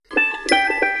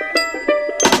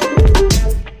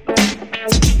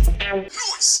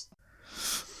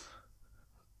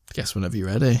guess whenever you're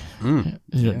ready. You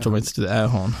don't want me to do the air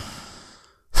horn?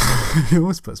 It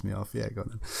always puts me off. Yeah, go on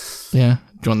then. Yeah.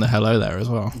 Do you want the hello there as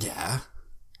well? Yeah.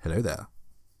 Hello there.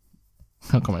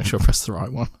 I've got to make sure I press the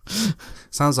right one.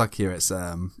 Sounds like here it's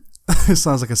it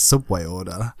sounds like a Subway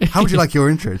order. How would you like your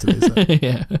intro to this?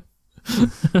 Yeah.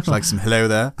 Would you like some hello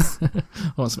there? I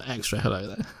want some extra hello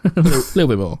there. a little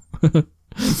bit more.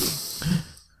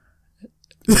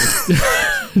 Do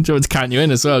you want me to count you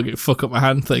in as well? Fuck up my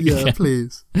hand thing. Yeah, again?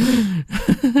 please.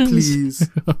 Please.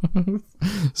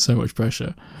 So much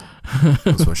pressure.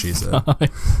 That's what she said.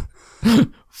 5,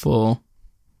 4.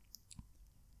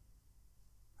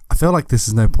 I feel like this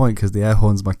is no point because the air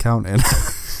horn's my counting.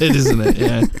 It isn't it?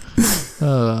 Yeah.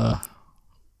 Hello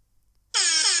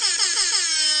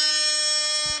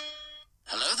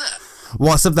there.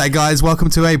 What's up there, guys?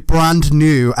 Welcome to a brand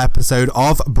new episode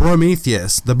of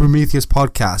Prometheus, the Prometheus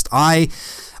podcast. I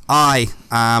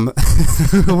am,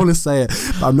 I want to say it,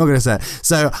 but I'm not going to say it.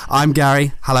 So, I'm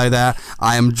Gary. Hello there.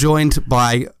 I am joined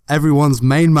by everyone's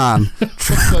main man,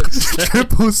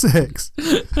 666.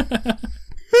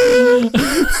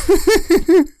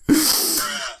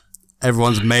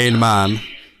 Everyone's main man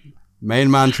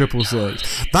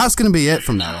 666. That's going to be it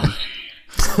from now on.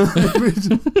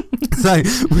 So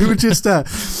we were just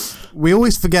we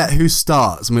always forget who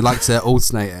starts and we like to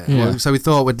alternate it. Yeah. So we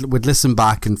thought we'd listen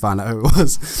back and find out who it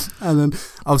was, and then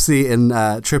obviously in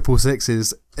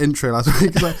 666's intro last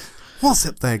week, like, what's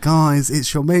up there, guys?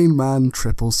 It's your main man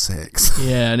 666.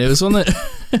 Yeah, and it was one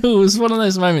of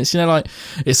those moments, you know, like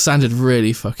it sounded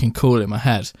really fucking cool in my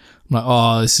head. I'm like,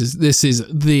 oh, this is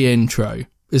the intro.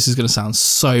 This is going to sound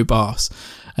so boss.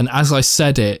 And as I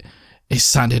said it, it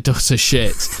sounded utter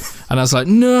shit. And I was like,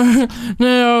 no,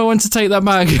 I want to take that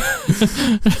back.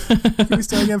 Can we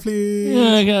start again, please?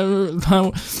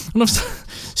 Yeah,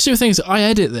 stupid things. I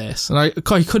edit this, and I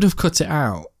could have cut it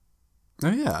out.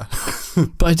 Oh yeah.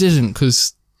 But I didn't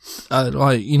because,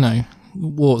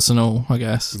 warts and all, I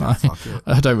guess. Yeah, fuck it.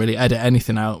 I don't really edit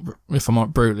anything out, if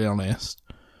I'm brutally honest.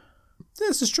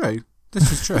 This is true.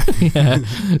 Yeah,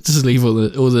 just leave all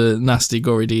the nasty,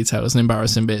 gory details and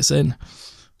embarrassing bits in.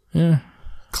 Yeah.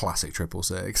 Classic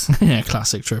 666. Yeah,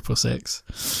 classic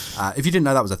 666. If you didn't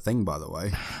know that was a thing, by the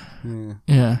way.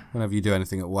 Yeah. Whenever you do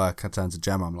anything at work, I turn to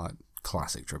Gemma, I'm like,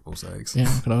 classic 666.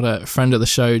 Yeah, got a friend of the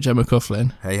show, Gemma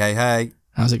Coughlin. Hey.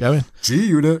 How's it going?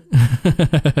 G-Unit.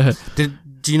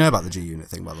 Do you know about the G-Unit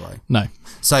thing, by the way? No.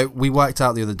 So we worked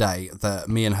out the other day that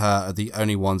me and her are the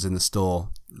only ones in the store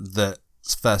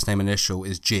that's first name initial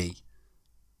is G.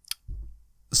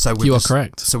 So You are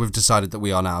correct. So we've decided that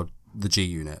we are now the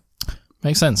G-Unit.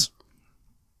 Makes sense.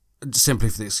 Simply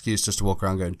for the excuse just to walk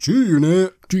around going,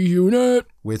 G-Unit,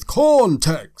 with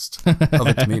context of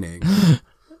its meaning.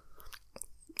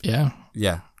 Yeah.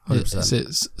 Yeah, It's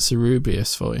 100%.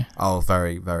 cerubious for you. Oh,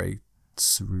 very, very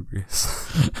cerubrious.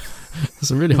 It's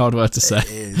a really hard word to say. It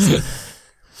is.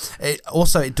 It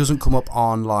doesn't come up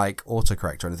on like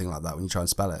autocorrect or anything like that when you try and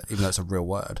spell it, even though it's a real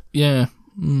word. Yeah.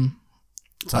 So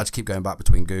I had to keep going back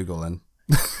between Google and...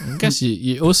 I guess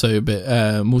you're also a bit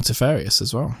multifarious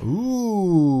as well.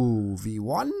 Ooh,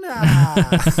 V1.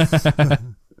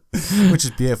 Which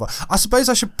is beautiful. I suppose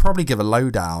I should probably give a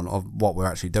lowdown of what we're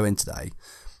actually doing today.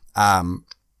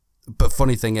 But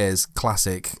funny thing is,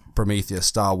 classic Prometheus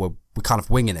style, we're kind of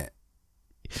winging it.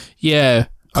 Yeah.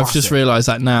 Classic. I've just realised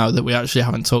that now that we actually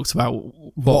haven't talked about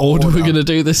what order we're going to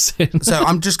do this in. So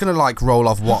I'm just going to like roll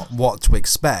off what to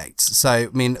expect. So, I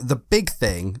mean, the big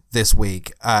thing this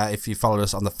week, if you followed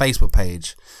us on the Facebook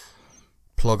page,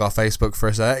 plug our Facebook for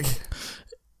a sec.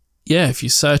 Yeah, if you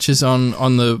search us on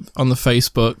the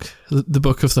Facebook, the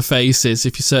Book of the Faces,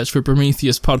 if you search for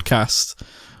Prometheus Podcast,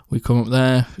 we come up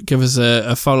there. Give us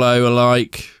a follow, a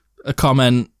like, a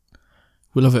comment.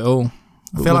 We love it all.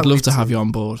 We'd love to have you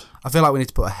on board. I feel like we need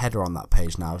to put a header on that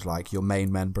page now. It's like your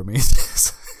main men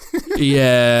Prometheus.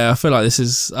 Yeah, I feel like this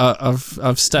is.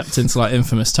 I've stepped into like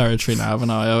infamous territory now, haven't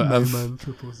I?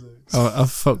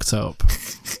 I've fucked up.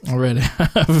 I really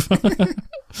have.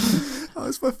 Oh,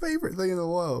 it's my favourite thing in the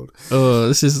world. Oh,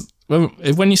 this is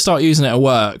when you start using it at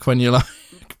work. When you're like,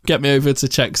 get me over to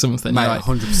check something. Mate, like,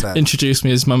 100%. Introduce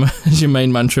me as your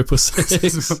main man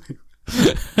 666.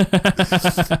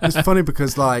 It's funny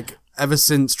because like ever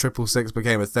since 666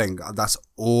 became a thing, that's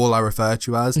all I refer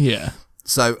to as. Yeah.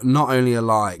 So not only are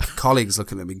like colleagues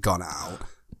looking at me gone out,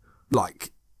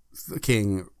 like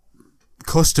fucking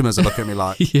customers are looking at me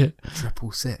like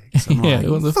 666. I'm Yeah, like,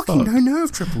 what the fucking fuck? don't know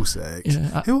of 666.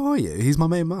 Yeah, Who are you? He's my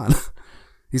main man.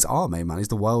 He's our main man. He's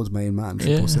the world's main man.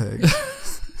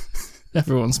 666.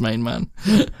 Everyone's main man.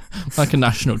 Like a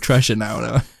national treasure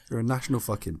now. You're a national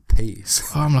fucking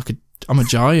piece. Oh, I'm like a I'm a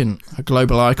giant, a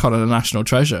global icon and a national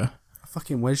treasure.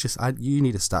 Fucking, where's your... you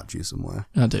need a statue somewhere.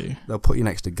 I do. They'll put you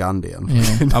next to Gandhi.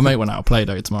 Yeah, I'll make one out of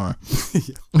Play-Doh tomorrow.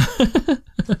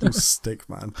 You stick,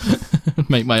 man.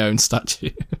 Make my own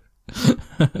statue. You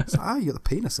got the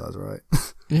penis size right.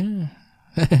 Yeah.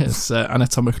 It's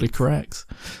anatomically correct.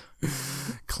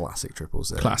 Classic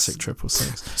 666. Classic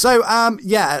 666. So,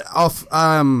 off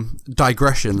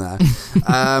digression there.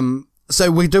 So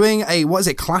we're doing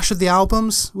Clash of the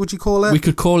Albums, would you call it? We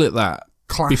could call it that.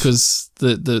 Clash. Because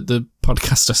the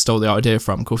podcast I stole the idea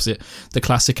from calls it the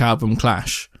classic album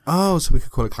Clash. Oh, so we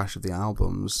could call it Clash of the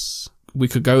Albums. We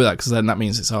could go with that because then that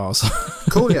means it's ours.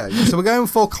 Cool, yeah. So we're going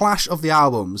for Clash of the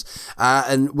Albums,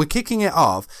 and we're kicking it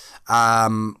off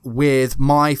with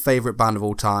my favourite band of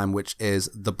all time, which is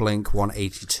the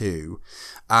Blink-182.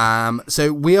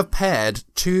 So we have paired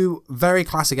two very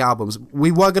classic albums.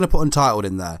 We were going to put Untitled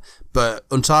in there, but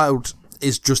Untitled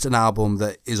is just an album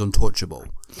that is untouchable.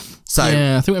 So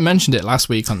yeah, I think we mentioned it last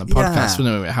week on the podcast,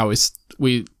 Yeah. wasn't we? How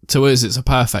to us it's a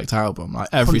perfect album. Like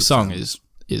every 100%. song is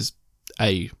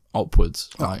A upwards.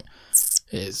 Like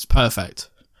it's perfect.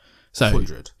 So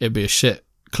 100. it'd be a shit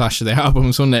Clash of the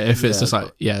Albums, wouldn't it? If it's just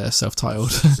like they're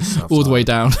self-titled all the way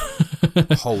down.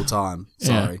 the whole time.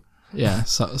 Sorry. Yeah,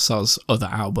 Sal's other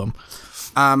album.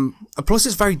 Plus,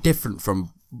 it's very different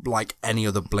from like any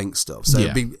other Blink stuff. So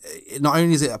Yeah. it'd be, not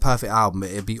only is it a perfect album,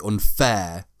 it'd be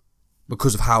unfair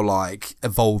because of how like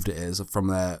evolved it is from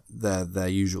their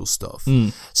usual stuff.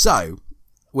 So,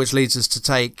 which leads us to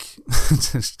take.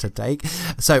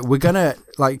 So we're gonna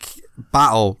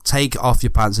battle. Take Off Your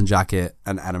Pants and Jacket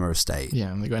and Enema Estate.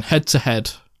 Yeah, and they're going head to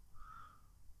head.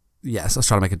 Yes, I was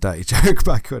trying to make a dirty joke,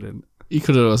 but I couldn't. You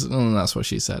could have. That's what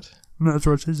she said. That's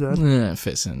what she said. Yeah, it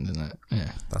fits in, doesn't it?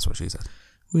 Yeah. That's what she said.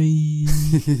 Wee.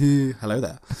 Hello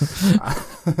there.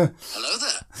 Hello there.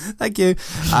 Thank you.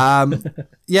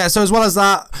 Yeah, so as well as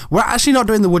that, we're actually not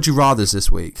doing the Would You Rathers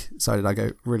this week. Sorry, did I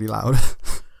go really loud?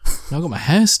 I got my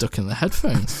hair stuck in the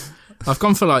headphones. I've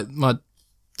gone for my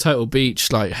Total Beach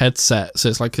headset, so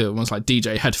it's almost like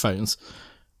DJ headphones,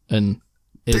 and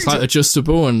it's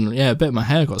adjustable. And yeah, a bit of my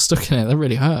hair got stuck in it. That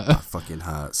really hurt. That fucking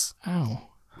hurts. Ow.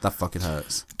 That fucking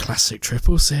hurts. Classic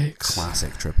 666.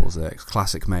 Classic 666.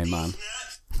 Classic main man.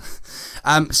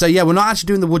 So yeah, we're not actually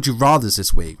doing the Would You Rathers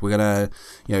this week. We're gonna,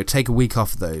 take a week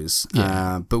off of those.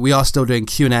 Yeah. But we are still doing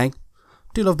Q&A.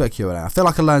 Do love a bit of Q&A. I feel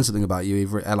like I learn something about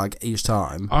you each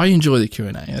time. I enjoy the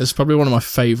Q&A. It's probably one of my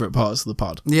favourite parts of the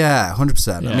pod. Yeah,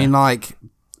 100%. Yeah. I mean,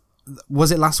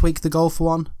 was it last week the golfer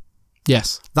one?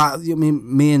 Yes.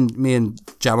 Me and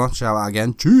Gemma, shout out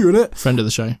again, it. Friend of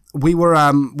the show. We were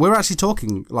actually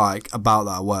talking about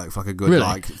that at work for a good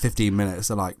Really? 15 minutes.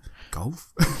 They're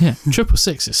golf. Yeah.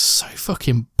 666 is so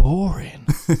fucking boring.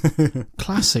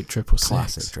 Classic 666.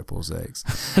 Classic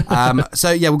 666.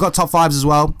 So yeah, we've got top fives as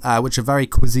well, which are very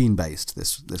cuisine based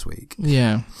this week.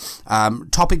 Yeah.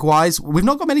 Topic wise, we've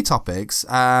not got many topics.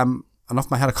 And off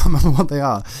my head, I can't remember what they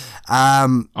are.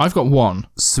 I've got one.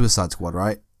 Suicide Squad,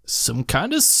 right? Some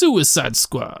kind of Suicide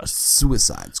Squad.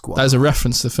 Suicide Squad. That is a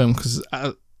reference to the film because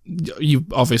you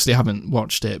obviously haven't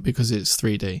watched it because it's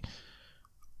 3D.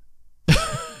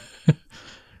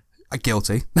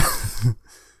 Guilty.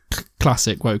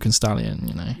 Classic Woke and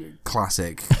Stallion,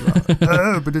 Classic.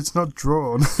 But it's not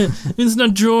drawn. It's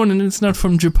not drawn and it's not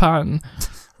from Japan.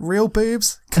 Real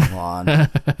boobs? Come on.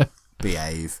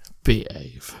 Behave.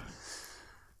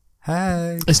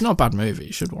 Hey. It's not a bad movie.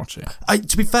 You should watch it.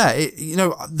 To be fair,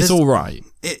 It's all right.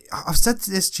 I've said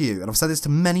this to you, and I've said this to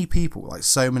many people,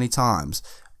 so many times.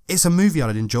 It's a movie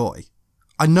I'd enjoy.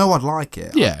 I know I'd like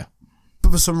it. Yeah.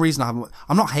 But for some reason,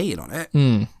 I'm not hating on it.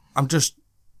 I'm just...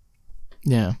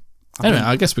 Yeah. Anyway,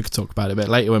 I guess we could talk about it a bit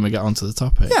later when we get onto the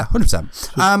topic. Yeah,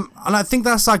 100%. And I think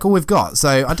that's all we've got.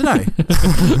 So, I don't know.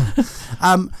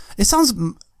 It sounds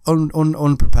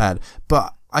unprepared,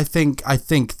 but I think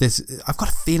this... I've got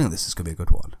a feeling this is going to be a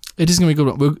good one. It is going to be a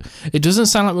good one. It doesn't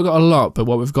sound like we've got a lot, but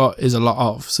what we've got is a lot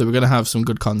of. So we're going to have some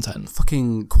good content.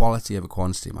 Fucking quality over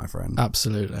quantity, my friend.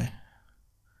 Absolutely.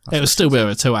 It'll still be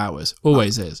over 2 hours.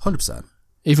 Always is. 100%.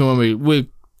 Even when we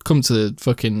come to the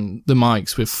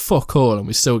mics with fuck all and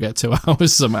we still get 2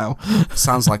 hours somehow.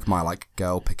 Sounds like my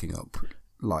girl picking up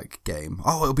game.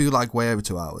 Oh, it'll be way over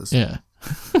 2 hours. Yeah.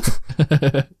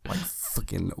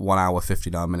 Fucking 1 hour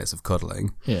 59 minutes of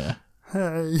cuddling. Yeah.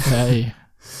 Hey.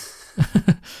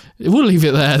 We'll leave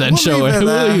it there then, shall we?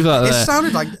 We'll leave that there. It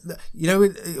sounded like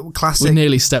classic. We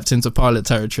nearly stepped into pilot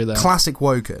territory there. Classic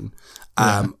Woken.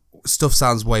 Stuff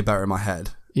sounds way better in my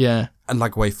head. Yeah. And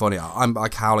way funnier. I'm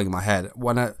howling in my head.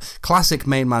 When a classic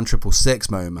main man 666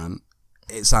 moment,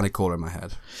 it sounded cooler in my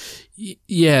head.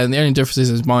 Yeah, and the only difference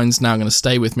is mine's now going to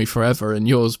stay with me forever, and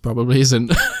yours probably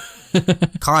isn't.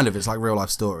 Kind of. It's like real life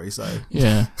story. So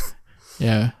yeah.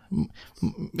 Yeah.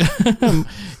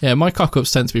 Yeah, my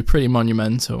cock-ups tend to be pretty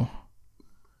monumental.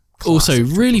 Also,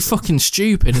 really fucking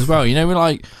stupid as well. You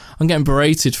know, I'm getting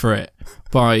berated for it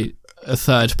by a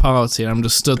third party, and I'm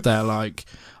just stood there like,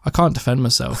 I can't defend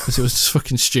myself because it was just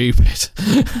fucking stupid.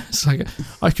 It's like,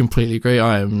 I completely agree.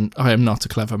 I am not a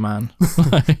clever man.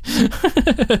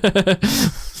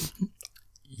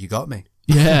 you got me.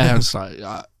 Yeah, it's like,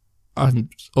 I'm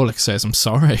all I can say is I'm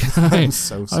sorry. I'm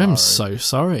so sorry. I am so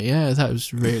sorry. Yeah, that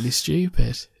was really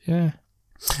stupid. Yeah.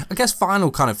 I guess final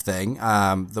kind of thing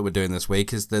that we're doing this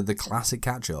week is the classic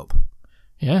catch up.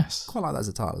 Yes. Quite like that as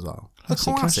a title as well.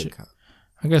 Classic the classic.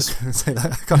 I guess. Say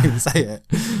that. I can't even say it.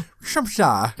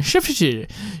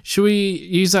 Should we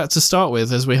use that to start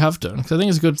with, as we have done? Because I think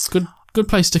it's a good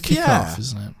place to kick off,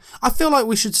 isn't it? I feel like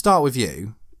we should start with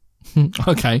you.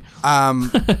 Okay.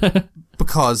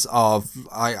 Because of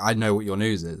I know what your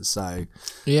news is, so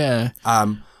yeah.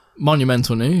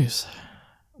 Monumental news.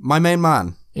 My main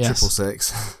man, yes.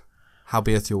 666. How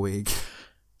beeth your week?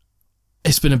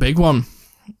 It's been a big one.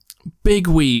 Big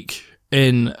week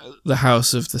in the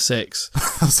House of the Six.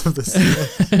 House of the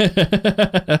Six.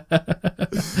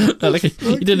 Look,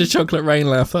 you did a chocolate rain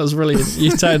laugh. That was brilliant.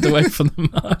 You turned away from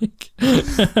the mic.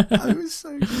 I was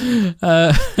so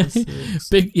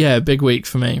good. Big week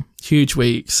for me. Huge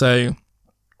week. So,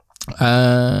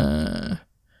 I'll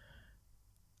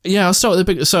start with the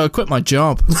big. So I quit my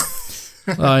job.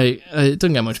 Like, it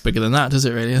doesn't get much bigger than that, does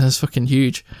it? Really, that's fucking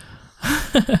huge.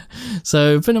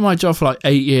 So I've been in my job for like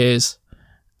 8 years,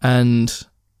 and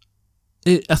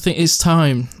I think it's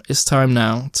time. It's time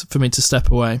now for me to step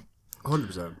away.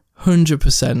 100%.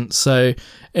 100%. So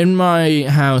in my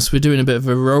house, we're doing a bit of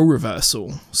a role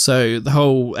reversal. So the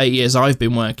whole 8 years I've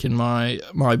been working, my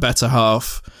better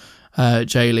half,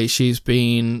 Jaylee, she's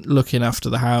been looking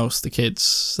after the house, the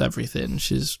kids, everything.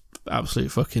 She's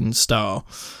absolute fucking star.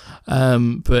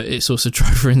 But it's also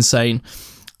drove her insane,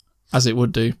 as it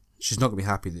would do. She's not going to be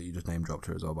happy that you just name dropped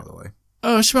her as well, by the way.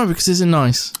 Oh, she might be, because it's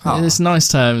nice. Aww. It's nice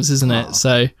terms, isn't Aww. it?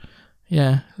 So,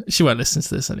 yeah. She won't listen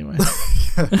to this anyway.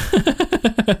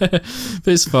 But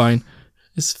it's fine.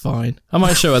 It's fine. I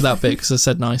might show her that bit because I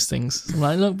said nice things. I'm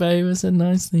like, look, babe, I said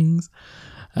nice things.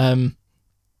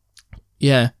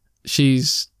 Yeah,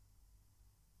 she's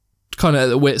kind of at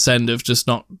the wit's end of just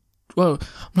not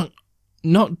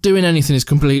doing anything is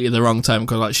completely the wrong term,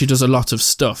 because like she does a lot of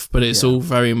stuff, but it's all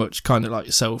very much kind of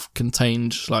like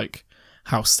self-contained, like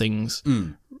house things,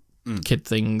 kid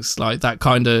things, like that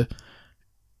kind of,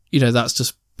 that's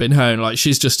just been her, and like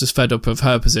she's just as fed up of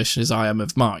her position as I am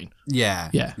of mine. Yeah.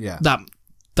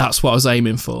 That's what I was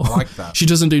aiming for. I like that. She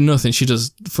doesn't do nothing. She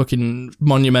does fucking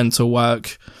monumental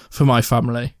work for my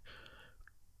family,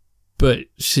 but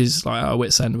she's like at her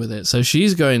wit's end with it. So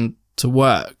she's going to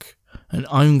work, and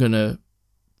I'm gonna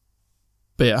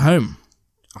be at home.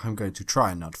 I'm going to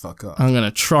try and not fuck up. I'm going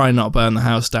to try and not burn the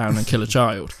house down and kill a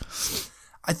child.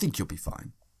 I think you'll be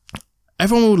fine.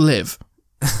 Everyone will live.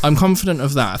 I'm confident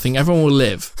of that. I think everyone will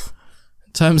live.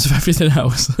 In terms of everything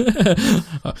else,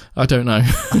 I don't know.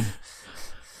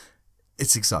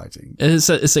 It's exciting.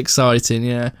 It's exciting,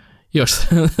 yeah.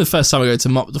 The first time I go to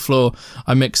mop the floor,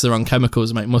 I mix the wrong chemicals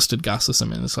and make mustard gas or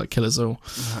something. It's like kill us all.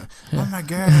 Oh my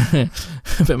god! A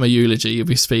bit of my eulogy. You'll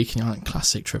be speaking like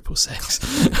classic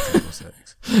 666.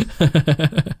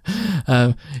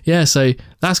 Yeah, so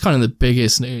that's kind of the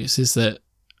biggest news, is that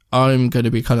I'm going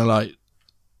to be kind of like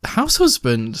house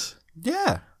husband.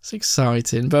 Yeah. It's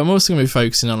exciting, but I'm also going to be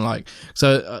focusing on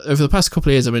over the past couple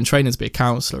of years, I've been training to be a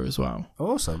counsellor as well.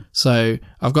 Awesome. So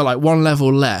I've got like one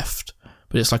level left,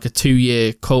 but it's like a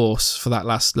 2-year course for that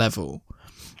last level,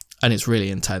 and it's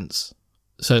really intense.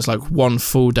 So it's like one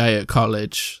full day at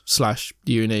college /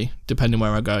 uni, depending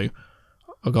where I go.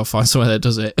 I've got to find somewhere that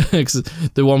does it, because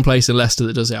the one place in Leicester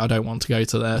that does it, I don't want to go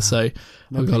to there, so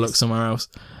I've got to look somewhere else.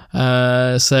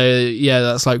 So yeah,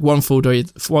 that's like one full day.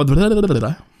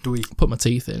 Put my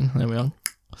teeth in. There we are.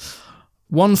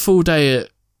 One full day at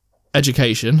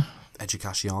education.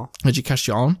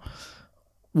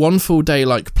 One full day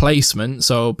like placement,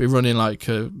 so I'll be running like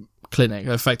a clinic,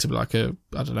 effectively like a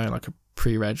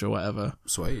pre-reg or whatever.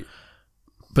 Sweet.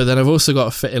 But then I've also got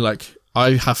to fit in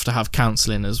I have to have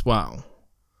counselling as well.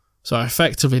 So I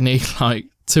effectively need like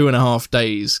 2.5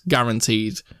 days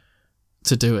guaranteed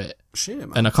to do it. Shit,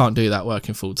 man. And I can't do that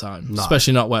working full time,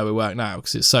 especially not where we work now,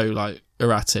 because it's so like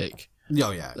erratic.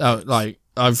 Oh yeah.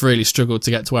 I've really struggled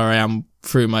to get to where I am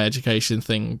through my education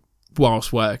thing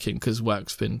whilst working, because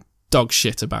work's been dog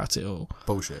shit about it all.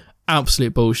 Bullshit.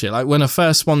 absolute bullshit. Like when I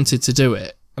first wanted to do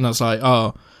it, and I was like,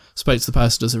 oh, spoke to the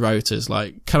person who does the rotas,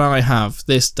 like, can I have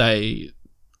this day?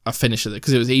 I finish it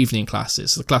because it was evening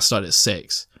classes. So the class started at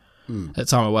 6. At the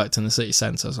time I worked in the city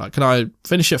centre. I was like, can I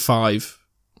finish at 5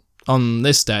 on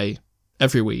this day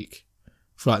every week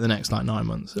for like the next like 9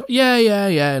 months?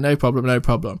 Yeah, no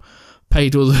problem.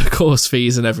 Paid all the course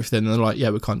fees and everything. And they're like, yeah,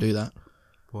 we can't do that.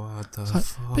 What the Like,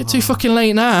 fuck? bit too fucking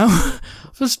late now.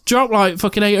 Just dropped like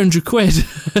fucking 800 quid.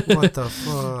 What the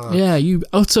fuck? Yeah, you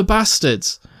utter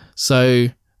bastards. So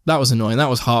that was annoying. That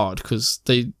was hard because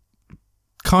they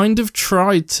kind of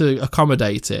tried to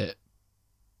accommodate it,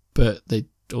 but they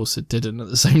also didn't at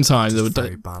the same time. They were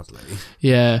Very badly.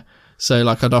 Yeah. So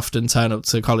like I'd often turn up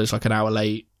to college like an hour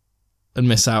late and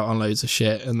miss out on loads of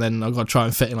shit, and then I've got to try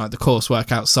and fit in like the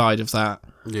coursework outside of that.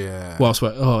 Yeah. Whilst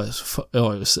it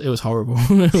was horrible.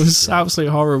 It was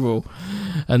absolutely horrible.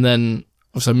 And then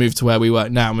obviously I moved to where we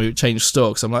work now. We changed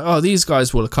store because I'm like, oh, these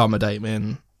guys will accommodate me,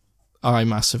 and I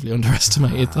massively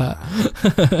underestimated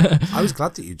that. I was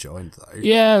glad that you joined though.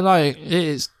 Yeah, like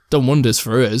it's done wonders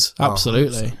for us. Oh,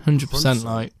 Absolutely, 100%.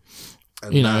 Like,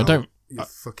 And you know, I now don't. You're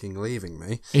fucking leaving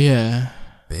me, Yeah,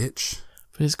 bitch.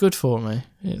 but it's good for me.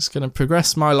 It's going to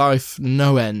progress my life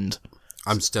no end.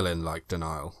 I'm still in like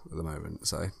denial at the moment.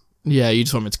 So Yeah, you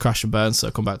just want me to crash and burn so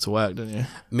I come back to work, don't you?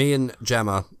 me and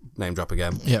Gemma, name drop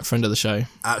again, Yeah, friend of the show.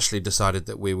 actually decided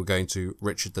that we were going to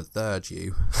Richard III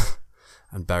you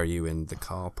and bury you in the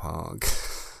car park.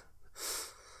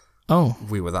 Oh,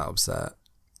 We were that upset.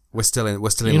 We're still in you're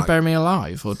going to like bury me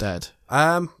alive or dead?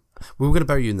 we were going to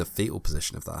bury you in the fetal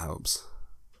position if that helps.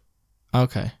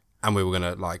 Okay. And we were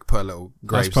going to like put a little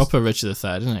grave. That's proper Richard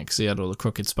III, isn't it? Because he had all the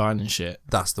crooked spine and shit.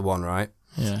 That's the one, right?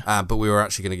 Yeah. But we were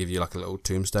actually going to give you like a little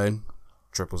tombstone.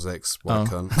 666, what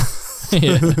a cunt.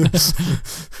 Yeah.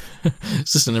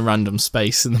 It's just in a random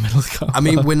space in the middle of the car. I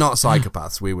mean, we're not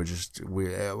psychopaths. We were just,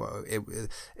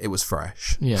 it was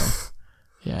fresh. Yeah.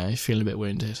 Yeah, you're feeling a bit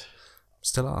wounded.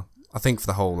 Still are. I think for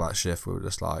the whole that shift, we were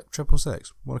just like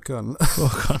 666, what a cunt.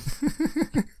 Oh,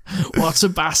 God. What a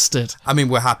bastard. I mean,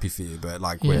 we're happy for you, but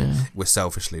like Yeah. we're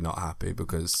selfishly not happy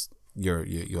because you're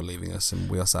leaving us and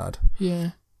we are sad.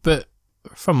 Yeah. But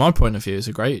from my point of view, it's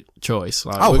a great choice.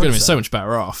 Like, Oh, we're going to be 100%. so much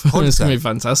better off. It's going to be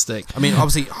fantastic. I mean,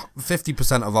 obviously,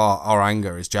 50% of our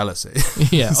anger is jealousy.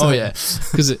 Yeah. Oh, yeah.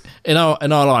 Because in our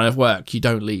line of work, you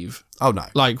don't leave. Oh no.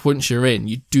 Like, once you're in,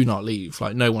 you do not leave.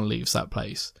 Like, no one leaves that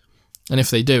place. And if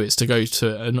they do, it's to go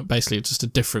to basically just a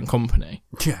different company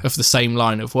Yeah. of the same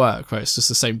line of work, where it's just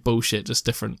the same bullshit, just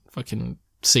different fucking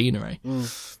scenery.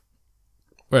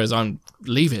 Whereas I'm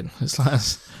leaving. It's like,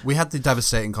 We had the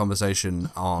devastating conversation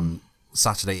on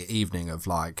Saturday evening of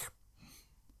like,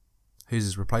 who's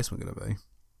his replacement going to be?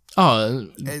 oh,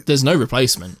 there's no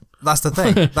replacement. That's the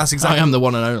thing. That's exactly. I am the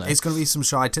one and only. It's going to be some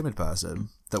shy, timid person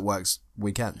that works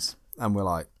weekends, and we're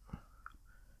like,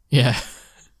 Yeah.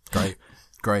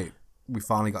 great. We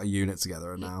finally got a unit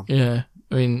together now. Yeah.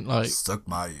 I mean, like, Suck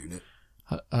my unit.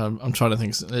 I'm trying to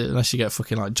think, unless you get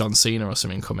fucking like John Cena or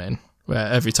something come in, where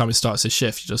every time he starts his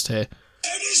shift, you just hear,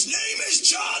 And his name is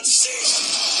John Cena.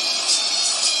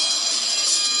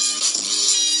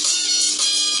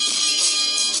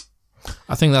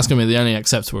 I think that's going to be the only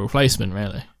acceptable replacement,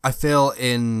 really. I feel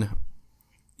in.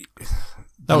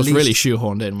 That was least- really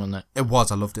shoehorned in, wasn't it? It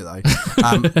was. I loved it though.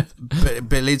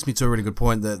 But it leads me to a really good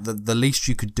point that the least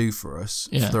you could do for us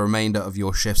Yeah. for the remainder of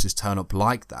your shifts is turn up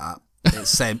like that. It's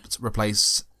said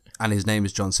replace, and his name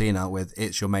is John Cena with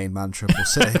 "It's your main man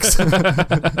 666."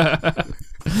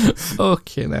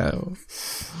 Fucking hell.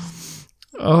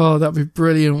 Oh, that'd be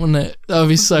brilliant, wouldn't it? That'd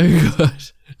be so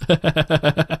good.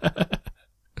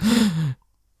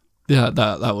 Yeah,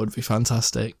 that would be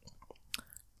fantastic.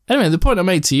 Anyway, the point I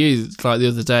made to you like the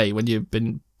other day when you've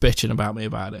been bitching about me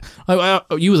about it,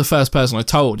 you were the first person I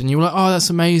told, and you were like, "Oh, that's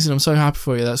amazing! I'm so happy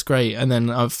for you. That's great." And then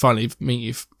I finally meet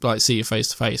you, like, see you face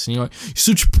to face, and you're like, "You're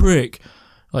such a prick!"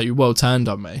 Like, you well turned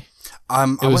on me.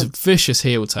 It was a vicious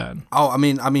heel turn. I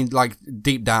mean, like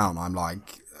deep down, I'm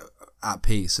like at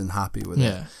peace and happy with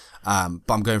Yeah. it.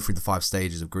 But I'm going through the 5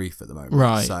 stages of grief at the moment.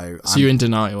 Right. So you're in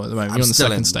denial at the moment. I'm You're on the still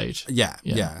second in- stage. Yeah.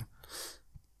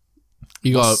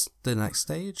 You got What's the next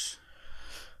stage?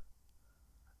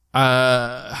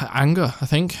 anger, I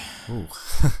think. Ooh.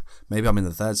 Maybe I'm in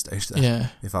the 3rd stage then. Yeah.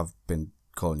 If I've been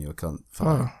calling you a cunt.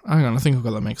 Oh, hang on. I think I've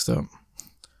got that mixed up.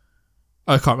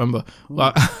 I can't remember.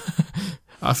 Well,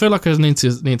 I feel like I need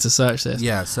to search this.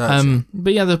 Yeah, search.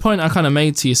 But yeah, the point I kind of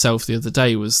made to yourself the other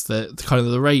day was that kind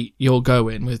of the rate you're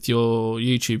going with your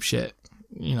YouTube shit,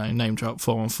 you know, name drop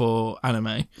 414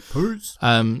 anime. Peace.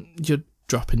 You're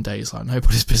dropping days like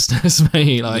nobody's business,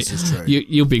 mate. Like, This is true.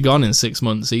 you'll be gone in 6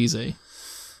 months easy,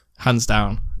 hands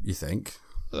down. You think?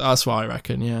 That's what I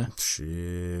reckon. Yeah,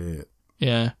 Shit.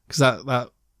 yeah, because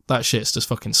that shit's just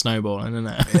fucking snowballing, isn't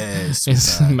it? It is.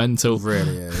 It's mental. It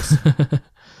really is. I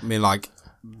mean, like,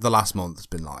 the last month has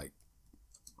been, like,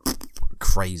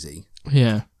 crazy.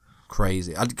 Yeah.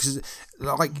 Crazy. Because,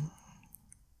 like,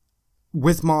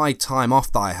 with my time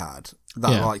off that I had,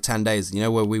 like 10 days, you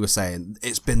know, where we were saying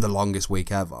it's been the longest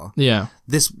week ever. Yeah.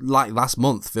 This, like, last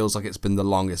month feels like it's been the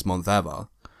longest month ever.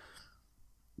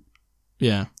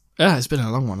 Yeah. Yeah, it's been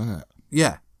a long one, isn't it?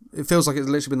 Yeah. It feels like it's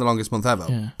literally been the longest month ever.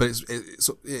 Yeah. But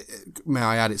may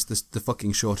I add, it's the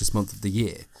fucking shortest month of the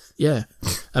year. Yeah.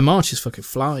 And March is fucking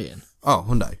flying. Oh,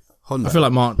 Hundo. I feel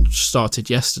like March started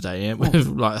yesterday, yeah, with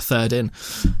like a third in.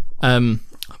 But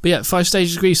yeah, 5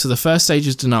 stages of grief. So the first stage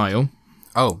is denial.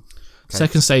 Oh. Okay.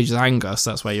 Second stage is anger,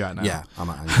 so that's where you're at now. Yeah, I'm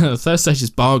at anger. The third stage is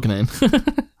bargaining. So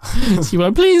you're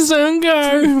like, please don't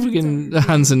go. Fucking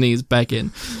hands and knees begging.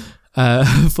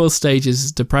 Fourth stage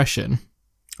is depression.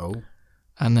 Oh.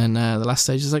 And then the last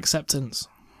stage is acceptance.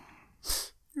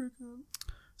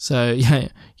 So yeah,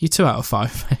 you're 2 out of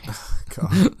 5, mate.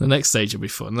 God. The next stage will be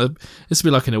fun. This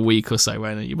will be like in a week or so,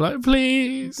 won't it? You'll be like,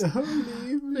 please,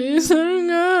 please don't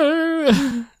go.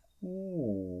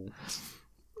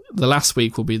 The last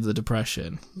week will be the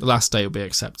depression. The last day will be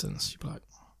acceptance. You'll be like,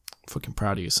 fucking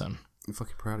proud of you, son. I'm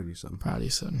fucking proud of you, son. Proud of you,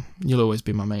 son. You'll always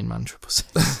be my main man,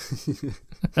 666.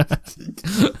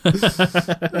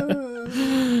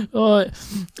 Oh,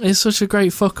 it's such a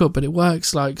great fuck up, but it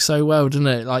works like so well, doesn't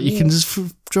it? Like you can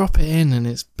just drop it in and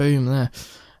it's boom there.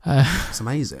 It's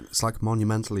amazing. It's like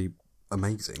monumentally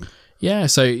amazing. Yeah,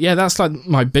 so yeah, that's like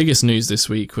my biggest news this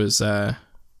week was that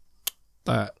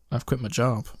I've quit my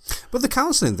job. But the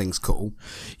counselling thing's cool.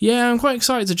 Yeah, I'm quite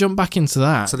excited to jump back into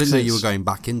that. So I didn't know you were going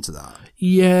back into that.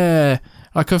 Yeah,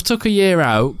 like I've took a year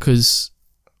out because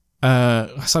I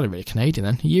sounded really Canadian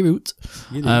then. Year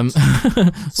out.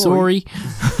 Sorry.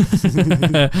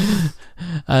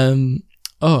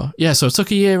 Oh yeah, so I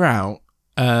took a year out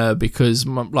because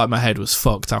my head was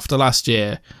fucked after last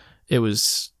year. It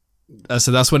was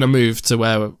so that's when I moved to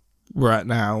where we're at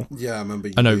now. Yeah, I remember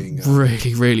you and I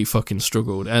really, really fucking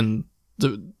struggled. And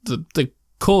the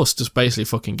course just basically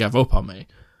fucking gave up on me.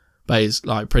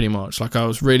 Like, pretty much. Like, I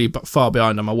was really far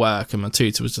behind on my work, and my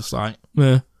tutor was just like,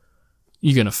 you're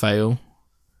going to fail.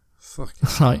 Fucking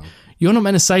like, you're not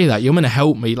meant to say that. You're meant to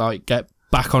help me, like, get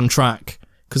back on track.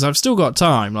 Because I've still got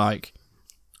time. Like,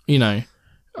 you know,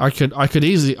 I could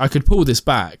pull this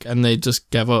back, and they just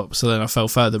gave up. So then I fell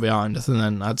further behind, and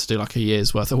then I had to do like a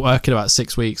year's worth of work in about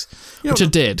 6 weeks, which I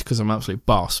did because I'm an absolute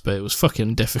boss. But it was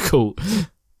fucking difficult.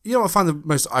 You know what I find the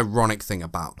most ironic thing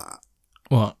about that?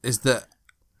 What is that?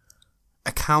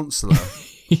 A counsellor,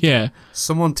 yeah,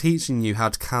 someone teaching you how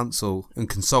to counsel and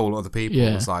console other people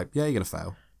was like, yeah, you're gonna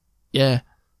fail. Yeah,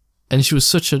 and she was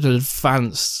such an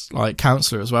advanced like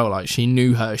counsellor as well. Like she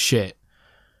knew her shit.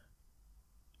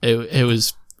 It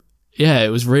was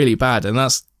really bad, and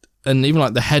even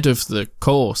like the head of the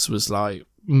course was like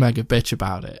mega bitch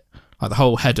about it. Like the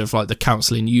whole head of like the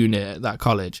counselling unit at that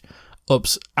college,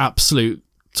 absolute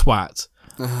twat,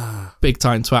 big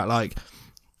time twat. Like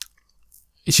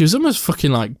she was almost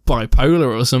fucking like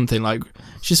bipolar or something. Like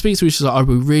she speaks to me, she's like, "Oh,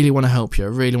 we really want to help you. I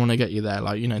really want to get you there.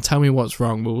 Like, you know, tell me what's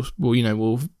wrong.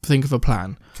 We'll think of a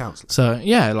plan." Counselling. So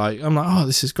yeah, like I'm like, "Oh,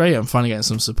 this is great. I'm finally getting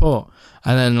some support."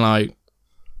 And then like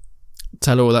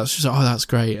tell her all that. She's like, "Oh, that's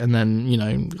great." And then, you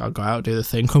know, I'll go out, do the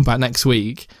thing, come back next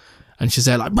week, and she's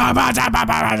there like, like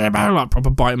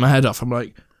proper biting my head off. I'm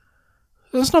like,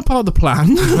 that's not part of the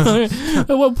plan.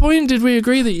 At what point did we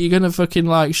agree that you're gonna fucking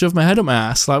like shove my head up my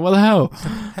ass? Like, what the hell?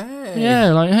 Hey.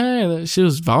 Yeah, like, hey, she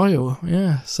was vile.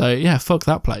 Yeah. So yeah, fuck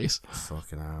that place.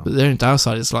 Fucking hell. But the only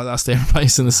downside is like that's the only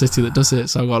place in the city that does it,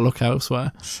 so I've got to look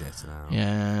elsewhere. Shit now.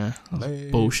 Yeah.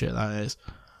 That's bullshit, that is.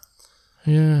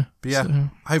 Yeah. But yeah, so,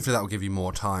 hopefully that will give you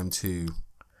more time to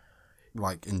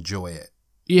like enjoy it.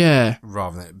 Yeah.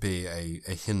 Rather than it be a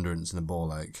hindrance and a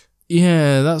ball ache.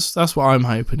 Yeah, that's what I'm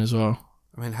hoping as well.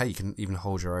 I mean, hey, you can even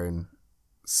hold your own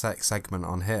segment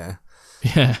on here.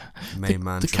 Yeah. Main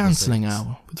man. The counselling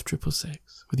hour with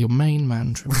 666. With your main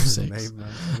man 666. Main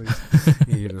man.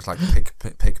 You just like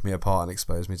pick me apart and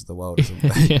expose me to the world or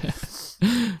something. Yeah.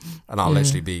 And I'll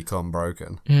literally become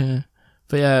broken. Yeah.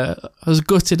 But yeah, I was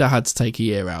gutted I had to take a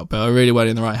year out, but I really went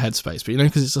in the right headspace. But you know,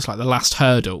 because it's just like the last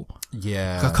hurdle.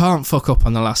 Yeah. Like, I can't fuck up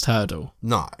on the last hurdle.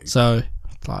 No. So,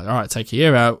 like, all right, take a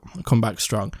year out, come back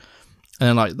strong. And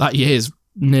then, like, that year's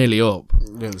nearly up.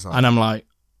 And I'm like,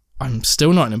 I'm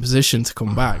still not in a position to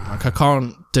come back. Like, I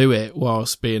can't do it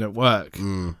whilst being at work. So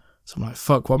I'm like,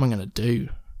 fuck, what am I going to do?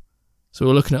 So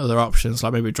we're looking at other options,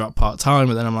 like maybe drop part-time,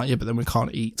 but then I'm like, yeah, but then we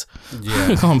can't eat. Yeah.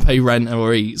 We can't pay rent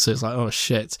or eat, so it's like, oh,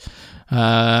 shit.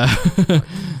 So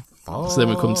then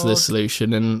we come to this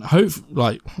solution, and hope,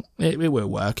 like, it will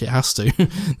work. It has to.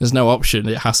 There's no option.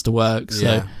 It has to work, so...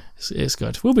 Yeah. It's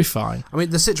good. We'll be fine. I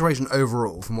mean, the situation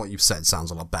overall, from what you've said,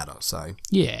 sounds a lot better. So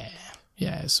Yeah,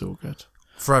 it's all good.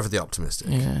 forever the optimistic.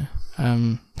 Yeah.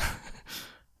 I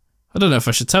don't know if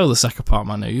I should tell the second part of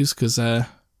my news, because that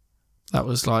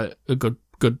was like a good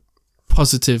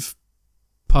positive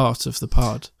part of the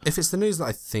pod. If it's the news that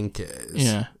I think it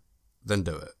is, then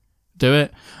do it. Do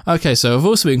it. Okay, so I've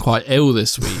also been quite ill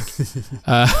this week.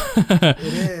 It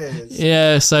is.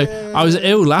 Yeah, so I was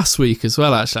ill last week as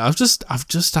well. Actually, I've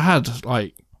just had,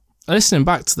 like, listening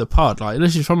back to the pod, like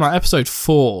literally from like episode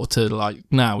 4 to like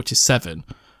now, which is 7.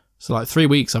 So like 3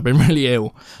 weeks I've been really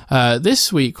ill.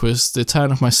 This week was the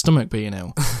turn of my stomach being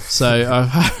ill.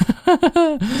 So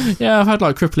I've had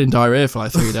like crippling diarrhea for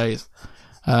like 3 days.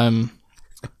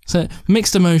 So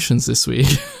mixed emotions this week.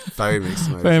 Very mixed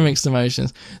emotions. Very mixed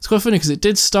emotions. It's quite funny because it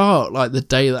did start like the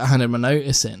day that I handed my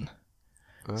notice in.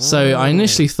 So I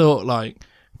initially thought, like,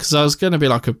 because I was going to be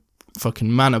like a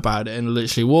fucking man about it and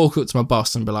literally walk up to my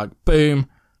boss and be like, boom,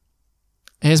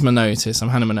 here's my notice. I'm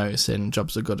handing my notice in.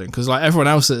 Jobs are good. Because like everyone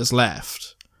else that's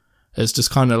left has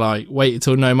just kind of like waited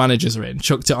till no managers are in,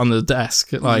 chucked it on the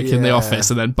desk, like in the office,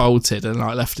 and then bolted and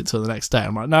like left it till the next day.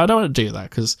 I'm like, no, I don't want to do that,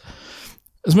 because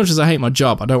as much as I hate my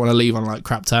job, I don't want to leave on like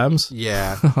crap terms.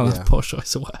 Yeah. Oh, that's a poor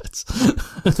choice of words.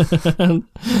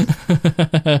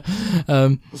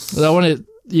 I wanted,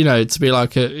 to be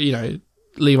like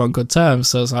leave on good terms.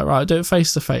 So I was like, right, I'll do it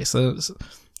face to face. So I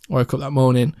woke up that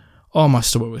morning. Oh, my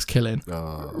stomach was killing.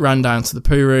 Ran down to the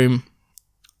poo room.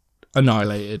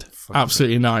 Annihilated.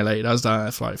 Absolutely annihilated. I was down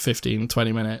there for like 15,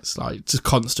 20 minutes. Like, just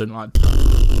constant, like...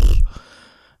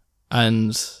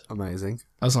 And... Amazing.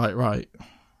 I was like, right...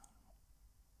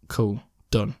 Cool,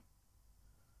 done.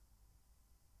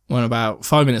 When about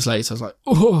 5 minutes later, I was like,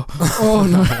 oh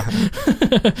no.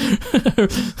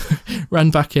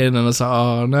 Ran back in and I was like,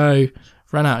 oh no.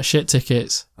 Ran out of shit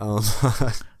tickets. Oh,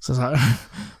 so I was like,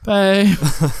 babe,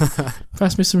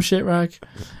 pass me some shit rag.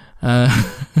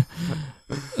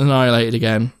 Annihilated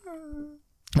again.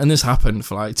 And this happened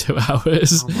for like 2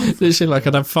 hours. Literally, like,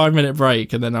 I'd have 5 minute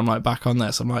break and then I'm like back on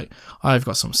there. So I'm like, I've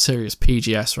got some serious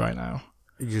PGS right now.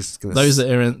 Those that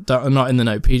are not in the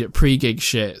know, pre-gig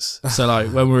shits. So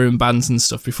like when we're in bands and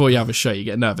stuff, before you have a show, you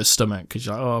get a nervous stomach because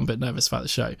you're like, oh, I'm a bit nervous about the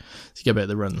show. So you get a bit of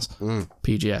the runs.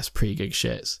 PGS, pre-gig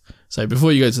shits. So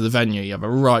before you go to the venue, you have a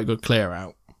right good clear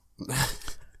out.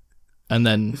 And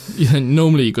then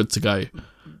normally you're good to go.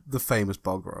 The famous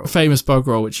bog roll. Famous bog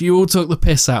roll, which you all took the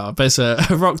piss out of. Basically,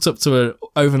 I rocked up to an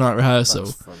overnight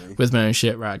rehearsal with my own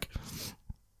shit rag.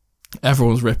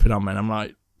 Everyone's ripping on me and I'm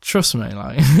like, trust me,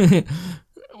 like...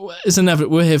 It's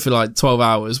inevitable. We're here for like 12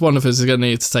 hours. One of us is going to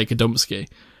need to take a dump ski.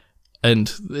 And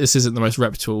this isn't the most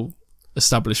reputable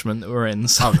establishment that we're in.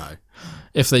 So oh, no.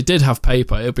 If they did have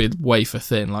paper, it would be wafer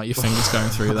thin, like your fingers going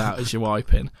through that as you're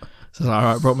wiping. So I was like, all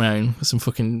right, I brought my own with some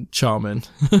fucking Charmin.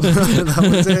 That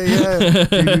was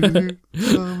it,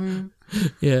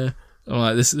 yeah. Yeah. I'm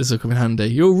like, this will come in handy.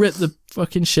 You'll rip the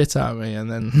fucking shit out of me. And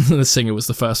then the singer was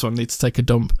the first one, need to take a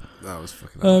dump. That was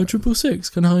fucking... 666,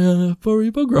 can I borrow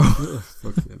your bug roll?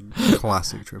 Fucking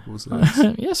classic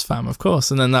 666. Yes, fam, of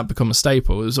course. And then that become a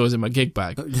staple. It was always in my gig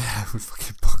bag. Yeah, with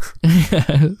fucking bug roll.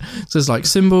 Yeah. So it's like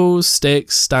cymbals,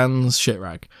 sticks, stands, shit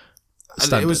rag.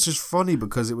 And it was just funny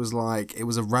because it was like, it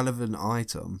was a relevant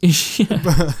item.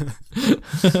 Yeah.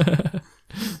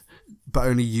 But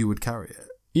only you would carry it.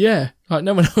 Yeah, like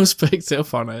no one else picked it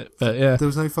up on it, but yeah. There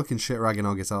was no fucking shit ragging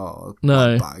our guitar.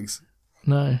 No. Bags.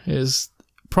 No, it was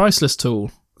a priceless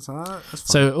tool. So that's fine.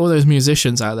 So all those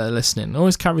musicians out there listening,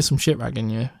 always carry some shit rag in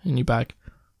your bag.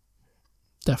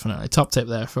 Definitely. Top tip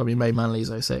there from your main man, Lee's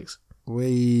 06.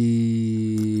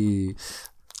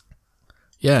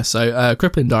 Yeah, so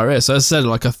crippling diarrhea. So as I said,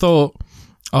 like I thought,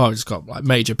 I've just got like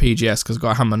major PGS because I've got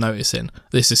to hand my notice in.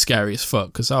 This is scary as fuck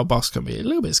because our boss can be a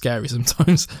little bit scary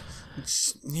sometimes.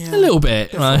 Yeah, a little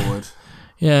bit. Like, forward.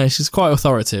 Yeah, she's quite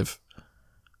authoritative.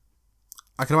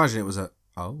 I can imagine it was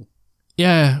oh.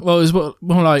 Yeah, well, it was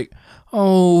more like,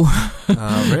 oh.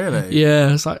 Really?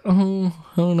 Yeah, it's like, oh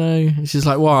no. And she's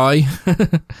like, why?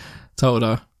 Told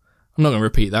her. I'm not going to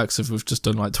repeat that because we've just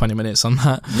done like 20 minutes on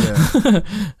that. Yeah.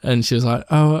 And she was like,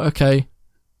 oh, okay.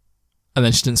 And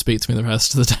then she didn't speak to me the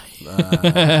rest of the day.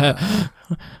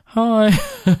 Hi.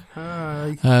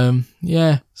 Hi.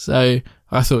 Yeah, so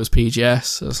I thought it was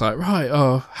PGS. I was like,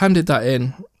 right, handed that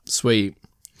in. Sweet.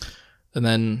 And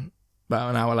then about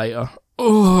an hour later,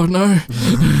 oh no.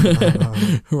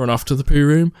 Run off to the poo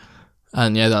room.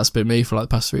 And yeah, that's been me for like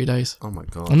the past 3 days. Oh my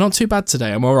god. I'm not too bad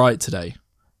today. I'm all right today.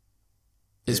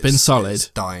 It's been solid. It's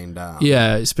dying down.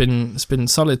 Yeah, it's been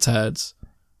solid turds,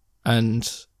 and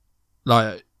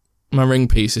like my ring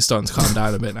piece is starting to calm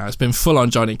down a bit now. It's been full on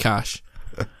Johnny Cash.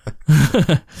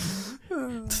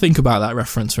 Think about that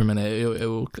reference for a minute. It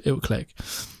will click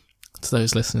to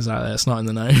those listeners out there. It's not in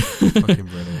the know. Fucking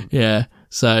brilliant. Yeah.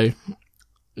 So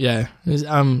yeah,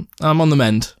 I'm on the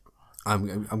mend.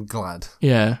 I'm glad.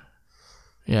 Yeah.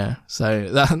 Yeah. So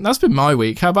that's been my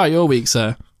week. How about your week,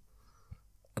 sir?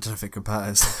 I don't know if it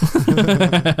compares.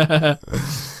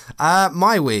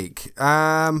 My week.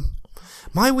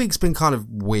 My week's been kind of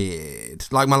weird.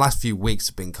 Like, my last few weeks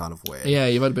have been kind of weird. Yeah,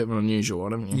 you've had a bit of an unusual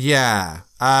one, haven't you? Yeah.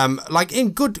 Like,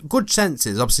 in good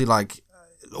senses. Obviously, like,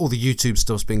 all the YouTube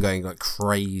stuff's been going, like,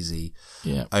 crazy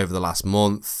over the last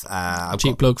month.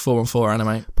 Cheap plug, 414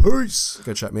 Anime. Peace!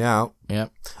 Go check me out. Yeah.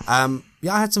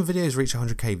 Yeah, I had some videos reach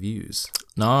 100k views.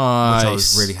 Nice. Which I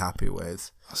was really happy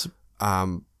with. That's a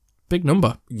big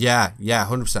number. Yeah,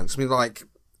 100%. I mean, like,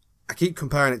 I keep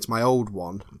comparing it to my old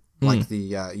one. Like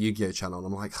the Yu-Gi-Oh channel, and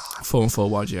I'm like,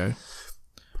 414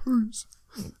 YGO.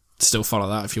 Still follow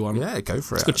that if you want. Yeah, go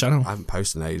for it. It's a good channel. I haven't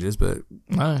posted in ages, but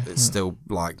it's still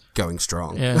like going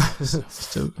strong. Yeah,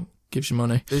 still gives you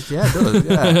money. It does.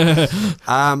 Yeah.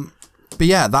 But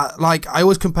yeah, that like I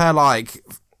always compare like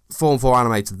 4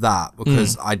 Anime to that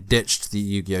because I ditched the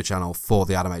Yu-Gi-Oh channel for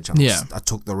the anime channel. Yeah. I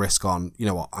took the risk on. You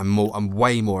know what? I'm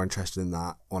way more interested in that.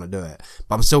 I want to do it,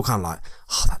 but I'm still kind of like,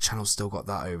 oh, that channel's still got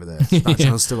that over there. That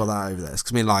channel's still got that over there.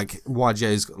 Because I mean, like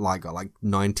YGO's like got like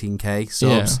 19k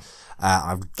subs.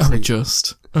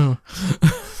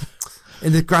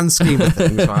 In the grand scheme of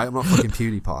things, right? I'm not fucking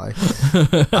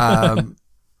PewDiePie.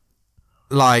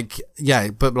 Like, yeah,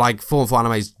 but like 4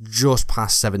 Anime's just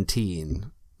past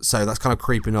 17. So that's kind of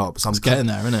creeping up. So I'm getting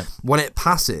there, isn't it? When it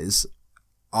passes,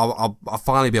 I'll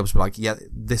finally be able to be like, yeah,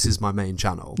 this is my main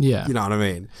channel. Yeah. You know what I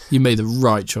mean? You made the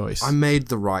right choice. I made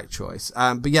the right choice.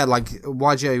 But yeah, like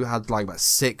YGO had like about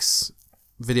 6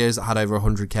 videos that had over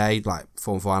 100k. Like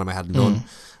 4 Anime had none. And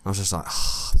I was just like,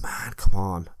 oh man, come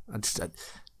on.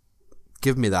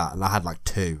 Give me that. And I had like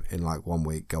 2 in like 1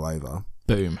 week go over.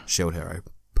 Boom. Shield Hero.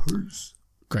 Peace.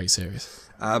 Great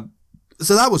series.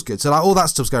 So that was good. So like all that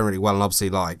stuff's going really well, and obviously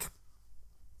like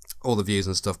all the views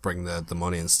and stuff bring the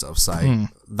money and stuff. So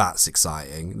that's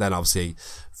exciting. Then obviously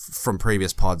from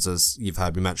previous pods, as you've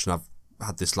heard me mention, I've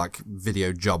had this like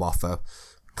video job offer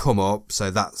come up. So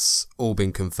that's all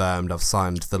been confirmed. I've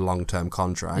signed the long-term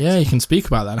contract. Yeah, you can speak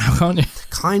about that now, can't you?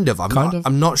 Kind of.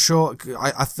 I'm not sure.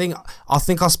 I think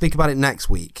I'll speak about it next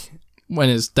week. When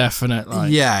it's definite,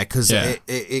 like... Yeah, because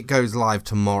it goes live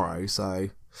tomorrow, so...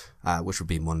 which would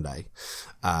be Monday,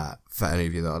 for any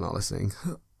of you that are not listening.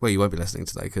 Well, you won't be listening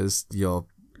today because you're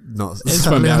not... It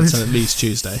won't be out until at least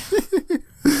Tuesday.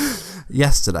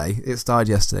 Yesterday. It started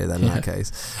yesterday then, in that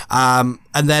case. And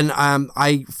then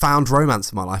I found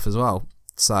romance in my life as well.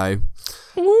 So...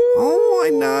 Ooh.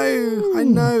 Oh, I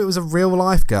know. It was a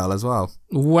real-life girl as well.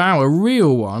 Wow, a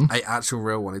real one? An actual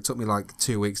real one. It took me like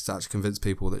 2 weeks to actually convince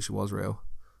people that she was real.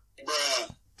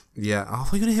 Bruh. Yeah. Oh,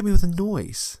 you're going to hit me with a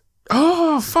noise.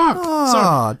 Oh, fuck.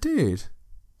 Oh, dude.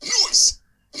 Noise.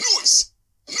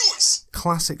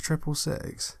 Classic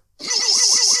 666.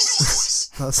 Noise.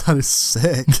 That sounded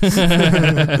sick.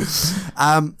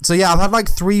 So yeah, I've had like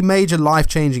 3 major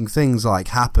life-changing things like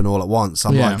happen all at once.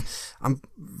 I'm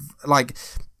like,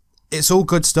 it's all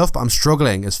good stuff, but I'm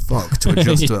struggling as fuck to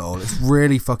adjust to it all. It's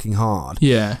really fucking hard.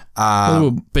 Yeah.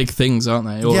 All big things, aren't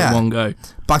they? All in one go.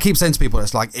 But I keep saying to people,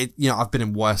 it's like, I've been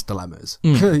in worse dilemmas.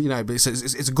 But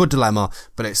it's a good dilemma,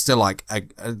 but it's still like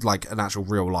like an actual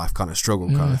real life kind of struggle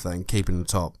kind of thing, keeping on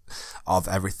top of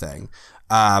everything.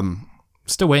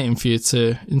 Still waiting for you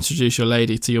to introduce your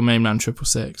lady to your main man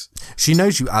 666. She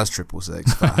knows you as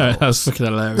 666. That's fucking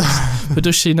hilarious. But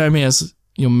does she know me as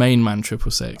your main man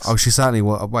 666? Oh, she certainly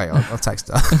will. Wait, I'll text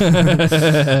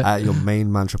her. Your main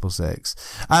man 666.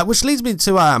 Which leads me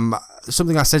to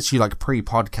something I said to you like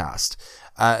pre-podcast.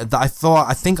 That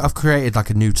I think I've created like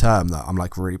a new term that I'm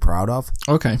like really proud of.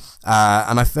 Okay.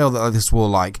 And I feel that this will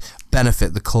like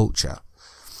benefit the culture.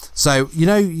 So,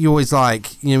 you always like,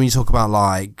 when you talk about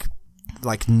like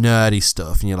nerdy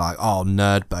stuff and you're like, oh,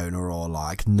 nerd boner or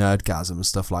like nerdgasm and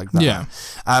stuff like that. Yeah.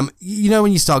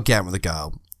 When you start getting with a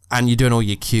girl and you're doing all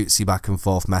your cutesy back and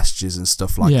forth messages and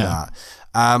stuff like that.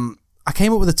 I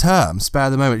came up with a term, spare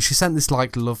the moment. She sent this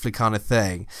like lovely kind of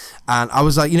thing. And I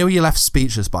was like, when you're left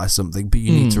speechless by something, but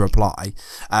you need to reply.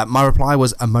 My reply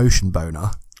was emotion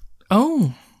boner.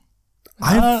 Oh.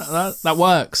 That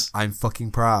works. I'm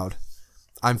fucking proud.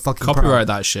 I'm fucking Copyright proud.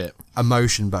 that shit.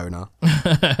 Emotion boner.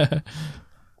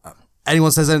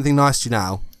 anyone says anything nice to you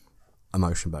now,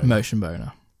 emotion boner. Emotion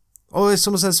boner. Or if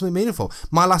someone says something meaningful.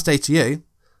 My last day to you,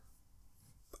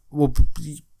 we'll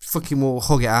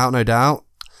hug it out, no doubt.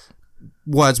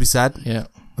 Words we said, Yeah.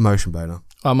 emotion boner.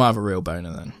 I might have a real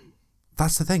boner then.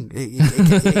 That's the thing.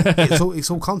 It's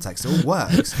all context. It all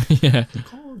works. Yeah.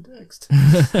 Context.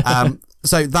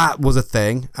 So that was a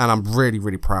thing, and I'm really,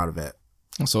 really proud of it.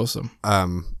 That's awesome.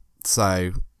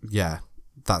 So yeah,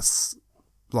 that's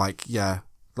like the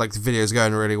video's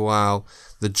going really well.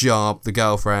 The job, the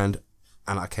girlfriend,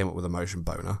 and I came up with emotion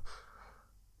boner.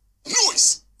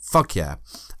 Noise. Fuck yeah.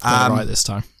 Got it right this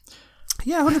time.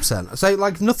 Yeah, 100%. So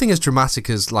like nothing as dramatic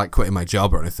as like quitting my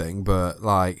job or anything, but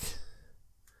like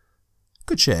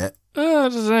good shit. I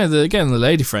don't know. Again, the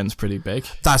lady friend's pretty big.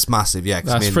 That's massive, yeah.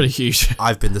 'Cause That's pretty huge.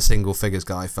 I've been the single figures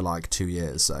guy for like 2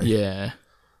 years, so Yeah.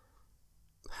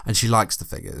 and she likes the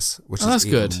figures, which that's is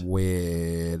even good.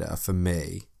 weirder for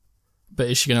me. But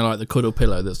is she going to like the cuddle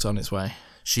pillow that's on its way?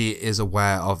 She is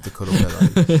aware of the cuddle pillow.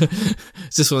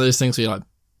 Is this one of those things where you're like,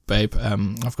 babe,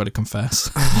 I've got to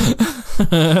confess?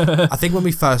 I think when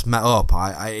we first met up,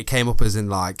 it came up as in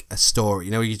like a story.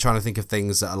 You know, you're trying to think of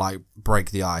things that are like break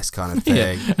the ice kind of thing.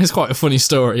 Yeah. It's quite a funny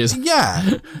story, isn't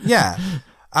it? Yeah.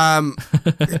 I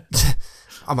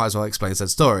might as well explain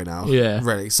said story now. Yeah.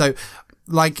 Really. So,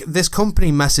 like, this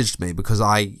company messaged me because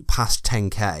I passed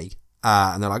 10K.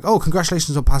 And they're like, oh,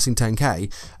 congratulations on passing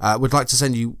 10K. We'd like to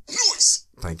send you... Noise.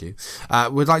 Thank you.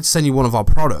 We'd like to send you one of our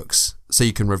products so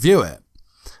you can review it.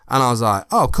 And I was like,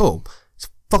 oh, cool. It's a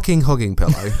fucking hugging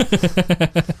pillow.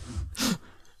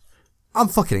 I'm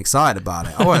fucking excited about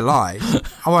it. I won't lie.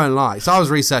 So I was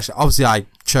researching. Obviously, I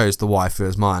chose the waifu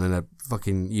as mine and a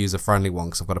fucking user-friendly one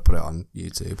because I've got to put it on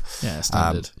YouTube. Yeah,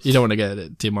 standard. You don't want to get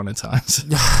it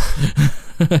demonetized.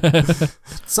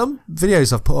 Some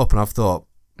videos I've put up and I've thought,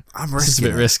 I'm risking it. It's a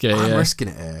bit risky, I'm yeah. risking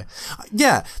it here.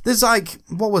 Yeah, there's like,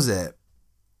 what was it?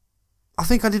 I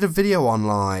think I did a video on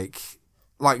like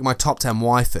my top 10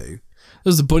 waifu.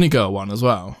 There's the bunny girl one as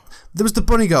well. There was the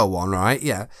bunny girl one, right?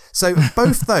 Yeah. So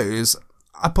both those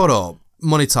I put up,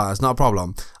 monetized, not a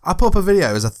problem. I put up a video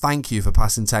as a thank you for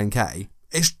passing 10K.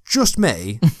 It's just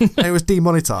me, and it was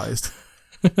demonetized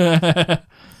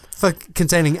for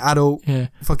containing adult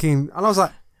fucking. And I was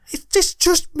like, it's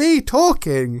just me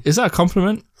talking. Is that a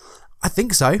compliment? I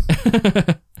think so.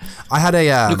 I had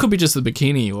a. It could be just the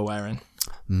bikini you were wearing.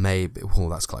 Maybe. Oh,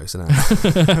 that's close, isn't it?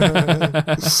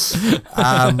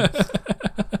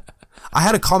 I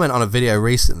had a comment on a video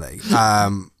recently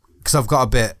because I've got a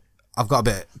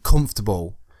bit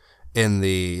comfortable in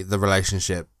the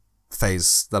relationship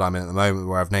phase that I'm in at the moment,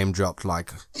 where I've name dropped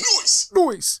like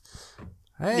noise.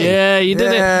 Hey, Yeah, you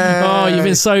did it. Oh, you've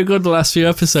been so good the last few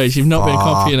episodes. You've not been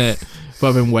copying it, but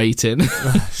I've been waiting.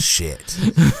 Shit.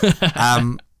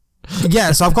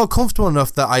 Yeah, so I've got comfortable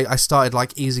enough that I started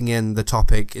like easing in the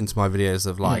topic into my videos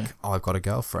of like, oh, I've got a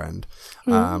girlfriend.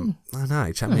 I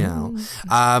know, check me out.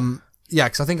 Yeah,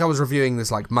 because I think I was reviewing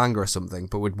this like manga or something,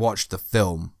 but we'd watched the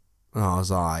film. And I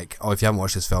was like, oh, if you haven't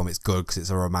watched this film, it's good because it's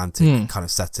a romantic kind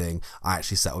of setting. I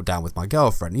actually settled down with my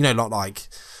girlfriend. You know, not like,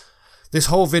 this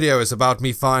whole video is about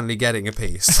me finally getting a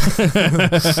piece.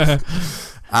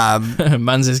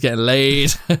 Man's is getting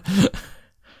laid.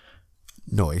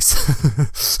 Noise.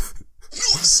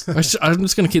 I'm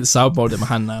just going to keep the soundboard in my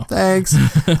hand now. Thanks.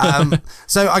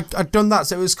 So I'd done that.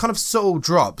 So it was kind of subtle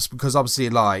drops because obviously,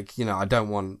 like, you know, I don't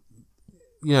want,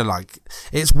 you know, like,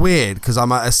 it's weird because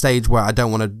I'm at a stage where I don't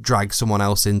want to drag someone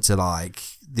else into like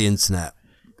the internet.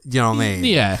 You know what I mean?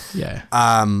 Yeah.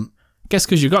 I guess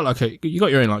because you got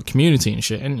your own like community and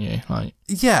shit, ain't you? Like,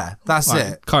 yeah, that's like,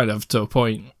 it. Kind of to a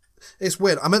point. It's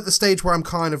weird. I'm at the stage where I'm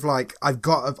kind of like, I've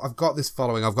got this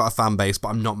following, I've got a fan base, but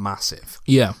I'm not massive.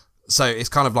 Yeah. So it's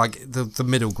kind of like the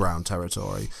middle ground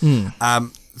territory.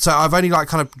 So I've only like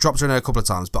kind of dropped her in a couple of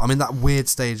times, but I'm in that weird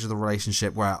stage of the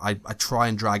relationship where I try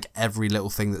and drag every little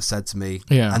thing that's said to me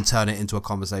and turn it into a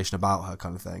conversation about her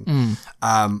kind of thing.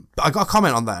 But I got a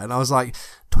comment on that and I was like,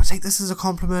 do I take this as a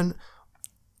compliment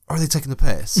or are they taking the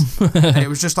piss? And it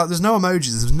was just like, there's no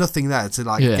emojis, there's nothing there to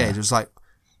like gauge. It was like,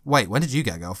 wait, when did you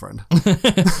get a girlfriend?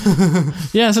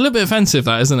 Yeah, it's a little bit offensive,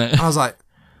 that, isn't it? I was like,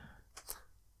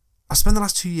 I spent the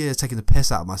last 2 years taking the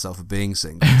piss out of myself for being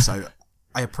single, so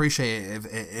I appreciate it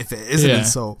if it is an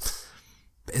insult.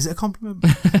 But is it a compliment?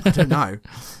 I don't know.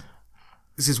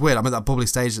 This is weird. I'm at that bubbly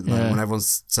stage at the moment when everyone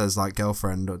says like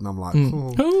girlfriend, and I'm like,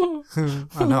 oh,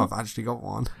 I know I've actually got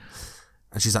one,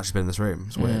 and she's actually been in this room.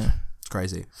 It's weird. Yeah. It's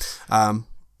crazy.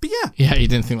 But yeah, you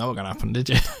didn't think that was gonna happen, did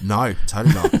you? No,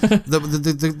 totally not.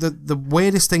 The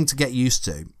weirdest thing to get used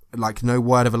to, like no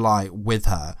word of a lie with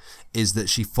her, is that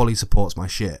she fully supports my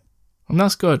shit. And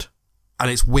that's good. And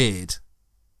it's weird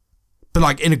but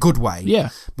like in a good way. Yeah.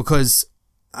 Because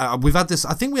we've had this,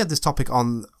 I think we had this topic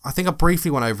on, I think I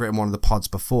briefly went over it in one of the pods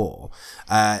before,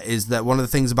 is that one of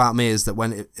the things about me is that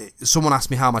when someone asks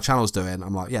me how my channel's doing,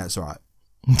 I'm like, yeah, it's all right.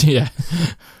 Yeah.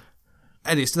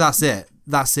 And that's it.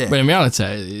 That's it. But in reality,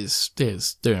 it's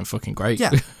doing fucking great.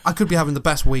 Yeah, I could be having the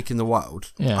best week in the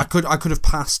world. Yeah. I could have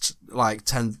passed like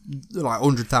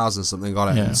 100,000 something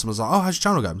on it, and someone's like, "Oh, how's your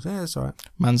channel going?" Yeah, it's all right.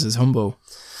 Man's is humble.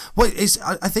 Well,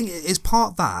 I think it's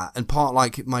part that and part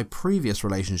like my previous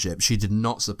relationship. She did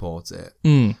not support it,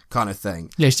 kind of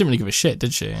thing. Yeah, she didn't really give a shit,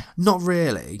 did she? Not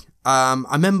really. I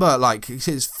remember, like,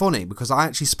 it's funny because I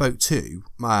actually spoke to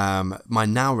my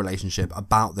now relationship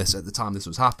about this at the time this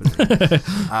was happening.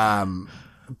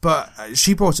 But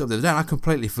she brought it up the other day and I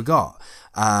completely forgot.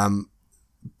 But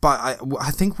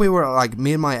I think we were, like,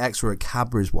 me and my ex were at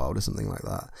Cadbury's World or something like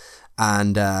that.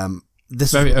 And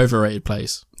this Very overrated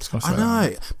place. I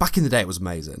know. Back in the day, it was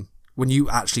amazing. When you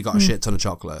actually got a shit ton of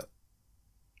chocolate.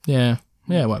 Yeah.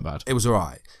 Yeah, it weren't bad. It was all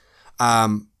right.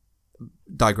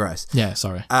 Digress. Yeah,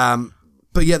 sorry.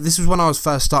 But yeah, this was when I was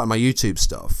first starting my YouTube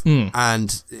stuff, and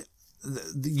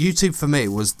the YouTube for me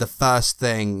was the first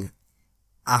thing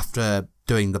after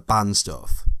doing the band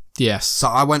stuff. Yes. So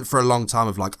I went for a long time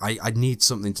of like, I need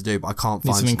something to do, but I can't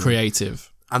find something creative.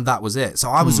 And that was it. So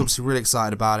I was obviously really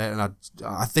excited about it, and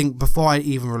I think before I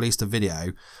even released a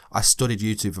video, I studied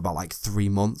YouTube for about like 3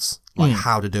 months, like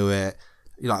how to do it,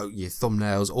 you know, your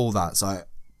thumbnails, all that. So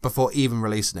before even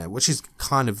releasing it, which is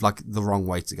kind of like the wrong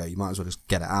way to go. You might as well just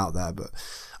get it out there. But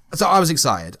so I was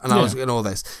excited, and I was in all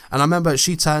this. And I remember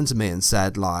she turned to me and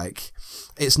said, like,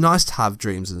 it's nice to have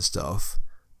dreams and stuff,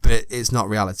 but it's not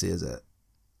reality, is it?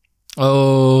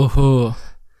 Oh.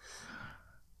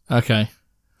 Okay.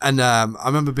 And I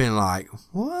remember being like,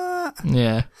 what?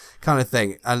 Yeah. Kind of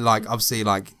thing. And like, obviously,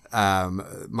 like,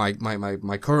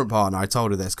 my current partner, I told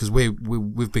her this because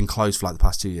we've been close for like the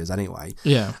past 2 years anyway.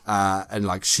 Yeah. And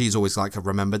like, she's always like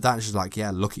remembered that, and she's like, yeah,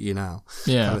 look at you now.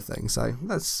 Yeah. Kind of thing. So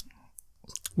that's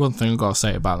one thing I've got to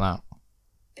say about that.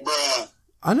 Bruh.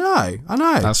 I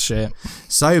know. That's shit.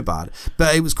 So bad.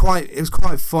 But it was quite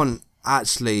fun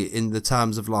actually, in the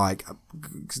terms of like,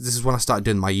 'cause this is when I started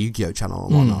doing my Yu-Gi-Oh channel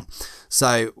and whatnot.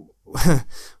 So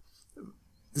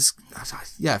this,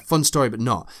 yeah, fun story, but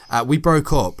not. We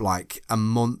broke up like a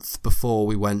month before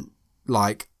we went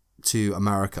like to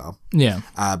America. Yeah.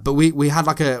 But we had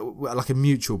like a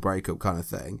mutual breakup kind of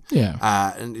thing.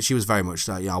 Yeah. And she was very much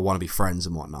like, I want to be friends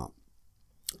and whatnot.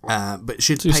 But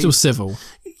she'd So you're still civil.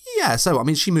 Yeah, so I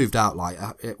mean, she moved out like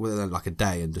within like a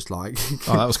day and just like.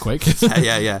 Oh, that was quick.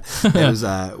 yeah. It was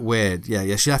weird.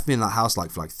 Yeah. She left me in that house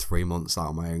like for like 3 months out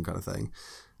on my own kind of thing,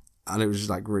 and it was just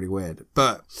like really weird.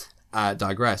 But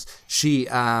digress. She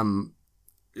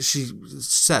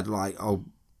said like, oh,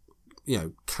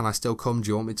 can I still come? Do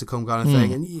you want me to come? Kind of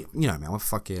thing. And you know me,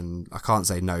 I can't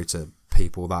say no to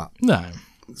people that. No.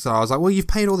 So I was like, well, you've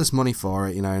paid all this money for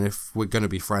it, and if we're going to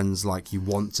be friends like you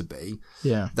want to be,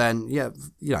 then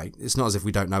it's not as if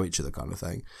we don't know each other kind of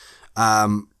thing.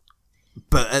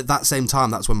 But at that same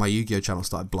time, that's when my Yu-Gi-Oh channel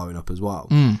started blowing up as well.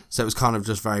 So it was kind of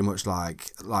just very much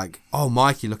like, oh,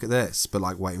 Mikey, look at this, but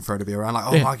like waiting for her to be around, like,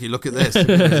 oh, Mikey, look at this.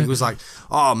 It was like,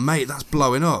 oh, mate, that's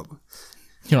blowing up.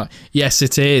 You're like, yes,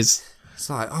 it is. It's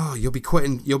like, oh, you'll be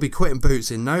quitting Boots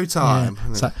in no time.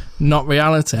 Yeah. It's like, not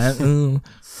reality.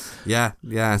 Yeah.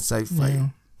 So,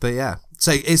 but yeah.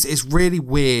 So it's really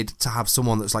weird to have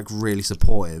someone that's like really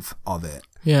supportive of it.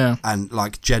 Yeah. And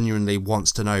like genuinely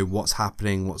wants to know what's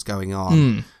happening, what's going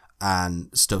on and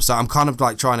stuff. So I'm kind of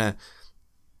like trying to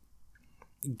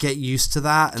get used to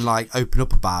that and like open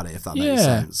up about it, if that makes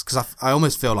sense. Because I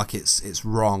almost feel like it's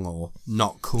wrong or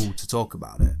not cool to talk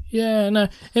about it. Yeah, no.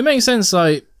 It makes sense.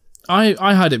 Like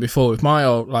I had it before with my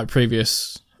like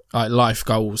previous like life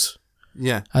goals.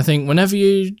 Yeah. I think whenever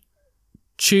you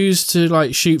choose to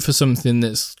like shoot for something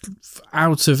that's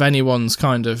out of anyone's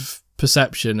kind of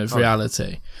perception of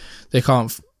reality, they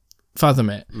can't fathom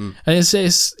it. And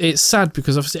it's sad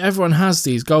because obviously everyone has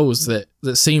these goals that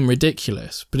seem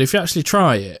ridiculous, but if you actually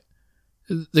try it,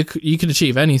 you can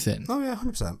achieve anything. Oh yeah,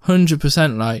 100%.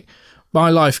 100%. Like my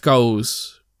life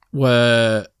goals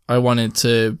were, I wanted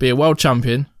to be a world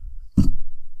champion.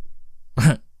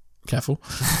 Careful.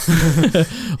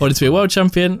 I wanted to be a world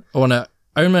champion. I want to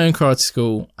own my own karate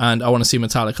school, and I want to see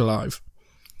Metallica live.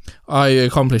 I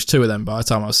accomplished 2 of them by the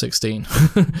time I was 16.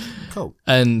 Cool.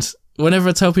 And whenever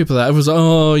I tell people that, everyone's like,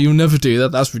 oh, you'll never do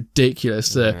that. That's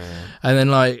ridiculous. And then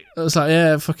like, I was like,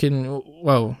 yeah,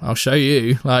 well, I'll show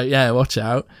you. Like, yeah, watch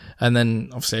out. And then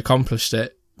obviously accomplished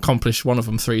one of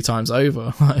them 3 times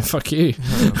over. Like, fuck you.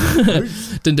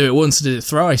 Didn't do it once, I did it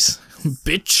thrice.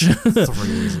 Bitch. 3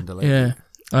 years in delay. Yeah.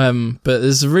 But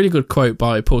there's a really good quote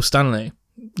by Paul Stanley,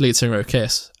 lead singer of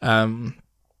Kiss,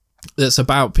 that's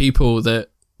about people that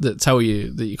tell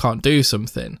you that you can't do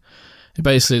something. It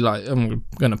basically, like, I'm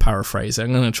going to paraphrase it.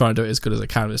 I'm going to try and do it as good as I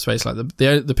can. It's basically like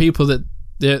the people that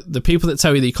the people that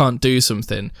tell you that you can't do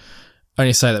something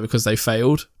only say that because they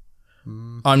failed.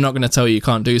 I'm not going to tell you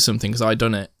can't do something because I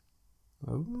done it.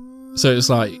 So it's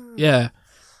like, yeah.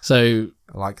 So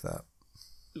I like that.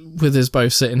 With us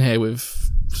both sitting here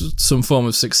with some form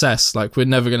of success, like, we're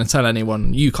never going to tell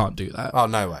anyone you can't do that. Oh,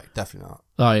 no way. Definitely not.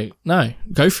 Like, no,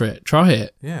 go for it. Try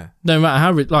it. Yeah. No matter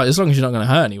how, like, as long as you're not going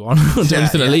to hurt anyone or do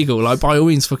anything illegal, like, by all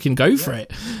means, fucking go for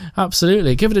it.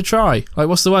 Absolutely. Give it a try. Like,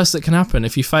 what's the worst that can happen?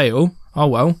 If you fail, oh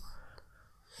well.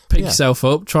 Pick yourself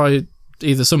up, try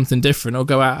either something different or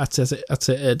go out at it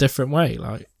a different way.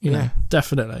 Like, you know,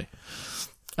 definitely.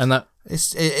 And that...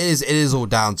 It is all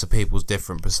down to people's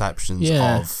different perceptions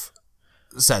of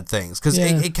said things, because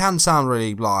it can sound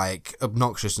really, like,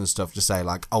 obnoxious and stuff to say,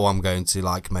 like, oh, I'm going to,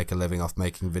 like, make a living off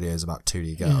making videos about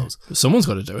 2D girls. But someone's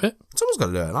got to do it. Someone's got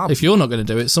to do it. If you're not going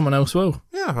to do it, someone else will.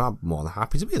 Yeah, I'm more than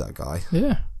happy to be that guy.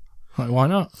 Yeah. Like, why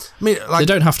not? I mean, like, they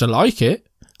don't have to like it.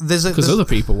 Because other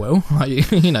people will.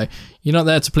 Like, you know, you're not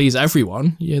there to please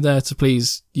everyone. You're there to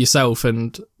please yourself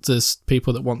and just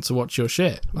people that want to watch your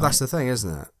shit. Like, that's the thing,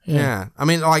 isn't it? Yeah. I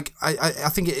mean, like, I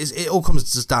think it all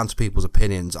comes just down to people's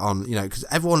opinions on, you know, because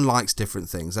everyone likes different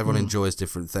things. Everyone enjoys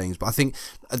different things. But I think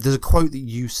there's a quote that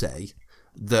you say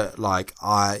that, like,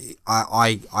 I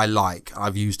like.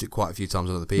 I've used it quite a few times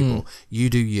with other people. You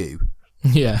do you.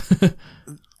 Yeah.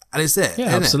 And it's it.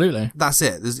 Yeah, absolutely. It? That's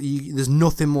it. There's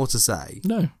nothing more to say.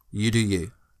 No. You do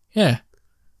you. Yeah.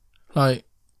 Like,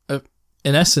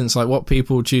 in essence, like, what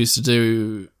people choose to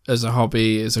do as a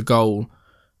hobby, as a goal,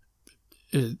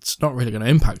 it's not really going to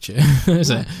impact you, is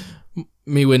it?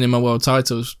 Me winning my world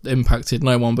titles impacted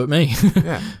no one but me.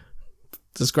 Yeah.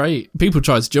 That's great. People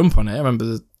tried to jump on it. I remember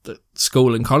the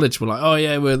school and college were like, oh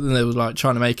yeah, and they were like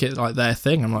trying to make it like their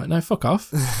thing. I'm like, no, fuck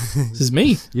off. This is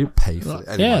me. You didn't pay for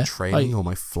any of my training or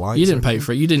my flights. You didn't pay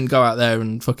for it. You didn't go out there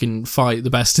and fucking fight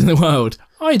the best in the world.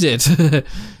 I did.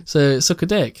 So suck a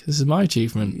dick. This is my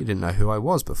achievement. You didn't know who I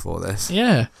was before this.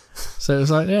 Yeah. So it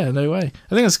was like, yeah, no way. I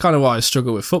think that's kind of why I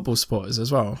struggle with football supporters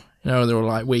as well. You know, they're all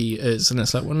like, we, us, and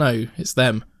it's like, well, no, it's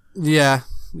them. Yeah.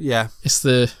 Yeah. It's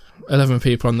the 11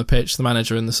 people on the pitch, the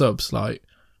manager and the subs. Like,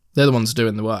 they're the ones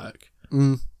doing the work.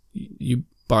 You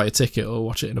buy a ticket or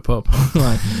watch it in a pub.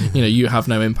 Like, you know, you have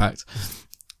no impact.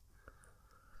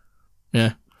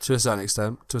 Yeah. To a certain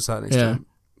extent. Yeah.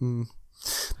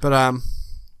 But,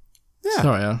 yeah.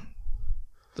 Sorry,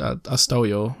 I stole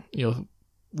your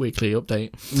weekly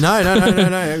update. No.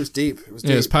 It was deep.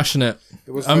 Yeah, it was passionate.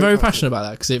 I'm very passionate about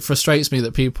that because it frustrates me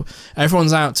that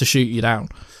everyone's out to shoot you down.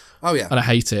 Oh, yeah. And I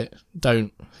hate it.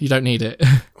 You don't need it.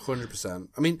 100%.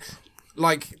 I mean,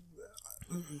 like,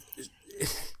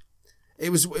 it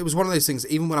was one of those things.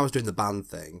 Even when I was doing the band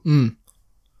thing,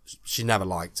 she never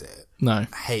liked it. No,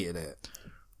 I hated it.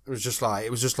 It was just like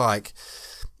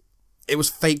it was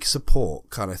fake support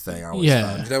kind of thing. I always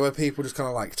found. You know, where people just kind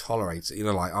of like tolerate it. You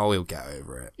know, like, oh, we'll get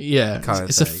over it. Yeah,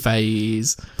 it's a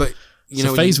phase. But it's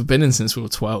a phase we've been in since we were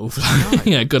 12. Right.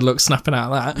 Yeah, good luck snapping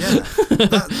out of that.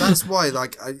 Yeah, that's why.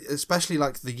 Like, especially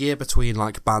like the year between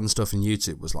like band stuff and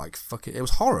YouTube was like fucking. It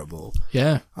was horrible.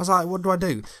 Yeah, I was like, what do I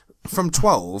do? From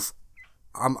 12,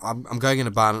 I'm going in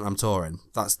a band and I'm touring.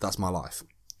 That's my life.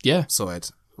 Yeah, sorted.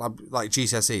 Like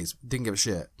GCSEs, didn't give a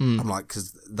shit. I'm like,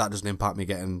 because that doesn't impact me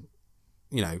getting,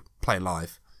 you know, playing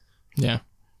live. Yeah,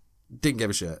 didn't give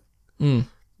a shit.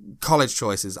 College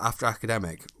choices after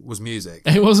academic was music.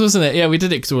 It was, wasn't it? Yeah, we did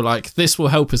it because we were like, this will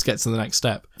help us get to the next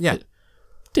step. Yeah. It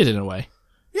did in a way.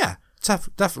 Yeah,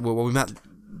 definitely. Well, we met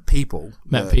people.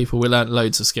 We learnt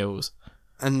loads of skills.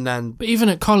 And then... But even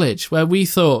at college, where we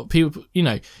thought people, you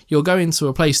know, you're going to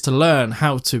a place to learn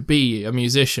how to be a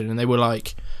musician, and they were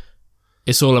like,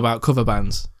 it's all about cover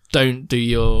bands. Don't do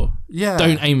your... Yeah.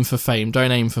 Don't aim for fame.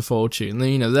 Don't aim for fortune. And then,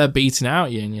 you know, they're beating out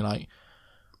at you, and you're like...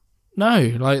 No,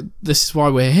 like, this is why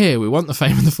we're here. We want the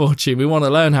fame and the fortune. We want to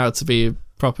learn how to be a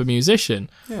proper musician.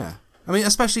 Yeah. I mean,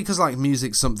 especially because, like,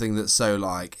 music's something that's so,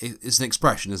 like, it's an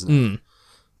expression, isn't it?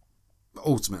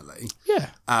 Ultimately. Yeah.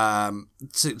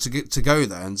 To go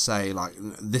there and say, like,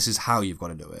 this is how you've got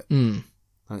to do it. And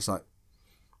it's like,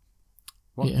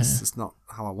 what? Yeah. It's not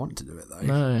how I want to do it, though.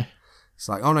 No. It's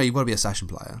like, oh, no, you've got to be a session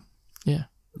player. Yeah.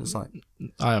 It's like...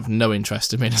 I have no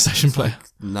interest in being a session player.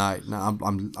 Like, no,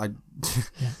 I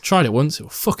tried it once. It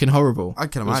was fucking horrible. I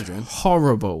can imagine.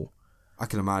 Horrible. I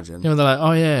can imagine. You know, they're like,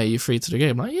 oh yeah, you're free to the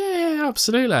game. I'm like, yeah,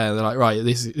 absolutely. And they're like, right,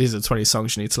 these are 20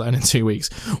 songs you need to learn in 2 weeks.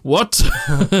 What?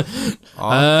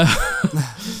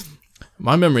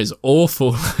 My memory is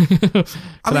awful. Can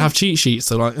I have cheat sheets?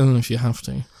 They're like, oh, if you have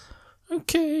to.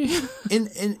 Okay.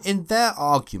 In their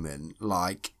argument,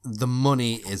 like, the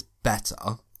money is better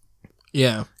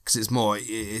Yeah. because it's more,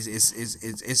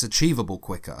 it's achievable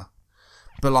quicker.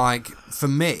 But like for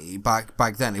me,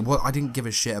 back then, I didn't give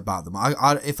a shit about them.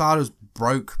 If I was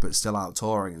broke but still out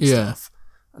touring and stuff,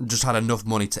 and just had enough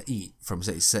money to eat from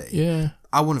city to city, Yeah.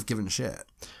 I wouldn't have given a shit.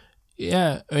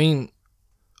 Yeah. I mean,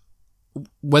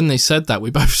 when they said that, we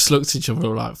both just looked at each other and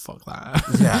were like, fuck that.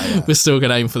 Yeah. We're still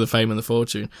going to aim for the fame and the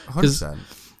fortune. 100%.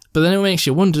 But then it makes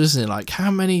you wonder, doesn't it? Like,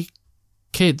 how many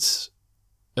kids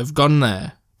have gone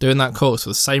there doing that course for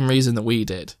the same reason that we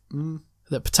did,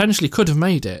 that potentially could have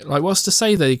made it? Like, what's to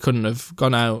say they couldn't have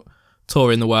gone out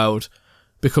touring the world,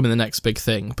 becoming the next big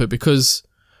thing? But because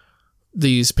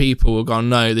these people have gone,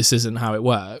 no, this isn't how it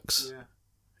works. Yeah.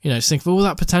 You know, just think of all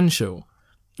that potential.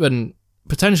 When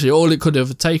potentially all it could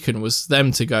have taken was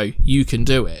them to go, you can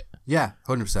do it. Yeah,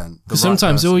 100%. Because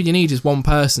sometimes all you need is one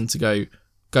person to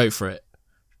go for it.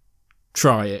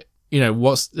 Try it. You know,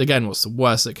 what's the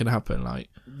worst that can happen? Like,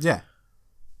 yeah.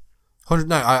 100.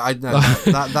 No, I know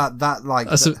that like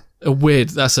that's a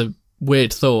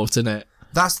weird thought, isn't it?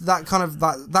 That's that kind of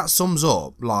that sums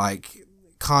up like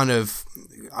kind of.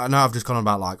 I know I've just gone on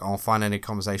about like I'll find any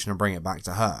conversation and bring it back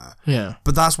to her. Yeah.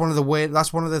 But that's one of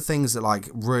the things that like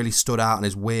really stood out and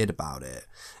is weird about it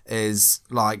is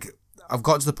like I've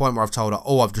got to the point where I've told her,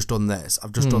 oh, I've just done this,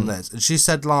 and she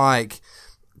said like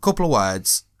a couple of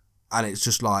words, and it's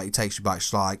just like it takes you back.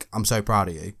 She's like, I'm so proud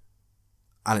of you,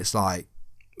 and it's like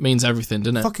means everything,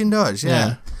 doesn't it? Fucking does,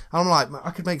 yeah. And I'm like,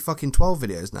 I could make fucking 12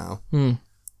 videos now.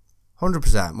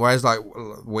 100%. Whereas like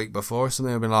a week before or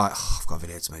something, I'd been like, oh, I've got a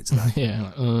video to make today.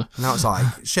 Yeah. Now it's like,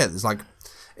 shit, it's like,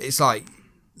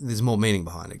 there's more meaning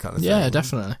behind it kind of thing. Yeah,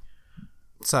 definitely.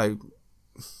 So,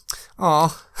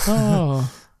 so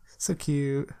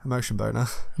cute. Emotion boner.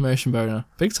 Big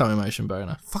time emotion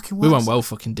boner. Fucking we went well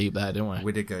fucking deep there, didn't we?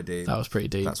 We did go deep. That was pretty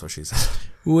deep. That's what she said.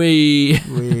 We.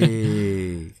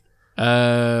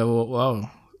 Well,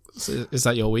 is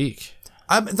that your week?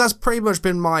 That's pretty much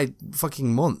been my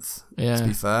fucking month, to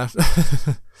be fair.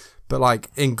 But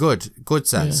like in good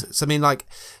sense. Yeah. So I mean, like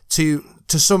to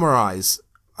summarise,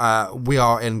 we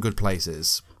are in good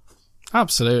places.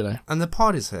 Absolutely. And the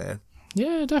pod is here.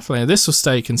 Yeah, definitely. This will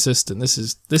stay consistent. This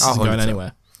isn't going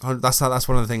anywhere. That's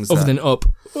one of the things. Other than up.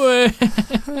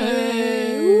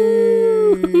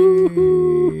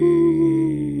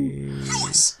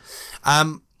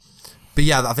 But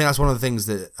yeah, I think that's one of the things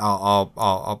that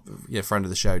our friend of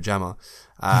the show, Gemma,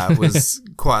 was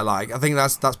quite like. I think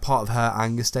that's part of her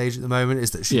anger stage at the moment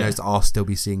is that she knows that I'll still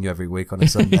be seeing you every week on a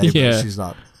Sunday. But she's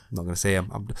like, I'm not going to see him.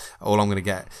 All I'm going to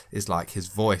get is like his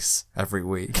voice every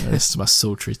week. Listen to my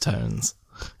sultry tones.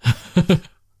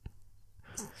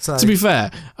 So, to be fair,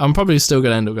 I'm probably still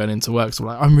going to end up going into work. So I'm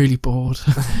like, I'm really bored.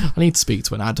 I need to speak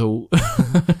to an adult.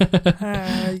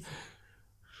 Hey.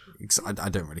 I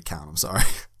don't really count. I'm sorry.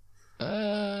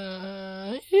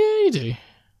 Yeah, you do.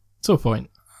 To a point.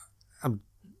 I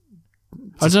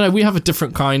don't know. We have a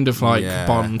different kind of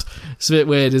bond. It's a bit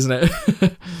weird, isn't it?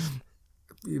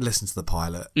 You listen to the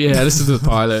pilot. Yeah, listen to the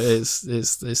pilot. It's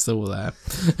still there.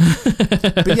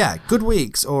 But yeah, good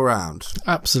weeks all around.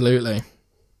 Absolutely.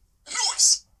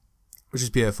 Nice. Which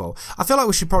is beautiful. I feel like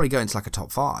we should probably go into like a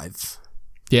top 5.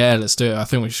 Yeah, let's do it. I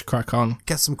think we should crack on.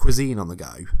 Get some cuisine on the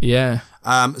go. Yeah.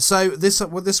 So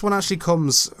this one actually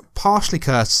comes partially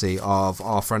courtesy of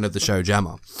our friend of the show,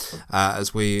 Gemma. I've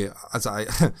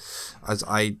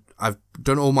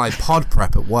done all my pod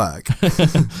prep at work.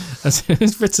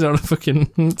 It's written on a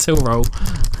fucking till roll.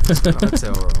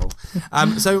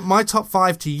 So my top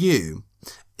 5 to you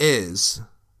is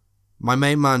my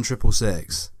main man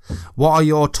 666. What are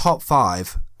your top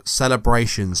 5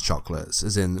 celebrations chocolates?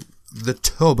 As in the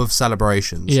tub of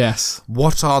celebrations. Yes.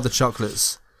 What are the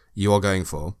chocolates you are going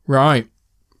for? Right.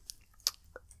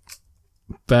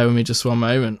 Bear with me just one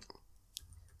moment.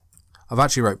 I've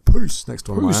actually wrote "poos" next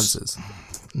to one of my answers.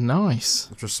 Nice.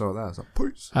 I just saw that. It's like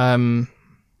 "poos."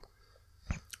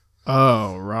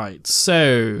 Oh, right.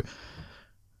 So.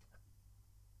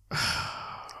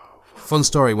 Fun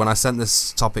story. When I sent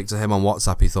this topic to him on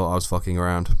WhatsApp, he thought I was fucking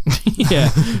around. Yeah.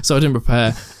 So I didn't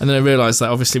prepare. And then I realised that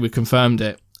obviously we confirmed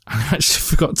it. I actually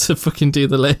forgot to fucking do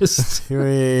the list.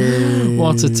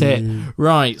 What a tit.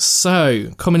 Right,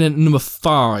 so coming in at number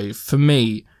 5 for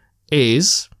me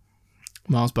is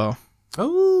Mars Bar.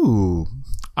 Oh.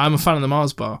 I'm a fan of the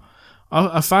Mars Bar.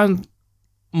 I found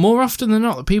more often than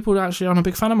not that people actually aren't a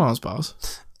big fan of Mars Bars.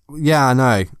 Yeah, I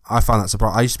know. I find that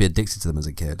surprising. I used to be addicted to them as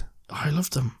a kid. I love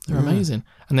them. They're amazing.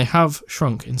 And they have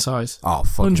shrunk in size. Oh,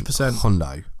 fucking 100%.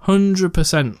 Hundo.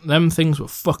 100%. Them things were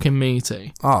fucking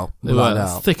meaty. Oh, They without were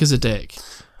doubt. thick as a dick.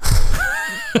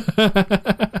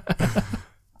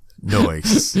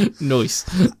 Nice. Nice.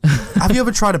 Have you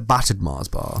ever tried a battered Mars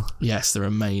bar? Yes, they're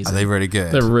amazing. Are they really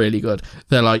good? They're really good.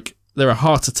 They're a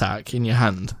heart attack in your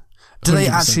hand. Do they 100%.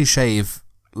 actually shave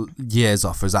years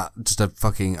off, or is that just a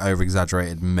fucking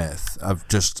over-exaggerated myth of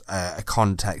just a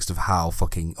context of how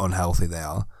fucking unhealthy they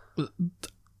are?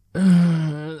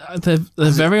 They're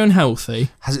very unhealthy.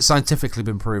 Has it scientifically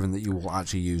been proven that you will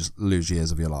actually lose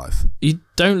years of your life? You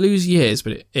don't lose years,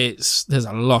 but there's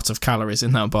a lot of calories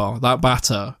in that bar. That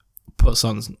batter puts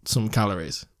on some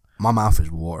calories. My mouth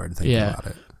is watering thinking Yeah. about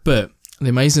it. But the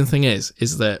amazing thing is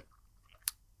that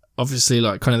obviously,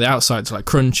 like, kind of the outside's like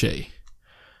crunchy,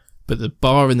 but the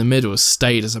bar in the middle has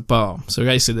stayed as a bar. So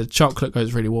basically, the chocolate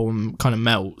goes really warm and kind of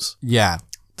melts. Yeah.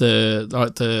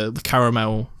 The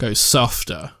caramel goes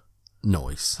softer,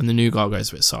 Nice. and the nougat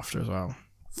goes a bit softer as well.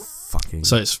 Fucking.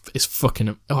 So it's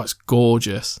fucking, it's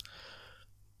gorgeous.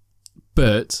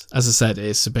 But as I said,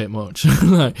 it's a bit much.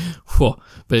 Like, whoa,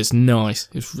 but it's nice.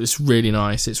 It's really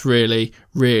nice. It's really,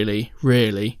 really,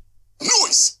 really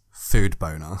Noise. Food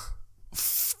boner.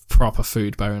 proper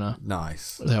food boner.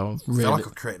 Nice. They're I really, feel like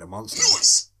I've created a monster.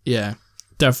 Noise. yeah.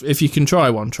 If you can try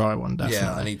one, definitely.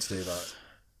 Yeah, I need to do that.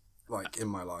 Like, in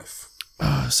my life.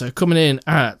 So coming in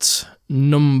at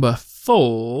number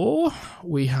 4,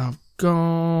 we have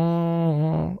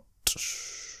got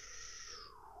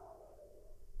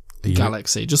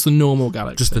Galaxy, just the normal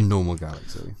Galaxy. Just the normal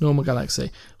Galaxy. Normal Galaxy.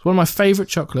 It's one of my favourite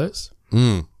chocolates,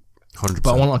 100%.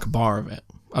 but I want like a bar of it.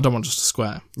 I don't want just a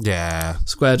square. Yeah.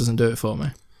 Square doesn't do it for me.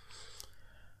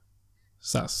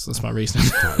 So that's my reasoning.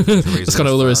 That's kind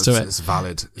of all there is to it. It's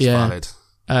valid. It's Yeah. valid.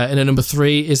 And at number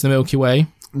 3 is the Milky Way.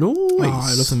 Nice. Oh,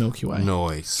 I love the Milky Way.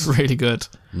 Nice. It's really good.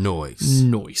 Nice. Nice.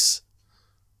 Noise.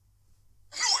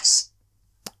 I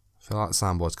feel like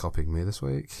Soundboard's copying me this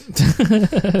week.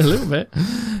 A little bit.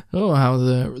 Oh, how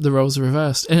the roles are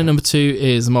reversed. And at number 2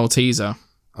 is the Malteser.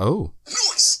 Oh.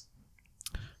 Noise.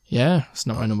 Yeah, it's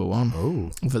not my number 1.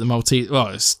 Oh. But the Malteser, well,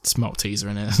 it's Malteser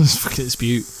in it. It's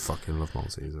beaut. Fucking love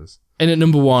Maltesers. And at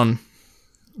number 1,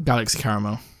 Galaxy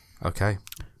Caramel. Okay.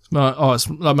 It's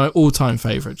like my all-time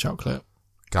favourite chocolate.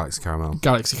 Galaxy Caramel.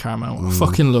 Galaxy Caramel. I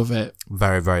fucking love it.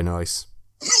 Very, very nice.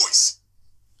 Noise.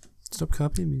 Stop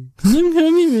copying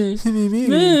me.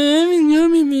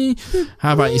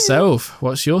 How about yourself?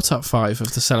 What's your top 5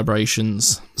 of the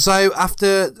celebrations? So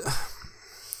after,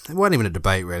 it wasn't even a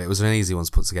debate really. It was an easy one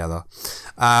to put together.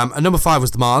 And number 5 was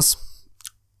the Mars.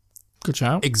 Good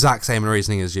shout. Exact same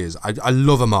reasoning as yours. I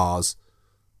love a Mars.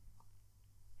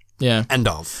 Yeah. End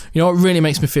of. You know what really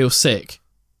makes me feel sick?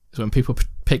 Is when people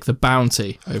pick the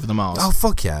Bounty over the Mars. Oh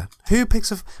fuck yeah! Who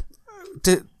picks a?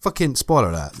 Fucking spoiler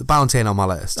alert. The Bounty ain't on my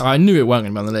list. I knew it weren't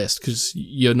going to be on the list because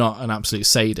you're not an absolute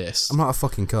sadist. I'm not a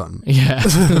fucking cunt. Yeah,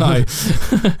 no.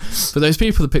 But those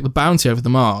people that pick the Bounty over the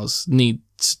Mars need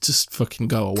to just fucking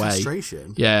go away.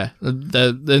 Castration. Yeah,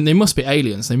 they must be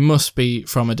aliens. They must be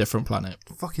from a different planet.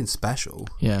 Fucking special.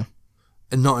 Yeah.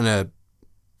 And not in a.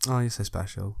 Oh, you say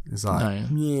special. It's like. No.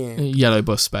 Yeah. Yellow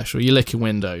bus special. You're licking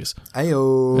windows.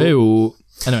 Ayo. Ew.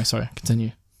 Anyway, sorry.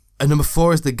 Continue. And number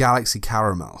 4 is the Galaxy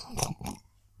Caramel.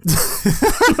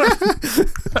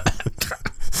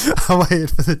 I waited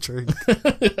for the drink.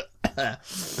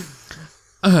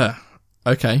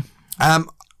 Okay.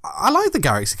 I like the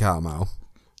Galaxy Caramel.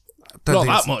 Not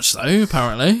that much though,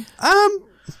 apparently.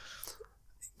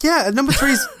 Yeah, number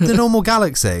 3 is the normal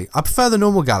Galaxy. I prefer the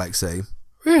normal Galaxy.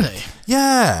 Really?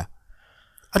 Yeah.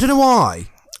 I don't know why.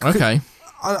 Okay.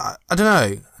 I don't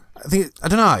know. I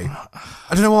don't know. I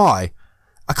don't know why.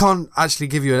 I can't actually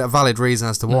give you a valid reason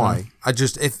as to why. I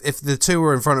just, if the two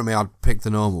were in front of me, I'd pick the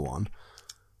normal one.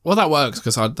 Well, that works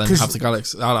because I'd then have the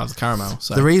Galaxy. I'll have the Caramel.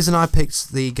 So. The reason I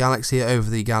picked the Galaxy over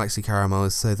the Galaxy Caramel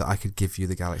is so that I could give you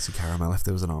the Galaxy Caramel if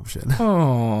there was an option.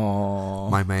 Oh.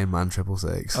 My main man,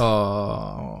 666.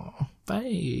 Oh,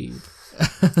 babe.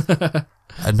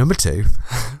 And number 2,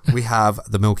 we have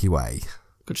the Milky Way.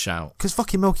 Good shout. Because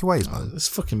fucking Milky Ways, man. It's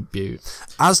fucking beaut.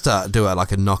 Asda do it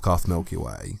like a knockoff Milky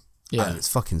Way. Yeah. And it's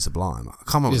fucking sublime. I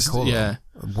can't remember what it's called. Yeah.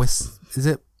 Is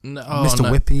it No, Mr.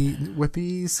 no.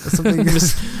 Whippies or something?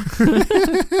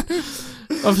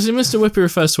 Obviously, Mr. Whippy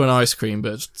refers to an ice cream,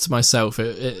 but to myself,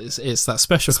 it's that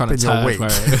special kind of been your turd week. where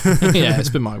yeah, it's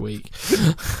been my week.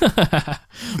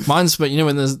 Mine's, but you know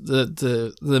when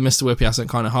the Mr. Whippy hasn't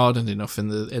kind of hardened enough in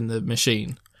the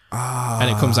machine, and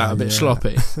it comes out a bit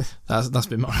sloppy. That's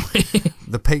been my week.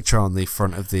 The picture on the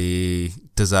front of the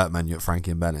dessert menu at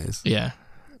Frankie and Benny's. Yeah.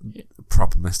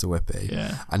 proper Mr. Whippy.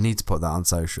 Yeah. I need to put that on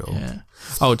social. Yeah.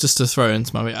 Oh, just to throw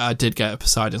into my, I did get a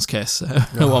Poseidon's kiss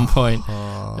at one point.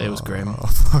 It was grim.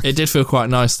 It did feel quite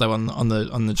nice though on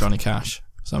the Johnny Cash.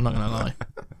 So I'm not gonna lie.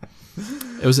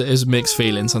 It was mixed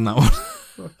feelings on that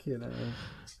one. Fucking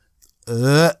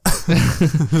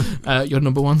hell. Your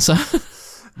number one, sir.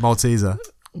 Malteser,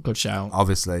 Good shout.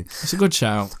 obviously. It's a good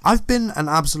shout. I've been an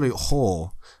absolute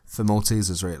whore for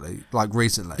Maltesers, really. Like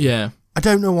recently. Yeah. I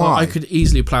don't know why. Well, I could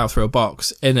easily plough through a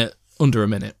box in it under a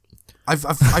minute, I've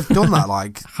done that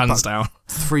like hands down.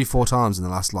 3-4 times in the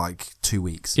last like 2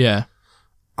 weeks. Yeah.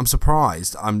 I'm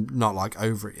surprised I'm not like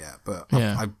over it yet, but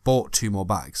Yeah. I bought 2 more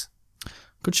bags.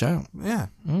 Good shout. Yeah.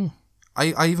 Mm.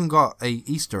 I even got a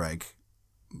Easter egg,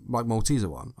 like Malteser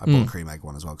one. I bought a cream egg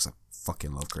one as well because I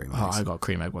fucking love cream eggs. Oh, I got a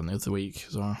cream egg one the other week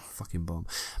as well. Fucking bum.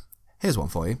 Here's one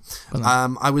for you. What's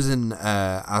that? I was in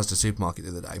Asda supermarket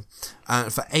the other day,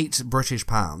 and for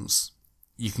 £8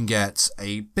 you can get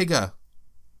a bigger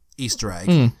Easter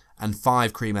egg and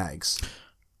 5 cream eggs.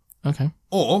 Okay.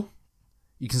 Or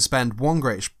you can spend one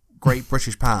great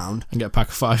British pound. And get a pack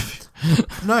of 5.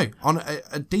 No, on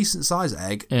a decent size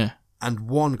egg Yeah. and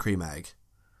 1 cream egg.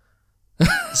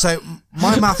 So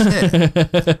my math here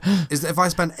is that if I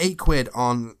spend £8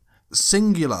 on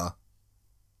singular,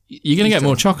 You're going to get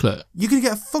more chocolate. you're going to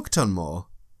get a fuck ton more.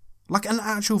 Like an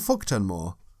actual fuck ton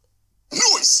more.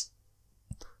 Noise.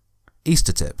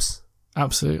 Easter tips.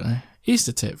 Absolutely.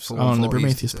 Easter tips For on the Easter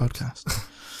Prometheus tips. podcast.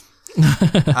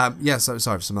 Yeah, so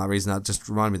sorry for some of that reason. That just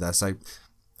reminded me there. So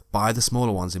buy the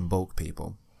smaller ones in bulk,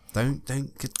 people. Don't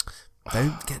get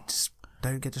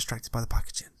distracted by the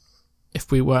packaging. If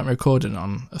we weren't recording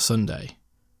on a Sunday,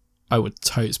 I would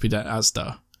totes be at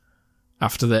Asda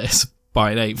after this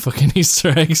buying 8 fucking Easter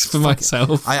eggs for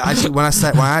myself. I actually, when I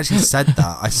actually said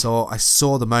that, I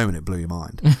saw the moment it blew your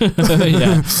mind.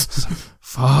 Yeah.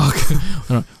 Fuck.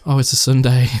 Oh, it's a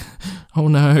Sunday. Oh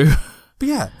no. But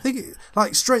yeah,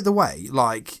 like straight away,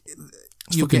 like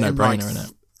you're fucking getting no-brainer, like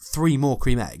innit? 3 more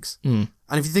cream eggs. Mm.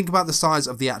 And if you think about the size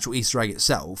of the actual Easter egg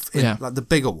itself, Yeah. like the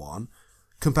bigger one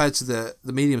compared to the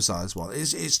medium-sized one,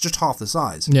 it's just half the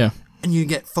size. Yeah. And you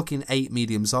get fucking 8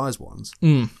 medium-sized ones.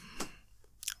 Mm.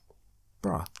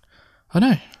 Bruh. I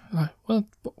know. Like, well,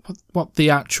 what the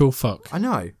actual fuck? I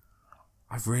know.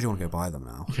 I really want to go buy them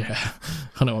now. Yeah.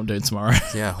 I know what I'm doing tomorrow.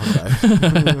 Yeah,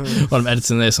 Hondo. While I'm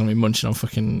editing this, I'm going to be munching on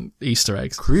fucking Easter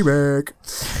eggs. Cream egg.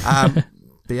 But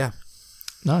yeah.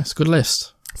 Nice. Good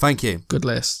list. Thank you. Good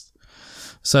list.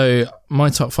 So, my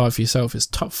top 5 for yourself is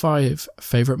top 5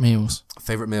 favourite meals.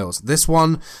 Favourite meals. This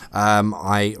one,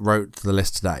 I wrote the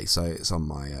list today, so it's on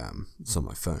my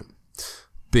phone.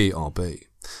 BRB.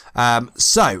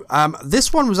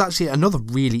 This one was actually another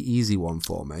really easy one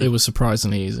for me. It was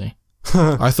surprisingly easy.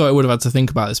 I thought I would have had to think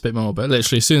about this a bit more, but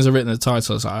literally, as soon as I've written the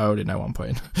title, I was like, I already know one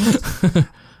point.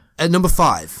 At number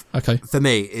 5, Okay. for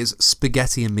me, is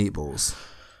spaghetti and meatballs.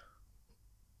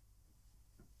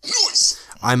 Noise.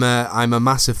 I'm a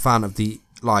massive fan of the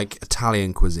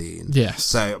Italian cuisine. Yes.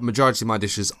 So majority of my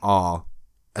dishes are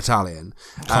Italian.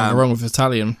 Can't go wrong with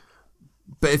Italian.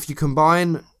 But if you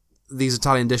combine these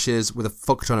Italian dishes with a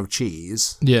fuck ton of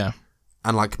cheese Yeah.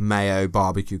 and like mayo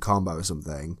barbecue combo or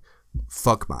something,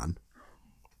 fuck man.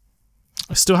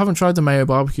 I still haven't tried the mayo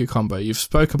barbecue combo. You've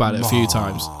spoke about it a few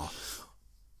times.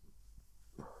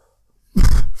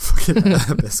 Fucking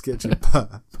biscuit and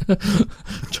burp.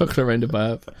 Chocolate around the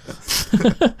burp.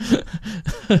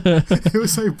 It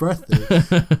was so breathy.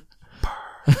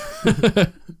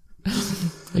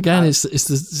 Again, it's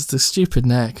the stupid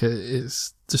neck.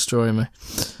 It's destroying me.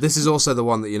 This is also the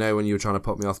one that, you know, when you were trying to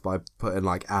put me off by putting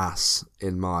like ass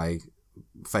in my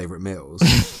favourite meals.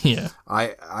 Yeah.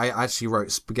 I actually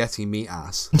wrote spaghetti meat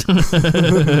ass.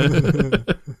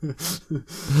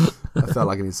 I felt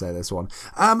like I need to say this one.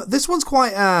 This one's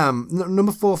quite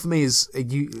number 4 for me is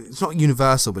it's not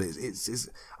universal, but it's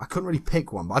I couldn't really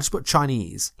pick one, but I just put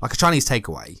Chinese, like a Chinese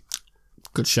takeaway.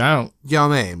 Good shout. You know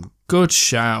what I mean? Good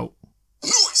shout.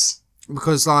 Noise.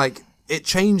 Because like it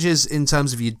changes in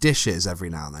terms of your dishes every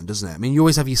now and then, doesn't it? I mean, you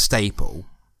always have your staple,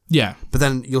 Yeah. but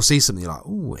then you'll see something you're like,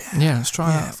 oh yeah, Yeah, let's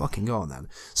try yeah, that. fucking go on then.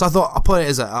 So I thought I'll put it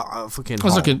as a fucking. I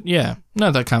was hot. looking, yeah.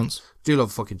 No, that counts. Do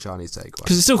love fucking Chinese takeaway.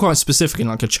 Because it's still quite specific in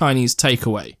like a Chinese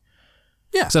takeaway.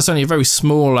 Yeah. So that's only a very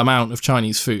small amount of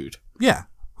Chinese food. Yeah,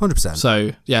 100%.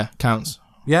 So, yeah, counts.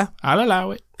 Yeah, I'll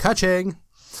allow it. catching.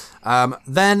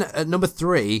 Then at number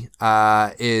 3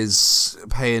 is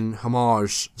paying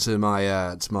homage to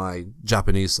my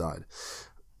Japanese side,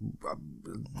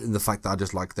 in the fact that I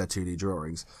just like their 2D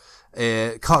drawings.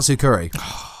 Katsu curry.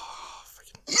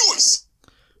 Noise.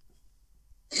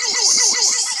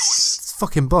 Noise.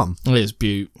 fucking bum. It is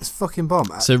beaut. It's fucking bum.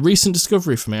 It's a recent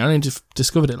discovery for me. I only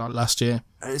discovered it like last year.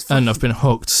 It's And I've been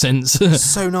hooked since.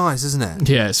 so nice, isn't it?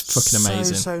 Yeah, it's fucking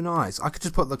amazing. So nice. I could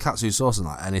just put the katsu sauce on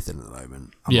like anything at the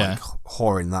moment. I'm Yeah. like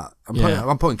whoring that. Yeah.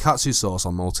 I'm putting katsu sauce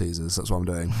on Maltesers. That's what I'm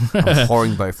doing. I'm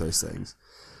whoring both those things.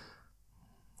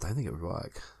 Don't think it would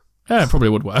work. Yeah, it probably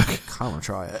would work. Can't want to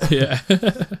try it. Yeah.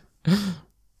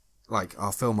 Like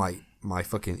I'll fill my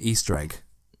fucking Easter egg.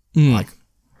 Mm. Like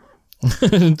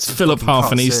Just fill up fucking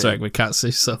half an katsu. Easter egg with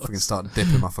katsu sauce. fucking start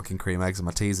dipping my fucking cream eggs and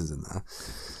my teasers in there.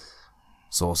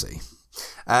 Saucy.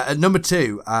 At number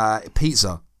 2,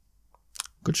 pizza.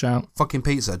 Good shout. Fucking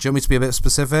pizza. Do you want me to be a bit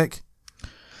specific?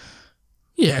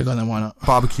 Yeah, go on then, why not?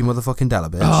 Barbecue motherfucking Della,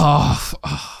 bitch. Oh,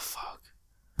 fuck.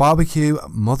 Barbecue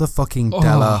motherfucking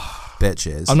Della,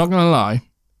 bitches. I'm not going to lie.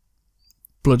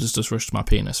 Blood has just rushed to my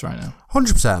penis right now.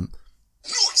 100%.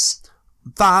 Noise.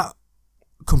 That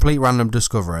complete random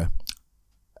discovery.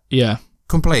 Yeah.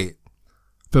 Complete.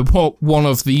 But what one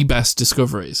of the best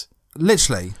discoveries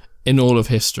Literally. in all of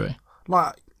history.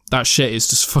 Like, That shit is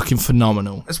just fucking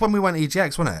phenomenal. it's when we went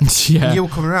EGX, wasn't it? Yeah. And you were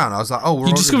coming around. I was like, oh, we're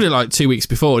You discovered it like 2 weeks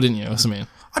before, didn't you, or something?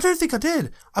 I don't think I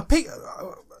did.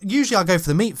 Usually I go for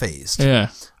the meat feast. Yeah.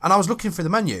 And I was looking through the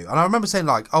menu. And I remember saying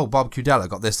like, oh, barbecue Della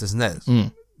got this, and this.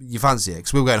 You fancy it?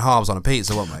 Because we were going halves on a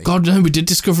pizza, weren't we? God, no, we did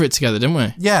discover it together, didn't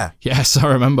we? Yeah. Yes, I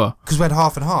remember. Because we had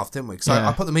half and half, didn't we? Because Yeah.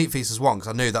 I put the meat feast as one because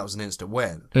I knew that was an instant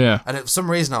win. Yeah. And for some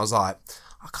reason I was like,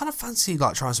 I kind of fancy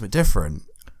like trying something different.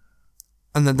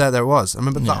 And then there it was. I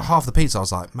remember like, half the pizza, I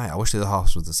was like, mate, I wish the other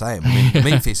half was the same. I mean, the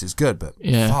meat feast is good, but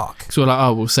fuck. So we're like,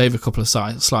 oh, we'll save a couple of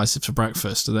slices for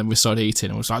breakfast, and then we started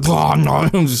eating, and we was like, oh no,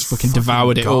 and just fucking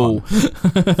devoured it all.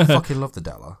 Fucking love the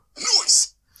Della.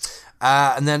 Noise.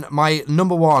 And then my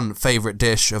number 1 favourite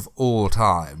dish of all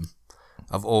time,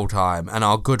 and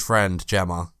our good friend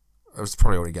Gemma, I was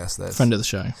probably already guessed this. Friend of the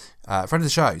show. Friend of the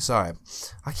show, sorry.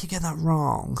 I keep getting that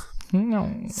wrong.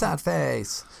 No. Sad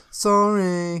face.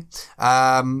 Sorry.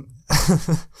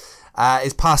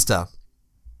 It's pasta.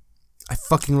 I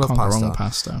fucking love Can't go pasta. wrong with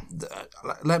pasta.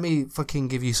 Let me fucking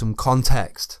give you some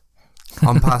context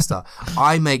on pasta.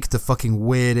 I make the fucking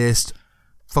weirdest,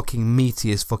 fucking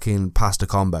meatiest fucking pasta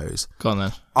combos. Go on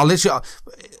then. I literally,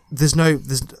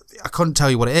 I couldn't tell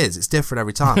you what it is. It's different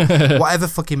every time. Whatever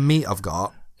fucking meat I've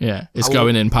got, Yeah, it's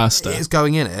going in pasta. it's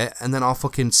going in it, and then I'll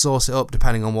fucking sauce it up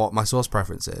depending on what my sauce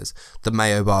preference is. The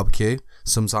mayo barbecue.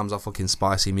 Sometimes I'll fucking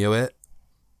spicy mew it.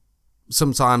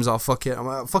 Sometimes I'll fuck it. I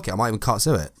might even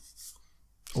katsu it.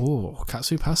 Oh,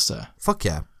 katsu pasta. Fuck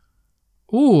yeah.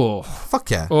 Oh, Fuck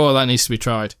yeah. oh, that needs to be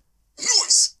tried.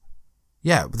 Noise.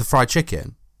 Yeah, with the fried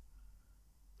chicken.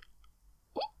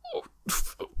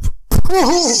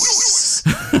 Noise.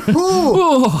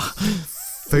 Oh,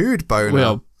 Food boner. we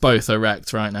are both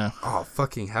erect right now. Oh,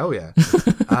 fucking hell yeah.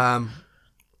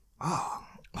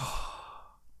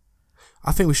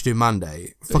 I think we should do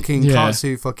Monday. Fucking Yeah.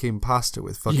 katsu fucking pasta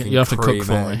with fucking You have to cook cream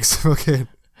for me. eggs. Fucking.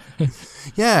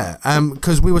 Yeah,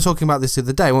 because we were talking about this the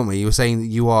other day, weren't we? You were saying that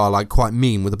you are like quite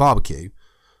mean with the barbecue.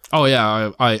 Oh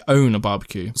yeah, I own a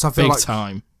barbecue. So I feel Big like-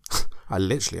 time. I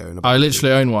literally own a I barbecue.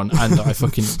 literally own one, and I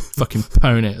fucking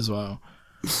pwn it as well.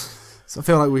 So I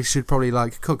feel like we should probably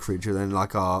like cook for each other in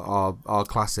like our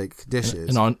classic dishes.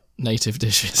 In our native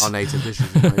dishes. Our native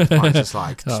dishes. You know? Mine's just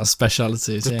like Our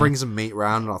specialities. just Yeah. bring some meat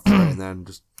round and I'll throw it in there and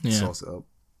just Yeah. sauce it up.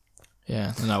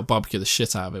 Yeah, and I'll barbecue the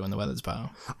shit out of it when the weather's better.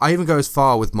 I even go as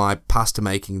far with my pasta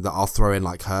making that I'll throw in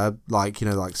like herb, like you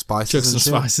know, like spices. Chuck and some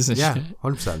shit. spices and yeah, shit.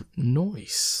 100%.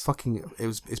 Nice. Fucking,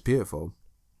 it's beautiful.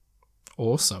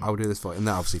 Awesome. I would do this for, and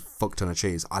then obviously fuck ton of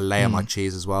cheese. I layer my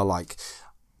cheese as well. Like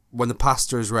when the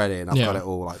pasta is ready and I've got it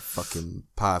all like fucking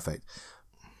perfect.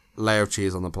 Layer of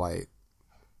cheese on the plate.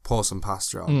 Pour some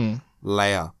pasta on.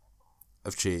 Layer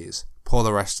of cheese. Pour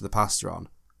the rest of the pasta on.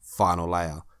 Final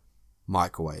layer.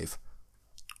 Microwave.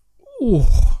 Ooh.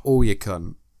 All you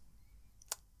cunt.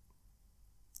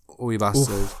 All you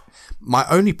bastard. My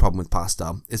only problem with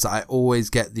pasta is that I always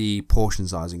get the portion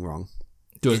sizing wrong.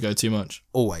 Do it go too much?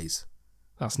 Always.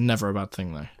 That's never a bad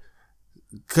thing, though.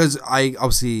 Because I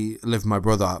obviously live with my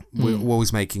brother. We're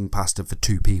always making pasta for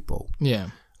 2 people. Yeah.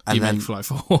 And You then- make for like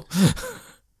 4.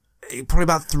 Probably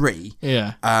about 3.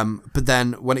 Yeah. But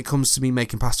then when it comes to me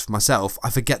making pasta for myself, I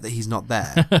forget that he's not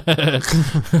there.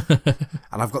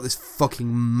 And I've got this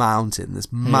fucking mountain,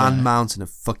 this mountain of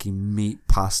fucking meat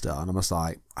pasta. And I'm just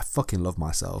like, I fucking love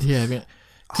myself. Yeah, because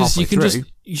Halfway you can through.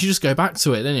 you should just go back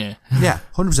to it, don't you? Yeah,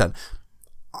 100%.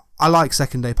 I like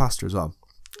second day pasta as well.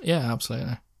 Yeah,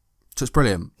 absolutely. So it's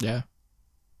brilliant. Yeah.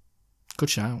 Good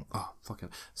shout. Oh, fucking.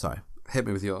 Sorry. Hit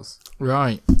me with yours.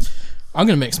 Right. I'm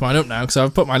going to mix mine up now because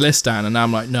I've put my list down and now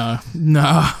I'm like, no,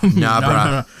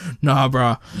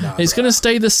 bruh. It's going to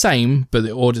stay the same, but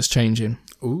the order's changing.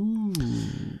 Ooh.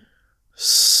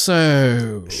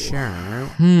 So, Sure.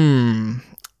 in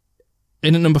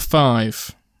at number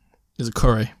 5 is a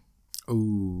curry.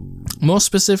 Ooh. More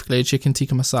specifically, a chicken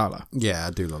tikka masala. Yeah, I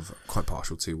do love it. Quite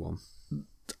partial to one.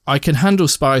 I can handle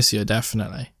spicier,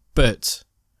 definitely, but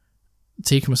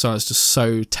tikka masala is just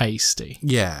so tasty.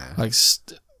 Yeah. Like,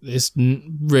 it's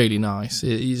really nice.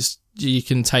 You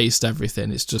can taste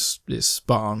everything. It's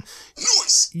spot on.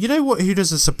 Noise. You know what? Who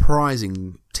does a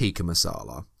surprising tikka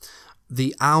masala?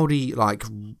 The Audi like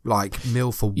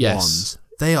meal for Yes. one.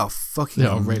 They are fucking They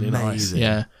are really amazing.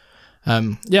 nice.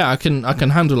 Yeah. I can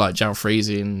handle like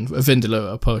jalfrezi and a vindaloo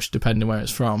at a push, depending where it's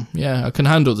from. Yeah, I can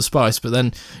handle the spice, but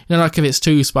then like if it's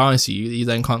too spicy, you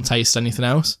then can't taste anything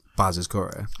else. Baz's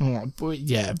curry. Oh, boy,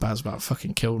 yeah, Baz about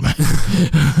fucking killed me.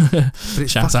 But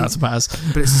it's Shout fucking- out to Baz.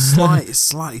 But it's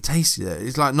slightly tasty though.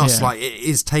 It's like not Yeah. slight. It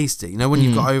is tasty. You know when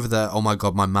you've got over the oh my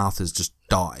god, my mouth has just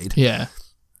died. Yeah.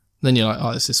 Then you're like,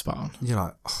 oh, this is spot on. You're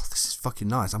like, oh, this is fucking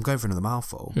nice. I'm going for another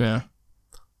mouthful. Yeah.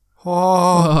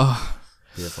 Oh,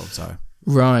 Oh, beautiful. Sorry.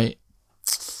 right.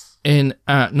 In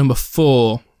at number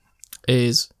 4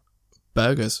 is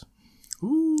burgers.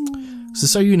 Ooh. So they're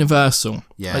so universal.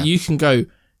 Yeah. Like, you can go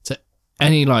to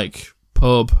any like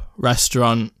pub,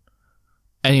 restaurant,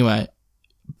 anywhere,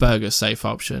 burger safe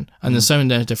option. And there's so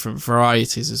many different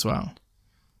varieties as well.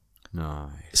 Nice.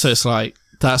 So it's like,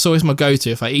 that's always my go-to.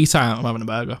 If I eat out, I'm having a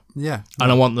burger. Yeah.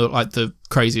 And I want the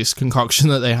craziest concoction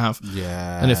that they have.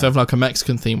 Yeah. And if they have like a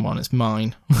Mexican themed one, it's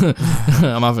mine.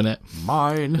 I'm having it.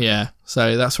 Mine. Yeah.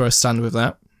 So that's where I stand with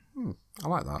that. I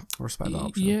like that. I respect that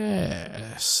option.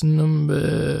 Yes.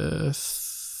 Number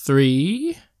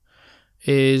 3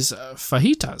 is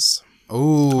fajitas.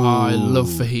 Ooh. I love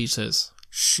fajitas.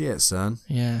 Shit, son.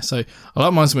 Yeah. So I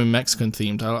like mine to be Mexican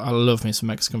themed. I love me some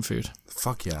Mexican food.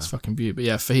 Fuck yeah. It's fucking beautiful. But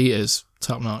yeah, fajitas,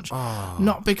 top notch. Oh.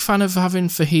 Not a big fan of having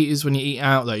fajitas when you eat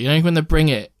out though. You know when they bring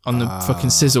it on the fucking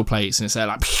sizzle plates and it's there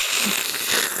like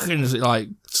and it's like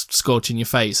scorching your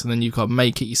face and then you've got to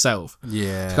make it yourself.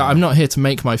 Yeah. Like, I'm not here to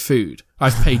make my food.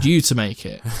 I've paid you to make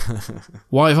it.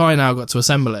 Why have I now got to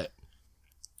assemble it?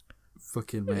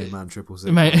 Fucking main man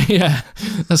 666. Mate, yeah,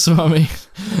 that's what I mean.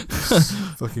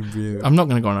 Fucking beautiful. I'm not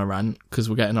going to go on a rant because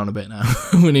we're getting on a bit now.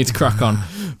 We need to crack on.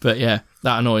 But yeah,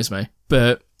 that annoys me.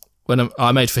 But when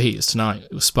I made fajitas tonight,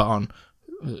 it was spot on.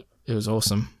 It was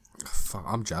awesome. Fuck,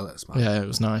 I'm jealous, man. Yeah, it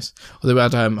was nice. Well, they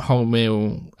had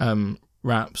wholemeal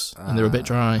wraps and they were a bit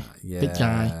dry. Yeah. Bit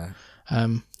dry.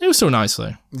 It was still nice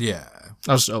though. Yeah.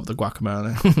 I just up the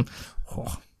guacamole.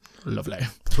 Oh, lovely.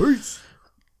 Peace.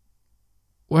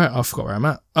 I forgot where I'm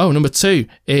at. Oh, number 2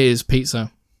 is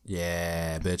pizza.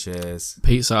 Yeah, bitches.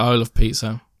 Pizza. I love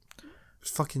pizza.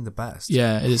 It's fucking the best.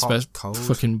 Yeah, it is Hot, best. cold.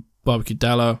 Fucking barbecue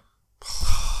Dello.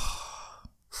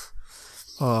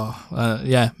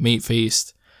 Yeah, meat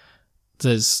feast.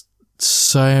 There's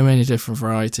so many different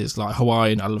varieties. Like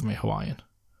Hawaiian, I love me Hawaiian.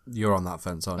 You're on that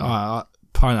fence, aren't you?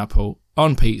 Pineapple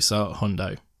on pizza,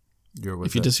 hundo. You're with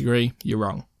If you it. disagree, you're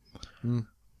wrong. Mm.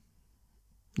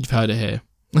 You've heard it here.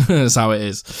 That's how it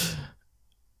is.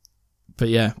 But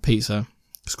yeah, pizza.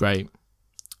 It's great.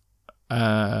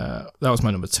 That was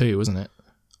my number 2, wasn't it?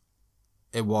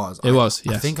 It was. It was,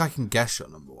 I yes. think I can guess your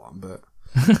number 1, but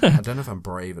I don't know if I'm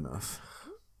brave enough.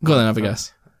 Go on then, have a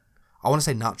guess. I want to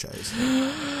say nachos.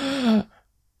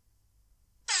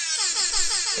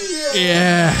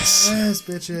 Yes. Yes,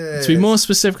 bitches. To be more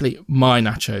specifically, my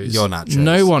nachos. Your nachos.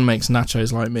 No one makes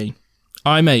nachos like me.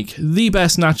 I make the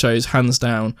best nachos, hands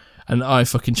down, and I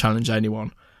fucking challenge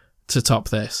anyone to top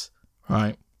this,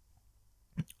 right?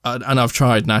 And I've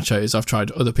tried nachos. I've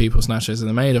tried other people's nachos that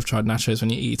they made. I've tried nachos when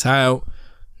you eat out.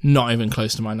 Not even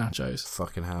close to my nachos.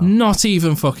 Fucking hell. Not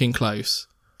even fucking close.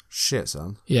 Shit,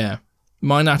 son. Yeah.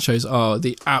 My nachos are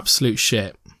the absolute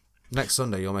shit. Next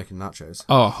Sunday, you're making nachos.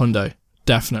 Oh, hundo.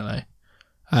 Definitely.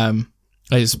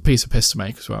 It's a piece of piss to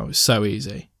make as well. It's so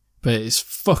easy. But it's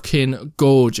fucking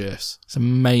gorgeous. It's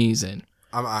amazing.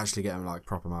 I'm actually getting like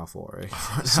proper mouthwatery.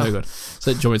 So good.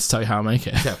 So do you want me to tell you how I make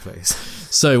it? Yeah, please.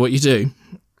 So what you do,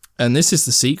 and this is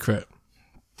the secret.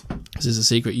 This is the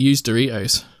secret. Use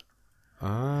Doritos.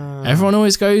 Everyone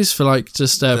always goes for like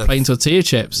just plain tortilla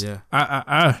chips.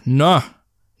 Yeah. No.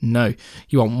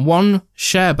 You want 1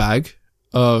 share bag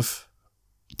of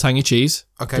tangy cheese,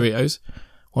 Okay. Doritos.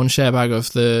 1 share bag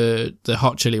of the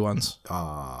hot chili ones.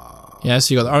 Yeah,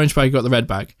 so you got the orange bag, you got the red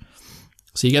bag.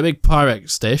 So you get a big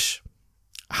Pyrex dish,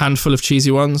 handful of cheesy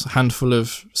ones, handful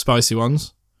of spicy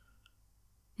ones,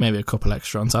 maybe a couple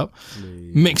extra on top.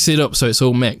 Mix it up so it's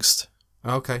all mixed.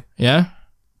 Okay. Yeah?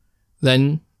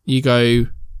 Then you go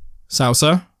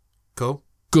salsa, Cool.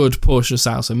 good portion of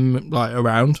salsa, like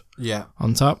around Yeah.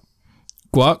 on top.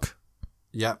 Guac.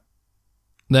 Yeah.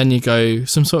 Then you go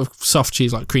some sort of soft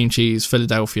cheese like cream cheese,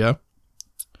 Philadelphia,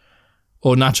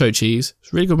 or nacho cheese.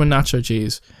 It's really good with nacho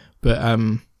cheese, but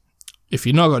if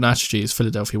you've not got nacho cheese,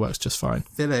 Philadelphia works just fine.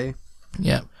 Philly.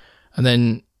 Yeah, and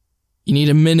then you need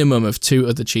a minimum of 2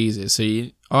 other cheeses. So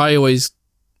I always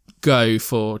go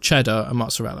for cheddar and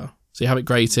mozzarella. So you have it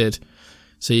grated.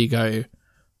 So you go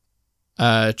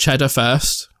cheddar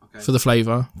first for the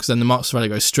flavour, because then the mozzarella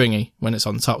goes stringy when it's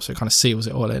on top, so it kind of seals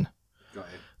it all in. Got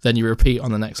it. Then you repeat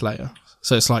on the next layer.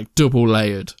 So it's like double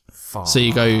layered. Fuck. So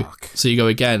you go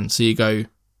again. So you go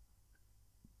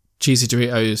cheesy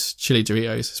Doritos, chili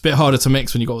Doritos. It's a bit harder to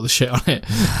mix when you got all the shit on it,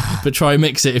 but try and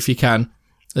mix it if you can.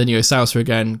 Then you go salsa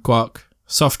again, guac,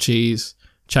 soft cheese,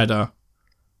 cheddar,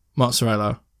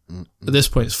 mozzarella. At this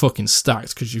point, it's fucking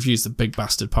stacked because you've used the big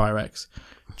bastard Pyrex.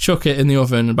 Chuck it in the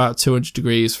oven about 200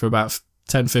 degrees for about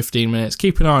 10-15 minutes.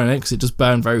 Keep an eye on it because it does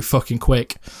burn very fucking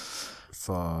quick.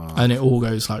 Fuck. And it all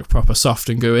goes like proper soft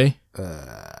and gooey.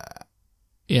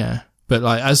 Yeah. But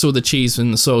like as all the cheese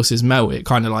and the sauces melt, it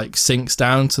kind of like sinks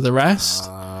down to the rest.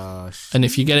 And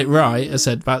if you get it right, as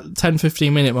I said, about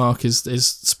 10-15 minute mark is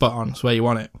spot on. It's where you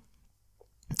want it.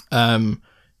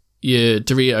 Your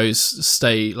Doritos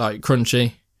stay like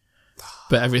crunchy,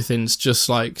 but everything's just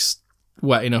like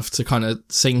wet enough to kind of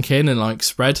sink in and like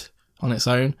spread on its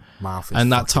own. Mouth is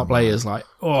And that fucking top layer is like,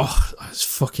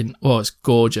 it's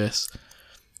gorgeous.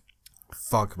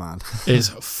 Fuck, man. It's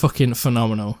fucking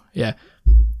phenomenal. Yeah.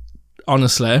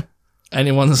 Honestly,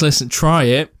 anyone that's listening, try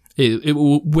it. It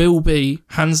will be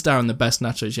hands down the best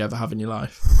nachos you ever have in your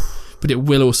life. But it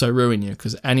will also ruin you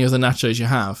because any other nachos you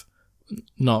have,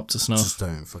 not up to snuff. Just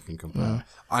don't fucking compare. Yeah.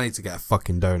 I need to get a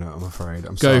fucking donut, I'm afraid.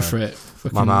 Go for it.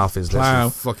 Fucking my mouth is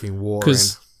literally fucking watering.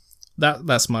 Because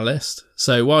that's my list.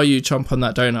 So while you chomp on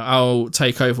that donut, I'll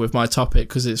take over with my topic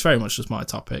because it's very much just my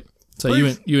topic. So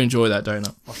you enjoy that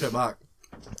donut. I'll shut back.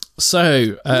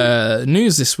 So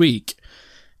news this week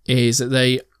is that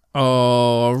they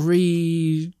are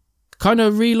kind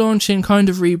of relaunching, kind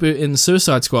of rebooting the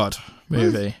Suicide Squad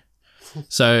movie.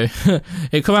 So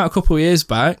it came out a couple of years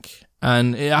back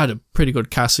and it had a pretty good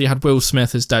cast. So you had Will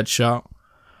Smith as Deadshot.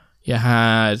 You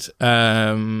had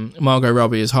Margot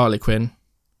Robbie as Harley Quinn.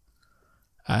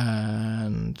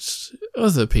 And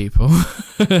other people.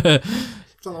 Is that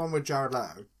the one with Jared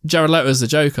Leto? Jared Leto as the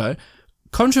Joker.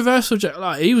 Controversial,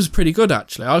 like he was pretty good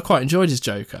actually. I quite enjoyed his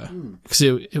Joker because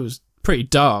it was pretty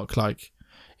dark. Like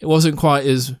it wasn't quite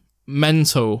as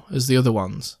mental as the other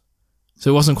ones,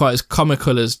 so it wasn't quite as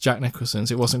comical as Jack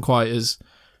Nicholson's. It wasn't quite as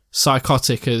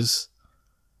psychotic as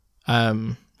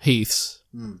Heath's.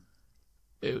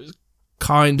 It was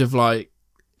kind of like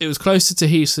it was closer to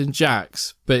Heath's than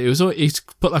Jack's, but it was he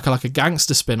put like a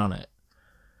gangster spin on it,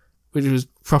 which was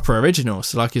proper original.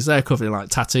 So like he's there covered in like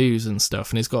tattoos and stuff,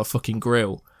 and he's got a fucking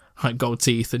grill, like gold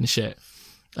teeth and shit.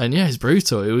 And yeah, it's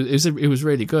brutal. It was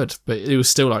really good, but it was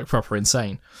still like proper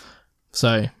insane.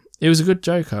 So it was a good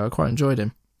Joker. I quite enjoyed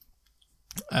him.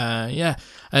 Yeah,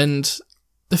 and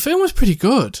the film was pretty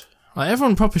good. Like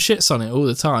everyone proper shits on it all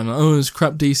the time. Like, oh, it's a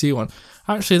crap DC one.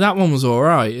 Actually, that one was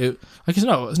alright. It's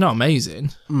not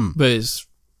amazing, but it's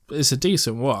a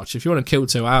decent watch. If you want to kill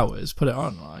 2 hours, put it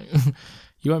on. Like.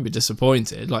 You won't be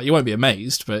disappointed. Like, you won't be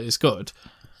amazed, but it's good.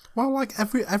 Well, like,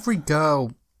 every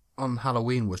girl on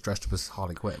Halloween was dressed up as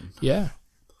Harley Quinn. Yeah.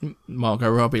 Margot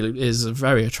Robbie is a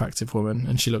very attractive woman,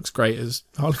 and she looks great as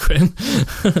Harley Quinn.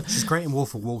 She's great in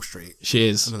Wolf of Wall Street. She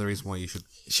is. Another reason why you should...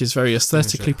 She's very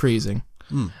aesthetically pleasing.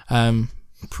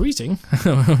 Pleasing?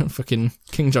 Fucking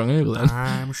King Jong-un then.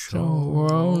 I'm sure.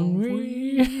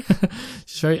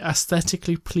 She's very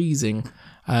aesthetically pleasing.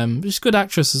 She's a good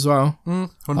actress as well.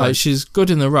 She's good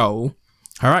in the role.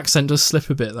 Her accent does slip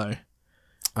a bit though.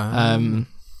 Kind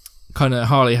of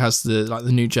Harley has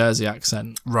the New Jersey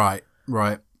accent. Right.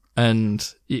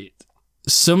 And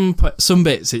some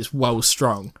bits it's well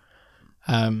strong.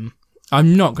 I'm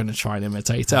not going to try and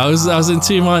imitate it. I was in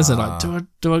 2 minds. I'm like,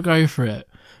 do I go for it?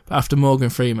 But after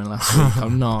Morgan Freeman last week,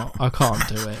 I'm not. I can't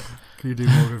do it. Can you do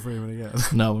Morgan Freeman again?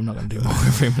 No, I'm not going to do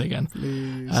Morgan Freeman again.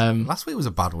 Please. Last week was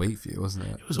a bad week for you, wasn't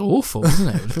it? It was awful,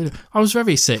 wasn't it? I was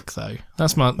very sick though.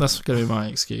 That's going to be my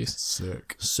excuse.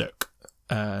 Sick.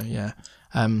 Yeah.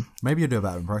 Maybe you'll do a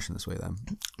better impression this week then.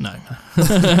 No.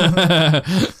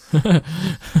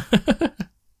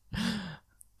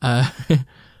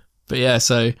 But yeah,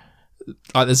 so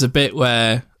like there's a bit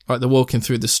where like they're walking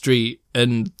through the street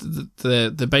and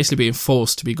they're basically being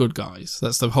forced to be good guys.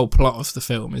 That's the whole plot of the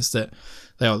film, is that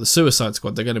they are the Suicide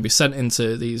Squad. They're going to be sent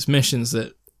into these missions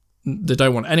that they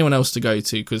don't want anyone else to go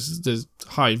to because there's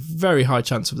very high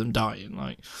chance of them dying.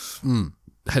 Like,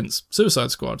 hence Suicide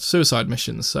Squad, suicide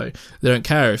missions. So they don't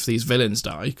care if these villains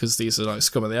die because these are like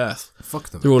scum of the earth. Fuck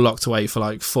them. They're all locked away for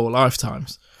like 4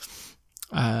 lifetimes,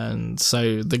 and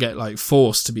so they get like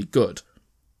forced to be good.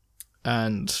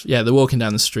 And yeah, they're walking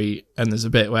down the street, and there's a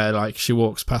bit where like she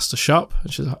walks past a shop,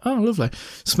 and she's like, "Oh, lovely!"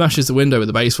 Smashes the window with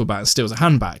a baseball bat and steals a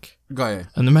handbag. Got you.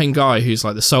 And the main guy, who's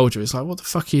like the soldier, is like, "What the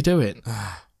fuck are you doing?"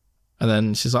 And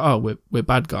then she's like, "Oh, we're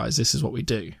bad guys. This is what we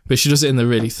do." But she does it in the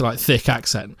really like thick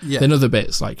accent. Yeah. Then other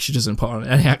bits, like she doesn't put on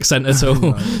any accent at all.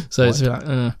 Right. So it's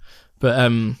like,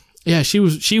 But yeah, she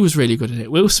was really good in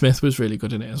it. Will Smith was really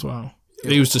good in it as well.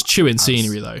 He was just chewing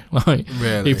scenery though. Like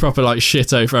Really? he proper like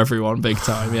shit over everyone big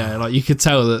time. Yeah, like you could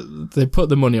tell that they put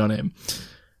the money on him.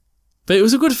 But it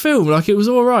was a good film. Like it was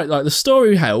all right. Like the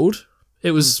story held.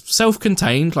 It was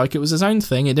self-contained, like it was his own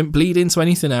thing. It didn't bleed into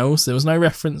anything else. There was no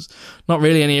reference, not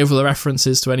really any other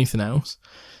references to anything else.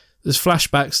 There's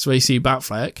flashbacks to where you see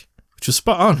Batfleck, which was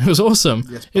spot on. It was awesome.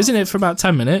 Yes, It was in it for about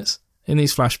 10 minutes in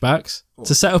these flashbacks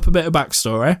to set up a bit of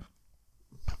backstory.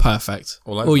 Perfect.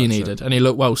 All you needed. And he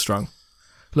looked well strung.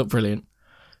 Looked brilliant.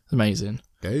 Amazing.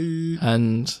 Hey.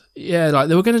 And yeah, like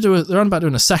they were going to do they're on about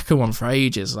doing a second one for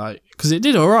ages, like, because it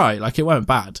did all right. Like it weren't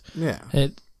bad. Yeah.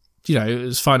 It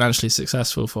was financially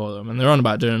successful for them, and they're on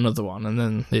about doing another one, and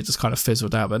then it just kind of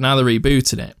fizzled out. But now they're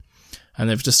rebooting it, and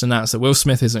they've just announced that Will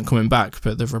Smith isn't coming back,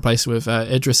 but they've replaced it with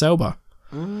Idris Elba,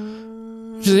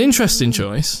 which is an interesting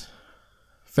choice.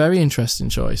 Very interesting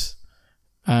choice.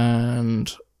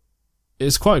 And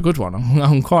it's quite a good one.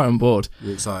 I'm quite on board.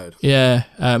 You excited? Yeah.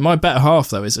 My better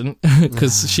half, though, isn't,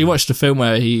 because she watched a film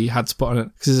where he had to put on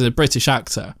it, because he's a British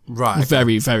actor. Right. Okay.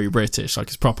 Very, very British, like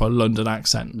his proper London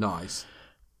accent. Nice.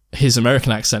 His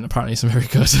American accent apparently isn't very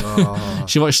good. Oh.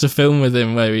 She watched a film with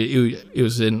him where he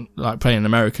was in like playing an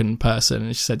American person,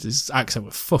 and she said his accent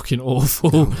was fucking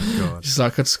awful. Oh my God. She's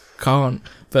like, I just can't.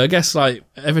 But I guess like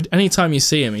any time you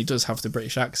see him, he does have the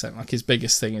British accent. Like his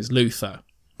biggest thing is Luther.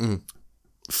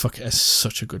 Fuck it, it's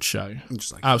such a good show.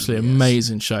 Just like, Absolutely yes.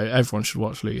 amazing show. Everyone should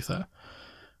watch Luther.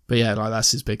 But yeah, like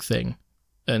that's his big thing.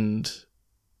 And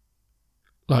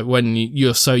like when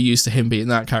you're so used to him being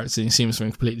that character and he seems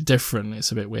something completely different,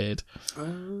 it's a bit weird.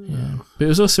 Yeah. But it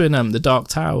was also in The Dark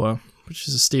Tower, which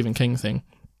is a Stephen King thing.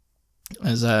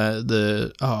 As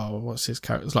what's his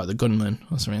character? It's like the gunman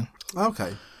or something.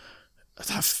 Okay.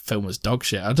 That film was dog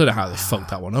shit. I don't know how they fucked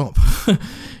that one up.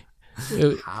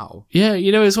 How? Yeah,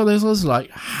 it's one of those ones like,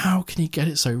 how can you get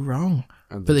it so wrong?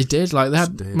 And But they did. Like they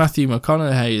had did. Matthew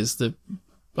McConaughey as the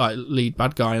like lead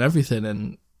bad guy and everything,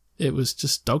 and it was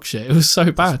just dog shit. It was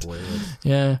so bad. That's weird.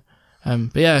 Yeah.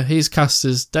 But yeah, he's cast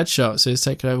as Deadshot, so he's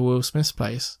taken over Will Smith's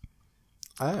place.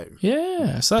 Oh.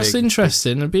 Yeah, so that's Big,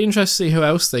 interesting. It'd be interesting to see who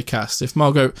else they cast. If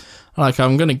Margot, like,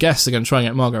 I'm going to guess they're going to try and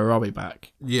get Margot Robbie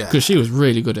back. Yeah. Because she was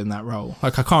really good in that role.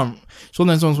 Like, it's one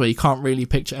of those ones where you can't really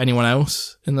picture anyone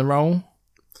else in the role,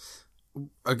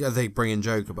 Are they bringing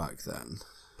Joker back then?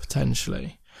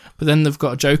 potentially. But then they've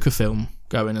got a Joker film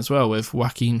going as well with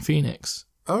Joaquin Phoenix.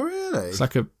 Oh, really? It's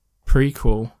like a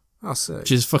prequel, I'll see.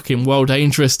 which is fucking well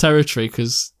dangerous territory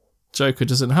because Joker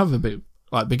doesn't have a big,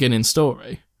 like, beginning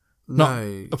story. Not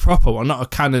No. a proper one, not a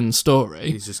canon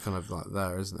story. He's just kind of like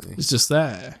there, isn't he? It's just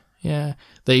there. Yeah.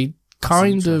 They That's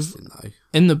kind of, interesting, though.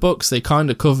 in the books, they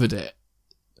kind of covered it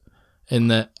in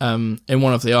that, in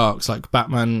one of the arcs, like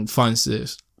Batman finds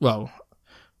this, well,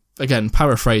 again,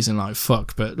 paraphrasing like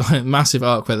fuck, but like massive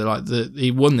arc where they're like,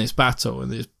 he won this battle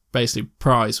and his basically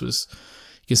prize was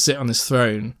you can sit on this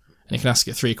throne and you can ask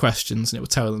it 3 questions and it will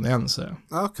tell them the answer.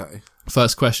 Okay.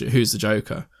 First question, who's the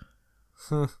Joker?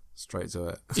 Straight to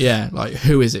it. Yeah, like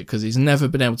who is it? Because he's never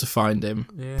been able to find him.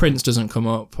 Yeah. Prince doesn't come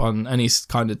up on any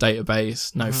kind of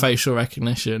database. No facial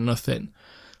recognition, nothing.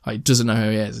 Like doesn't know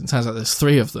who he is. And it turns out there's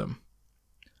 3 of them.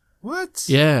 What?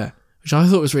 Yeah, which I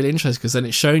thought was really interesting because then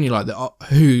it's showing you like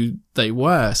who they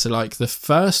were. So like the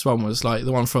first one was like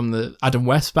the one from the Adam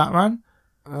West Batman.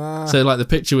 So like the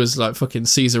picture was like fucking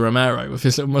Cesar Romero with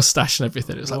his little mustache and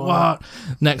everything. It was like what?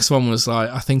 Next one was like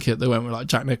I think they went with like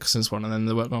Jack Nicholson's one, and then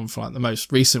they went on for like the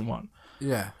most recent one.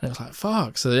 Yeah. And it was like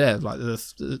fuck. So yeah, like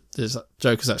there's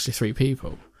Joker's actually 3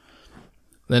 people.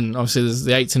 Then obviously there's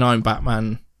the 89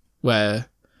 Batman where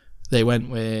they went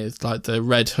with like the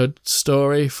Red Hood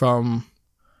story from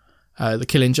The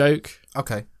Killing Joke.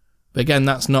 Okay. But again,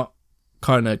 that's not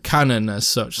kind of canon as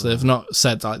such. They've not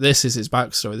said like this is his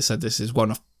backstory. They said this is one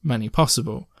of many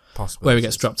possible. Where he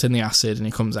gets dropped in the acid and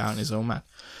he comes out and he's all mad.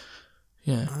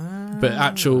 Yeah. But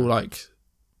actual like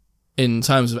in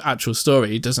terms of actual story,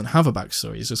 he doesn't have a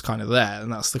backstory. He's just kind of there,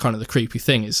 and that's the kind of the creepy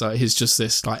thing. It's like he's just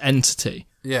this like entity.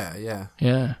 Yeah, yeah.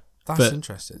 Yeah. That's But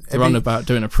interesting. they're on about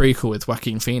doing a prequel with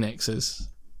Joaquin Phoenix as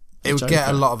It would Joker. get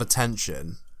a lot of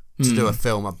attention to do a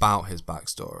film about his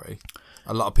backstory.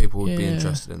 A lot of people would be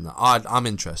interested in that. I'm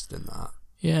interested in that.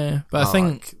 Yeah, but I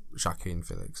think like Joaquin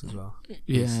Phoenix as well.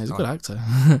 yeah, he's a good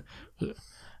actor.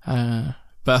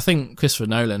 But I think Christopher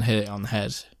Nolan hit it on the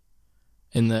head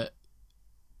in that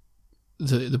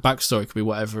the backstory could be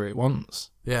whatever it wants.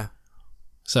 Yeah.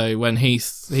 So when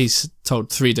he's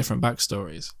told 3 different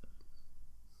backstories.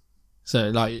 So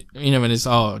like, you know, when it's,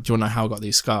 oh, do you want to know how I got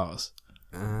these scars?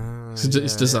 So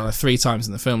it's just like 3 times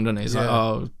in the film, doesn't it? It's like,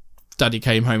 oh, Daddy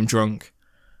came home drunk.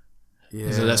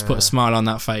 Yeah. So let's put a smile on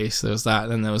that face. There was that.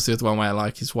 Then there was the other one where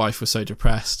like his wife was so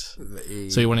depressed,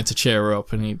 so he wanted to cheer her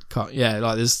up, and he cut. Yeah,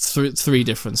 like there's 3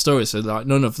 different stories. So like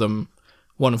none of them,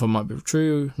 one of them might be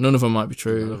true, none of them might be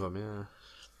true. None of them,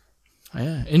 yeah.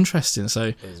 Yeah, interesting.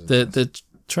 So the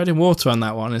treading water on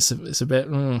that one is it's a bit.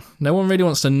 No one really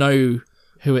wants to know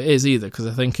who it is either, because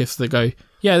I think if they go,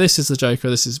 yeah, this is the Joker,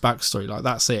 this is his backstory, like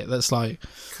that's it. That's like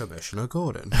Commissioner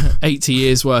Gordon. 80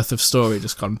 years worth of story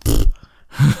just gone.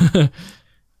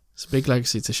 It's a big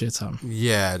legacy to shit on.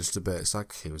 Yeah, just a bit. It's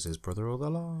like he was his brother all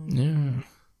along. Yeah.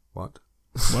 What?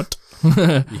 What?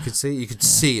 You could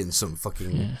see in some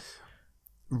fucking.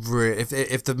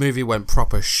 If the movie went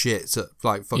proper shit to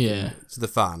like fucking to the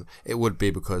fan, it would be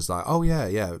because like, oh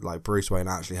yeah, like Bruce Wayne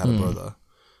actually had a brother.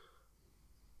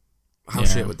 How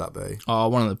shit would that be? Oh,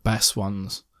 one of the best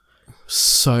ones.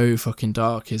 So fucking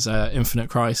dark is Infinite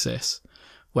Crisis,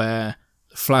 where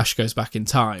Flash goes back in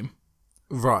time.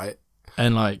 Right.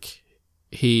 And like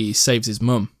he saves his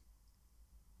mum.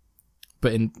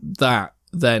 But in that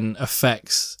then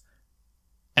affects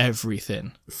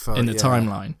everything in the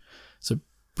timeline. So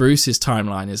Bruce's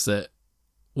timeline is that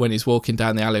when he's walking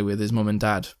down the alley with his mum and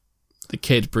dad, the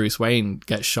kid Bruce Wayne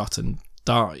gets shot and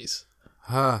dies.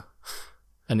 Huh.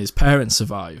 And his parents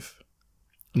survive.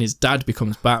 And his dad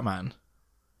becomes Batman.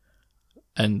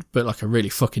 But like a really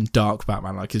fucking dark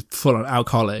Batman, like he's full on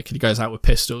alcoholic and he goes out with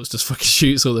pistols, just fucking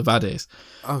shoots all the baddies.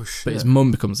 Oh shit. But his mum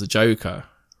becomes the Joker,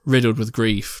 riddled with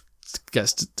grief,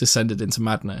 gets descended into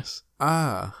madness.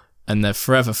 Ah. And they're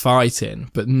forever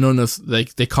fighting, but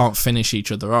they can't finish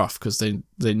each other off because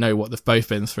they know what they've both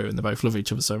been through and they both love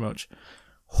each other so much.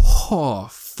 Oh,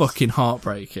 fucking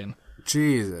heartbreaking.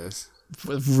 Jesus.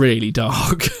 Really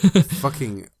dark.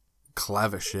 Fucking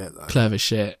clever shit though. Clever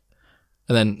shit.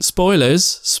 And then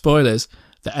spoilers,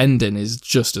 the ending is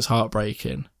just as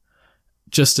heartbreaking.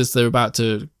 Just as they're about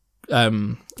to,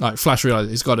 like Flash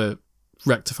realizes he's got to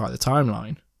rectify the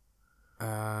timeline.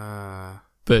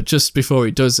 But just before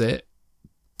he does it,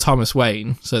 Thomas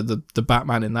Wayne, so the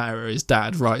Batman in that era, his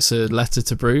dad, writes a letter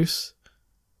to Bruce.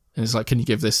 And it's like, can you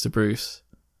give this to Bruce?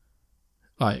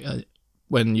 Like,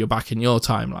 when you're back in your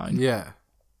timeline. Yeah.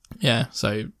 Yeah,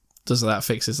 so does that,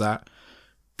 fixes that.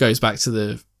 Goes back to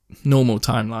the normal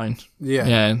timeline. Yeah.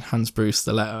 Yeah, and hands Bruce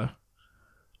the letter.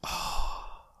 Oh.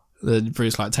 Then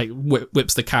Bruce like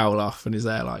whips the cowl off and he's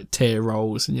there like tear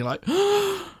rolls and you're like,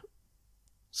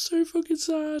 so fucking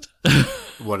sad.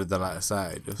 What did the letter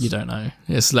say? You don't know.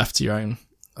 It's left to your own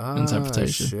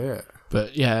interpretation. Shit.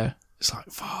 But yeah, it's like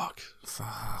fuck.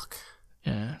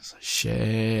 Yeah, it's like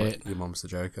shit. What, your mum's the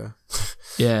Joker.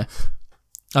 Yeah,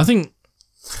 I think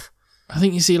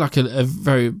you see like a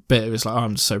very bit of it's like, oh,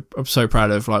 I'm so proud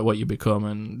of like what you become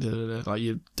and like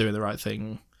you're doing the right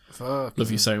thing. Fuck.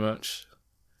 Love you so much.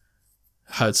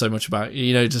 Heard so much about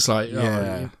you, just like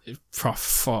it's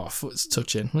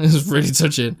touching. It's really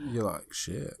touching. You're like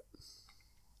shit.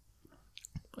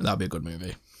 That'd be a good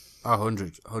movie.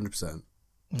 100%.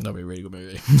 That'd be a really good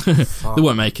movie. They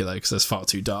won't make it though because it's far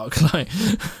too dark. Like,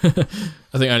 I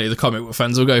think only the comic book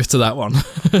fans will go to that one. I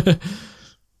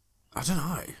don't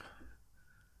know.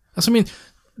 That's what I mean.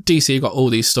 DC got all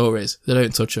these stories. They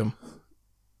don't touch them.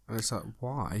 And it's like,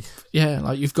 why? Yeah,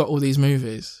 like you've got all these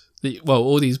movies.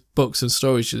 All these books and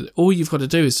stories. All you've got to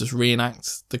do is just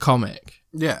reenact the comic.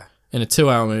 Yeah. In a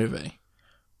 2-hour movie.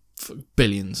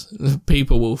 Billions.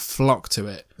 People will flock to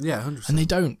it. Yeah, 100%. And they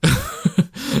don't.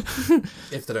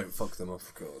 If they don't fuck them up,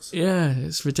 of course. Yeah,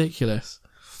 it's ridiculous.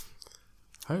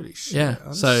 Holy shit. Yeah,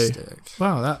 I'm so, sick.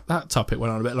 wow, that topic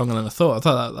went on a bit longer than I thought. I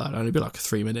thought that'd only be like a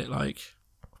 3-minute, like,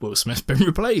 Will Smith's been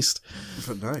replaced.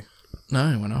 But no.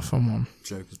 No, it went off on one.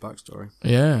 Joker's backstory.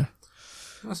 Yeah.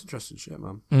 That's interesting shit,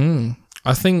 man.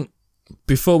 I think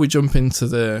before we jump into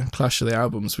the Clash of the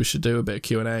Albums, we should do a bit of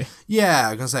Q&A. Yeah,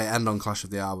 I'm going to say end on Clash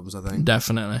of the Albums, I think.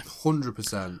 Definitely.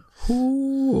 100%.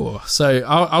 Ooh. So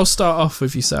I'll start off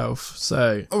with yourself.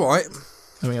 So all right,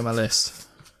 let me get my list.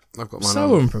 I've got mine.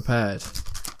 So unprepared.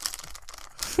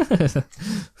 The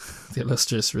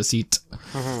illustrious receipt.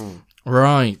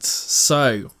 Right.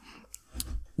 So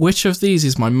Which of these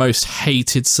is my most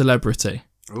hated celebrity?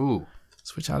 Ooh.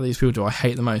 So which out of these people do I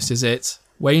hate the most? Is it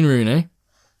Wayne Rooney?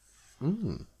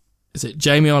 Is it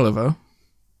Jamie Oliver?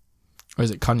 Or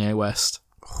is it Kanye West?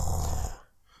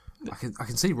 I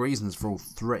can see reasons for all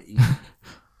three.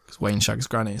 Because Wayne shags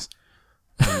grannies.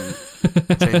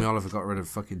 Jamie Oliver got rid of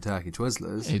fucking Turkey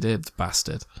Twizzlers. He did, the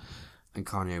bastard. And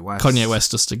Kanye West. Kanye West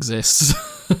just exists.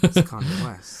 It's Kanye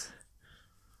West.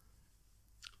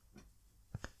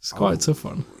 It's quite a tough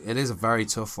one. It is a very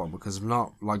tough one because I've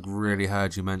not like really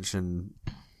heard you mention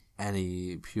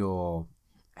any pure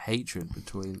hatred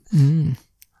between. I'm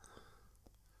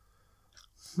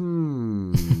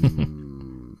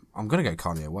gonna go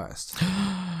Kanye West.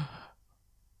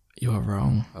 You are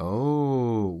wrong.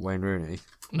 Oh, Wayne Rooney.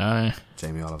 No.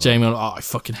 Jamie Oliver. Jamie Oliver. Oh, I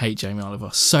fucking hate Jamie Oliver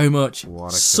so much.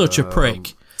 Such a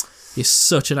prick. He's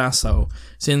such an asshole.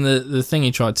 See, in the thing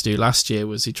he tried to do last year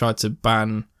was he tried to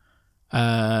ban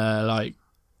like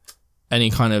any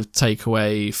kind of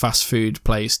takeaway fast food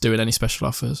place doing any special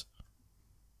offers.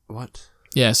 What?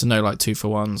 Yeah, so no like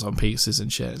 2-for-1s on pizzas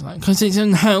and shit. Like, because it's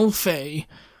unhealthy.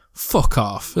 Fuck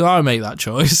off. I make that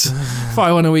choice. If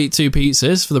I want to eat 2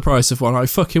 pizzas for the price of one, I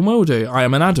fucking will do. I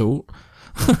am an adult.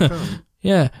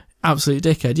 Yeah, absolute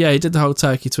dickhead. Yeah, he did the whole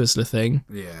Turkey Twizzler thing.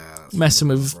 Yeah. Messing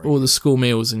with all the school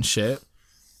meals and shit.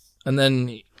 And then,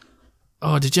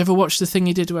 did you ever watch the thing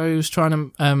he did where he was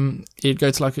trying to, he'd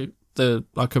go to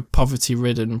like a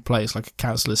poverty-ridden place, like a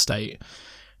council estate.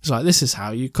 It's like, this is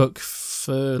how you cook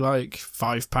for like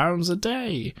 £5 a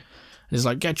day. And it's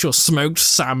like, get your smoked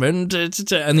salmon.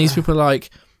 And these people are like,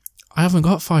 I haven't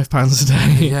got £5 a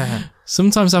day. Yeah.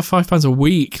 Sometimes I have £5 a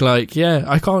week. Like, yeah,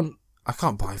 I can't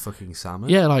buy fucking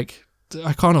salmon. Yeah, like,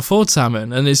 I can't afford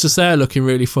salmon. And it's just there looking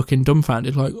really fucking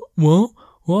dumbfounded. Like, what?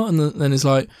 And then it's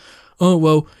like, oh,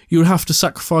 well, you would have to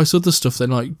sacrifice other stuff then.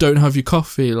 Like, don't have your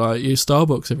coffee, like your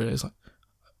Starbucks every day. It's like,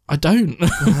 I don't.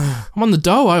 I'm on the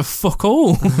dole. I have fuck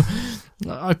all.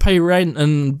 I pay rent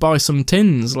and buy some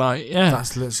tins. Like, yeah.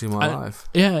 That's literally my life.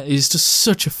 Yeah, he's just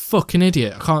such a fucking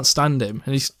idiot. I can't stand him.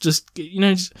 And he's just,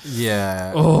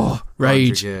 yeah. Oh,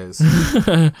 rage.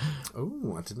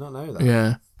 Oh, I did not know that.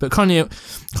 Yeah. But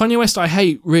Kanye West I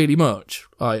hate really much.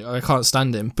 I can't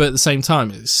stand him. But at the same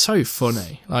time, it's so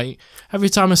funny. Like, every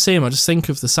time I see him, I just think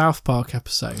of the South Park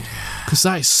episode. Because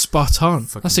that is spot on.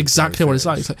 That's exactly what it's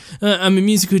like. It's like, I'm a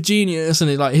musical genius. And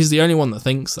he's the only one that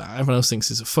thinks that. Everyone else thinks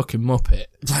he's a fucking muppet.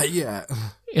 Yeah.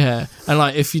 Yeah. And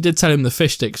like, if you did tell him the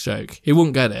fish sticks joke, he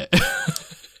wouldn't get it.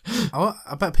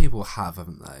 I bet people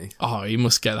haven't they? Oh, he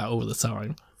must get that all the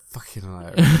time. Fucking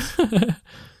hilarious.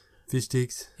 Fish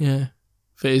sticks. Yeah.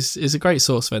 But it's a great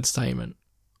source of entertainment.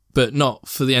 But not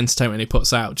for the entertainment he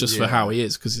puts out, just for how he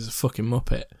is, because he's a fucking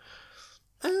muppet.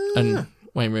 And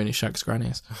Wayne Rooney shags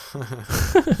grannies.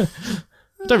 I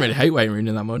don't really hate Wayne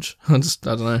Rooney that much. I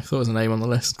don't know, thought it was a name on the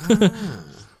list.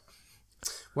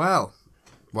 Well.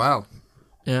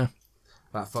 Yeah.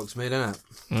 That fucks me, doesn't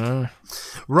it?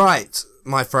 Right,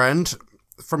 my friend.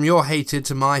 From your hated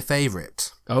to my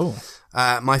favourite. Oh.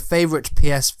 My favourite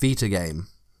PS Vita game.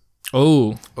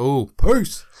 Oh.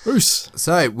 Peace.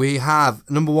 So we have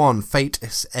number 1, Fate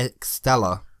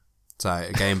Extella. So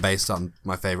a game based on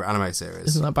my favourite anime series.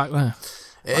 Isn't that back there?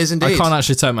 It is indeed. I can't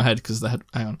actually turn my head because the head.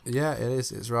 Hang on. Yeah, it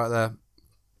is. It's right there.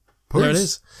 Peace. There it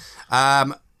is.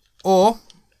 Or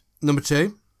number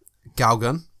 2,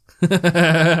 Galgun.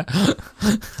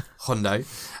 Hundo.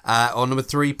 Or number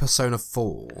 3, Persona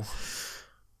 4.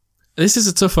 This is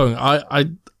a tough one.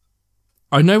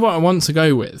 I know what I want to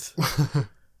go with.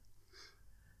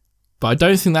 But I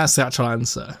don't think that's the actual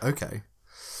answer. Okay.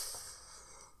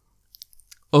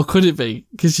 Or could it be?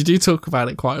 Because you do talk about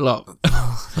it quite a lot.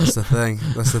 That's the thing.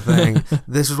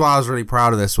 This is why I was really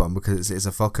proud of this one, because it's a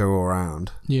fucker all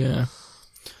around. Yeah.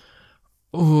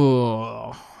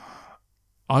 Oh,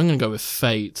 I'm going to go with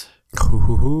Fate.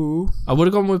 Ooh. I would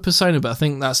have gone with Persona, but I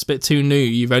think that's a bit too new.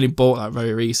 You've only bought that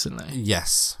very recently.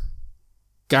 Yes.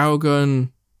 Galgun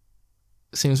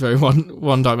seems very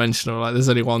one-dimensional. Like, there's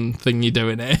only one thing you do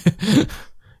in it.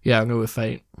 Yeah, I'm going with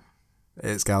Fate.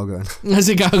 It's Galgun. Is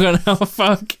it Galgun? Oh,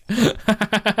 fuck.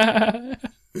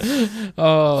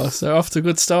 Oh, so off to a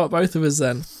good start, both of us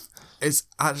then. It's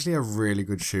actually a really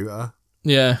good shooter.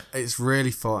 Yeah. It's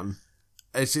really fun.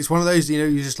 It's one of those,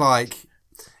 you just like,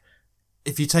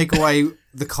 if you take away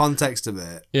the context of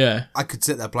it, yeah, I could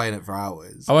sit there playing it for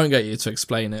hours. I won't get you to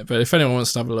explain it, but if anyone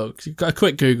wants to have a look, a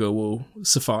quick Google will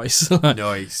suffice.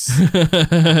 Nice.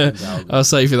 I'll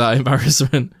save you that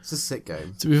embarrassment. It's a sick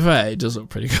game. To be fair, it does look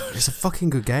pretty good. It's a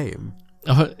fucking good game.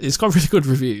 It's got really good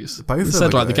reviews. Both of them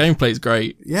said are like good. the gameplay's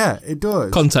great. Yeah, it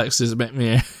does. Context is a bit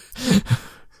meh.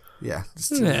 Yeah,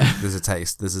 Yeah. there's a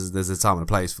taste. There's a time and a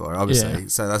place for it, obviously. Yeah.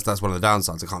 So that's one of the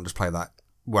downsides. I can't just play that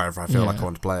wherever I feel like I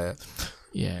want to play it.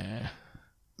 Yeah.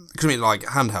 Because I mean, like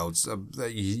handhelds,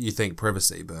 you think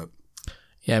privacy, but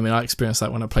Yeah, I mean, I experienced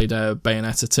that when I played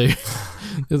Bayonetta 2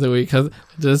 the other week. Did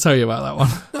I tell you about that one?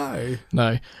 no,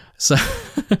 No. So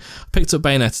I picked up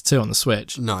Bayonetta 2 on the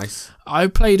Switch. nice. I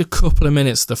played a couple of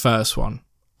minutes of the first one,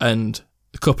 and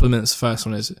a couple of minutes of the first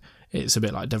one it's a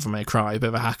bit like Devil May Cry, a bit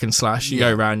of a hack and slash. You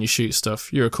go around, you shoot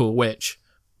stuff. You're a cool witch.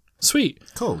 Sweet.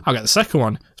 Cool. I'll get the second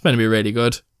one. It's meant to be really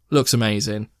good. Looks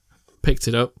amazing. Picked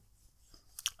it up.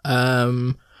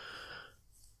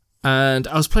 And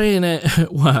I was playing it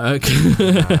at work,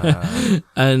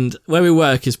 and where we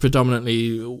work is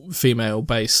predominantly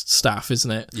female-based staff,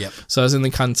 isn't it? Yep. So I was in the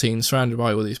canteen, surrounded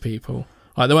by all these people.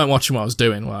 Like, they weren't watching what I was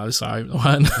doing while I was I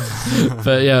weren't.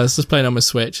 But yeah, I was just playing on my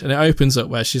Switch, and it opens up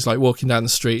where she's like walking down the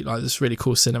street, like this really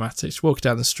cool cinematic. She's walking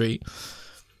down the street,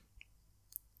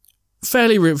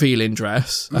 fairly revealing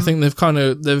dress. I think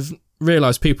they've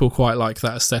realised people quite like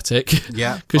that aesthetic.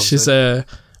 Yeah, because she's a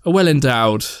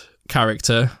well-endowed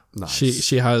character. Nice.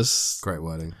 She has Great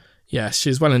wording. yeah,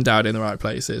 she's well endowed in the right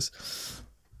places.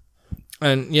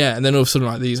 And then all of a sudden,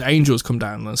 like, these angels come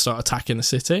down and start attacking the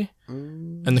city,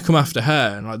 and they come after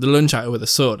her and like they lunge at her with a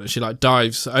sword, and she like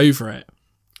dives over it.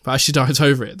 But as she dives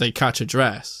over it, they catch her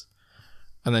dress,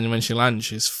 and then when she lands,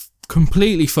 she's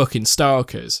completely fucking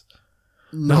starkers.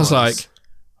 And I was like,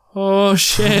 oh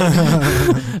shit.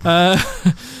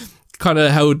 Kind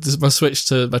of held my Switch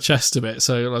to my chest a bit,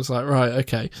 so I was like, right,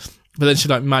 okay. But then she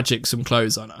like magicked some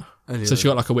clothes on her. So she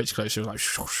got like a witch clothes. She was like,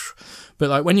 shoosh. But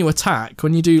like when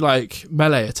you do like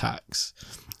melee attacks,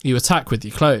 you attack with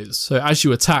your clothes. So as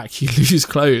you attack, you lose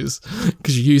clothes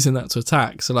because you're using that to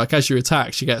attack. So like as you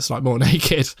attack, she gets like more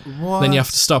naked. What? Then you have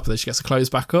to stop her. Then she gets her clothes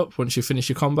back up once you finish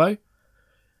your combo.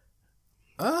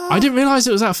 I didn't realise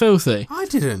it was that filthy. I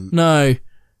didn't. No.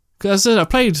 Because I said I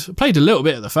played a little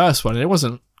bit of the first one, and it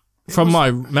wasn't, from my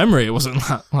memory, it wasn't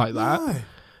like that. No.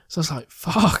 So I was like,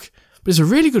 fuck. But it's a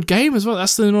really good game as well.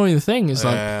 That's the annoying thing. Is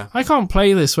Yeah. like, I can't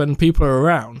play this when people are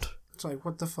around. It's like,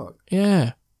 what the fuck?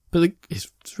 Yeah. But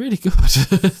it's really good.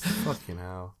 Fucking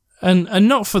hell. And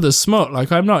not for the smut.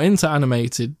 Like, I'm not into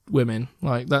animated women.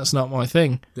 Like, that's not my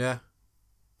thing. Yeah.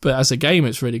 But as a game,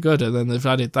 it's really good. And then they've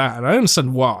added that. And I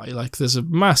understand why. Like, there's a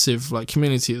massive like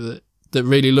community that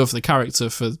really love the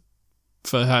character for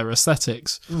her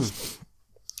aesthetics.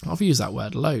 I've used that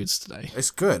word loads today. It's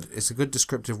good. It's a good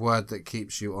descriptive word that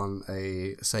keeps you on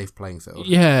a safe playing field.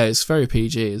 Yeah, it's very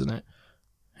PG, isn't it?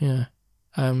 Yeah.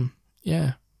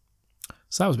 Yeah.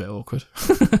 So that was a bit awkward.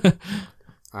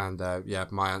 And yeah,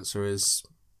 my answer is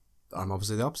I'm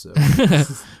obviously the opposite.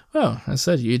 Well, I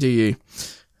said you do you.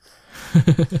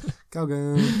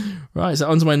 Go. Right, so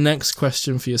on to my next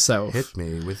question for yourself. Hit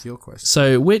me with your question.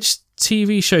 So, which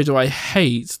TV show do I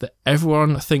hate that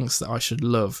everyone thinks that I should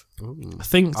love? Ooh. I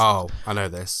think Oh, I know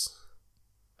this.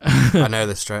 I know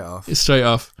this straight off. it's straight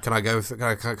off. Can I go? Can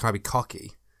I be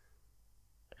cocky?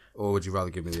 Or would you rather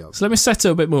give me the option? So let me set it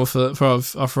a bit more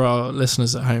for our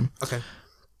listeners at home. Okay.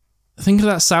 Think of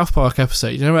that South Park episode.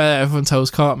 You know where everyone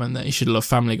tells Cartman that he should love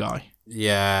Family Guy,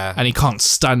 Yeah. and he can't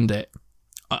stand it.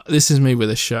 This is me with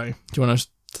this show. Do you want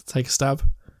to take a stab?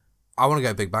 I want to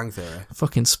go Big Bang Theory.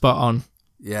 Fucking spot on.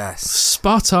 Yes.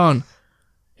 Spot on.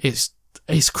 It's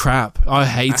crap. I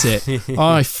hate it.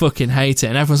 I fucking hate it.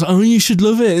 And everyone's like, oh, you should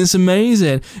love it. It's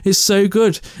amazing. It's so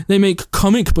good. They make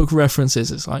comic book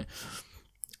references. It's like,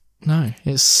 no,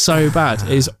 it's so bad.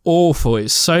 It's awful.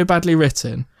 It's so badly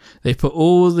written. They put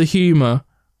all the humour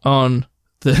on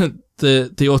the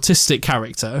autistic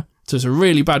character. So it's a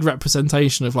really bad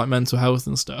representation of like mental health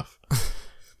and stuff.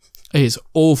 It is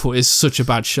awful. It's such a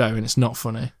bad show, and it's not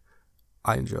funny.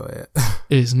 I enjoy it.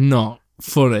 It is not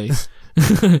funny.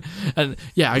 And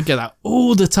yeah, I get that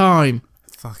all the time.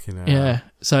 Fucking hell. Yeah.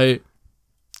 So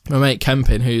my mate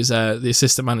Kempin, who's the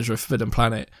assistant manager of Forbidden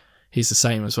Planet, he's the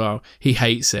same as well. He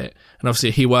hates it. And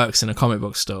obviously he works in a comic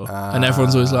book store. And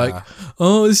everyone's always like,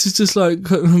 oh, this is just like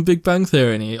Big Bang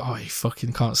Theory. And he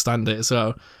fucking can't stand it as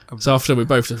well. So after we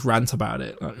both just rant about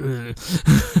it. Like,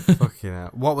 Fucking hell.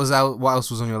 What else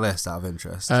was on your list out of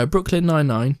interest? Brooklyn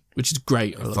Nine-Nine, which is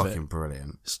great. I love Fucking it.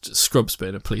 brilliant. Scrubs bit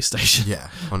in a police station. Yeah,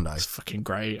 Hyundai. It's fucking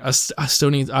great. I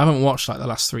haven't watched like the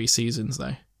last 3 seasons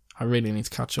though. I really need to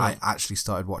catch up. I actually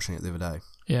started watching it the other day.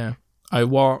 Yeah. I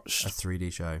watched A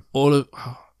 3D show. all of...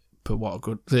 but what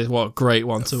a great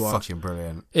one to watch. Fucking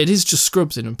brilliant. It is just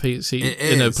Scrubs in a police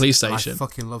station. I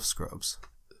fucking love Scrubs.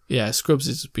 Yeah, Scrubs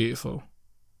is beautiful.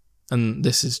 And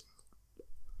this is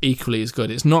equally as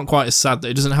good. It's not quite as sad.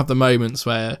 It doesn't have the moments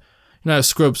where,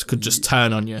 Scrubs could just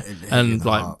turn on you and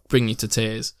like heart. bring you to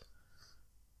tears.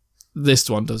 This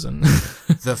one doesn't.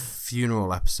 The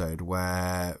funeral episode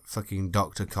where fucking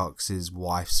Dr. Cox's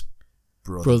wife's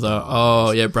Brother.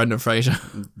 Oh, yeah, Brendan Fraser.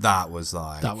 That was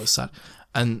like... That was sad.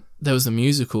 And there was the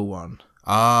musical one.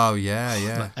 Oh,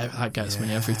 yeah. That gets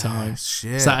me every time.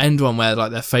 Shit. It's that end one where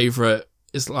like their favourite...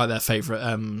 It's like their favourite...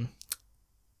 I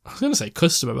was going to say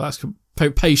customer, but that's...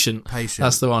 Patient.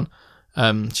 That's the one.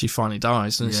 She finally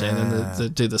dies, doesn't she? And then they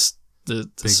do the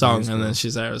song, musical. And then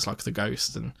she's there as like the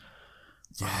ghost, and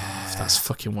that's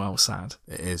fucking well sad.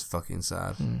 It is fucking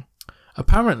sad.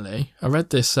 Apparently, I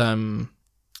read this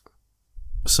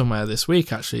somewhere this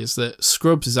week. Actually, is that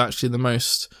Scrubs is actually the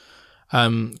most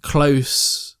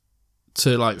close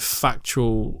to like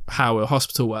factual how a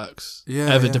hospital works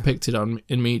ever depicted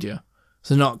in media.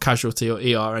 So not Casualty or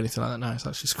ER or anything like that. No, it's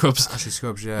actually Scrubs.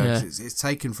 Yeah. It's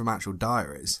taken from actual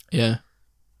diaries. Yeah.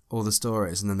 All the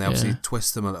stories, and then they obviously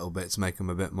twist them a little bit to make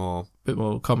them a bit more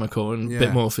comical and a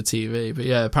bit more for TV. But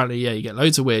yeah, apparently, you get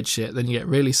loads of weird shit, then you get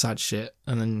really sad shit,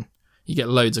 and then you get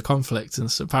loads of conflict.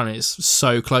 And so apparently, it's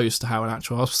so close to how an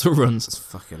actual hospital runs. That's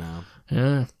fucking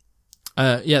hell.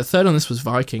 Yeah. Third on this was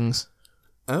Vikings.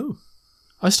 Oh.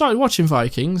 I started watching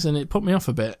Vikings, and it put me off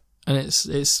a bit, and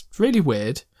it's really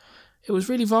weird. It was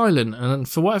really violent, and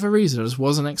for whatever reason, I just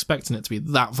wasn't expecting it to be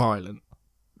that violent.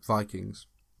 Vikings.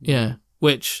 Yeah,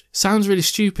 which sounds really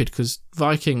stupid because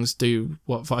Vikings do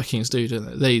what Vikings do,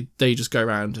 don't they? They just go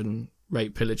around and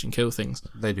rape, pillage, and kill things.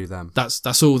 They do them.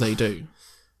 That's all they do.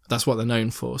 That's what they're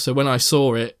known for. So when I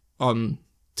saw it on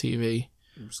TV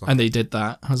and they did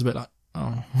that, I was a bit like,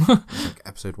 oh. Like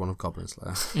episode 1 of Goblin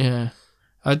Slayer. Yeah.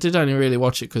 I did only really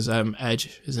watch it because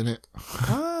Edge is in it.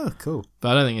 Oh, cool. But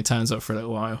I don't think it turns up for a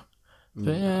little while.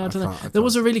 But yeah, I don't know. There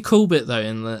was a really cool bit though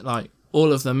in that like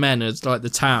all of the men at like the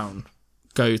town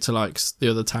go to like the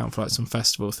other town for like some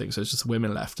festival thing, so it's just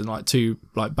women left, and like 2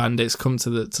 like bandits come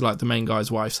to like the main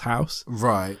guy's wife's house.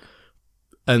 Right.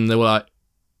 And they were like,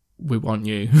 we want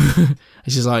you. And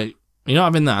she's like, you're not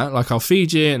having that, like I'll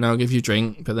feed you and I'll give you a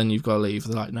drink, but then you've got to leave.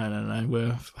 They're like, no,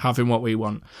 we're having what we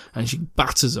want. And she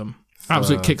batters them.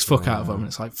 Absolutely kicks fuck out of them. And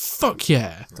it's like, fuck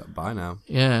yeah. Bye now.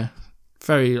 Yeah.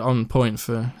 Very on point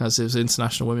for, as it was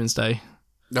International Women's Day.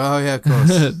 Oh, yeah, of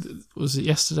course. Was it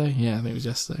yesterday? Yeah, I think it was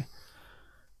yesterday.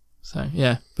 So,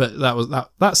 yeah, but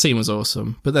that scene was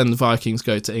awesome. But then the Vikings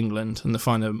go to England and they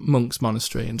find a monk's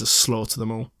monastery and just slaughter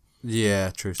them all.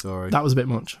 Yeah, true story. That was a bit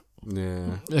much.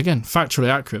 Yeah. Again, factually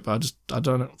accurate, but I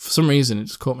don't know. For some reason, it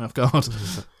just caught me off guard.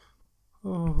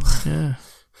 Oh. Yeah.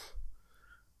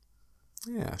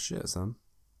 Yeah, shit, son.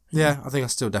 Yeah, I think I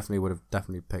still would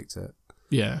have picked it.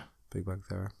 Yeah. Big Bang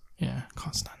Theory. Yeah,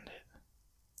 can't stand it.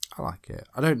 I like it.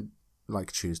 I don't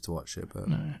choose to watch it, but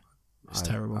no, it's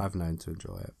terrible. I've known to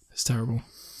enjoy it. It's terrible.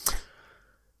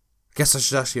 Guess I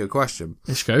should ask you a question.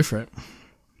 Let's go for it.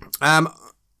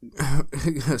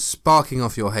 Sparking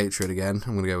off your hatred again,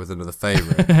 I'm going to go with another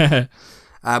favourite.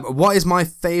 What is my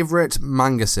favourite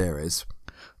manga series?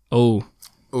 Oh.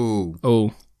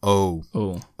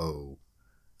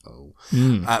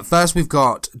 First, we've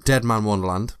got Dead Man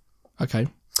Wonderland. Okay.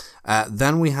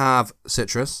 Then we have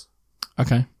Citrus.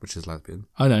 Okay. Which is lesbian.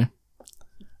 I know.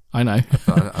 I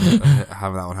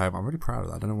have that one home. I'm really proud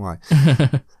of that. I don't know why.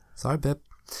 Sorry, babe.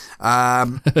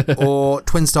 Or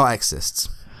Twin Star Exorcists.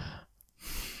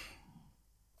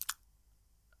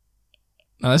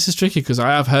 Now, this is tricky because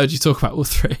I have heard you talk about all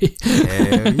 3.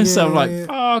 Yeah. So I'm like,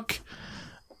 fuck.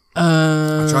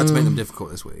 I tried to make them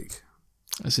difficult this week.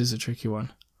 This is a tricky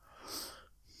one.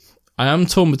 I am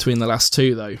torn between the last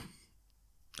 2, though.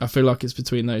 I feel like it's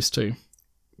between those 2.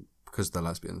 Because of the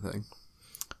lesbian thing?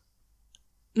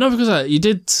 No, because you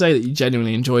did say that you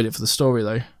genuinely enjoyed it for the story,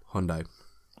 though. Hondo.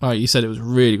 Oh, you said it was a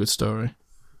really good story.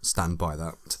 Stand by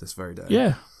that to this very day.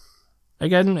 Yeah.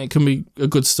 Again, it can be a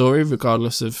good story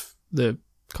regardless of the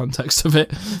context of it.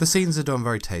 The scenes are done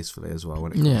very tastefully as well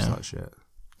when it comes to that shit.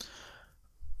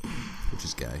 Which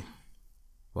is gay.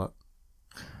 What?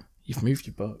 You've moved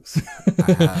your books.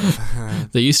 I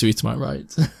have. They used to be to my right.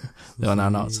 They are now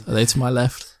not. Are they to my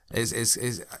left?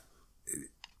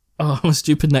 Oh, my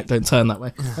stupid neck, don't turn that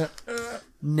way.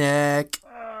 Neck.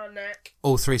 Oh, neck.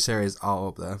 All 3 series are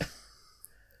up there.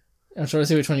 I'm trying to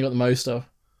see which one you got the most of.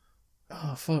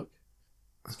 Oh, fuck.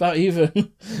 It's about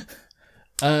even.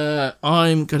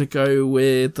 I'm going to go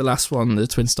with the last one, the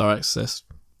Twin Star Exorcist.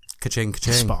 Ka-ching,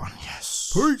 ka-ching. Spot on,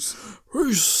 yes.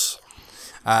 Peace.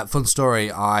 Fun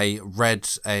story, I read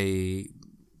at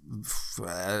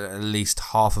least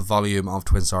half a volume of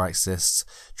Twin Star Exorcists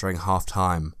during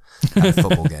half-time at a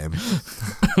football game.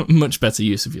 Much better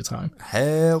use of your time.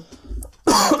 Hell.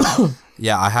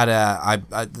 Yeah, I had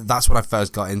that's when I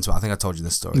first got into it. I think I told you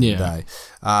this story the other day.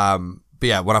 But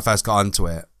yeah, when I first got into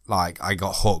it, Like I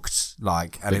got hooked,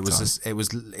 like, and Big it was time. just,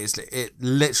 it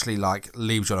literally like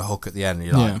leaves you on a hook at the end. And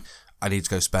you're like, Yeah. I need to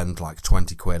go spend like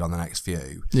 20 quid on the next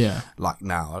few. Yeah. Like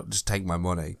now, just take my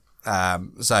money.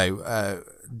 So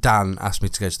Dan asked me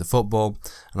to go to the football,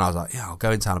 and I was like, yeah, I'll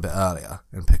go in town a bit earlier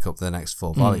and pick up the next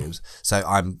 4 volumes. So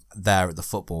I'm there at the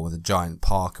football with a giant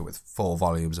Parker with 4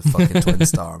 volumes of fucking Twin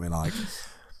Star. I mean, like,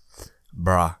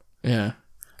 bruh. Yeah.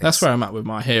 That's where I'm at with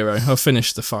My Hero. I've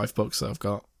finished the 5 books that I've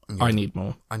got. Yeah. I need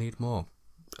more. I need more.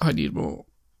 I need more.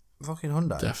 Fucking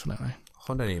Hyundai. Definitely.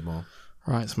 Hyundai need more.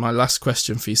 Right, so my last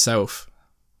question for yourself.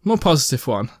 More positive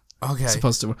one. Okay. It's a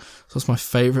positive one. So what's my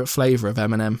favourite flavour of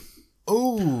M&M?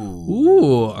 Ooh.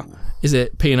 Ooh. Is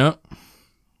it peanut?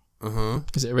 Uh-huh.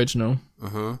 Is it original?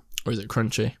 Uh-huh. Or is it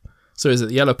crunchy? So is it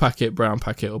the yellow packet, brown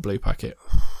packet, or blue packet?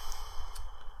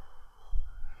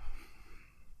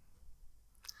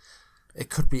 It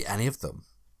could be any of them.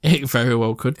 It very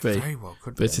well could be. Very well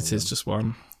could be. But any it of is them. just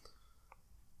one.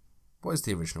 What is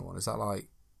the original one? Is that like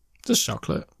Just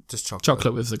chocolate. just chocolate?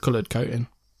 Chocolate with the coloured coating.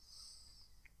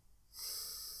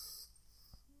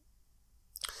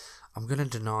 I'm going to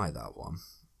deny that one.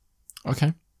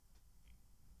 Okay.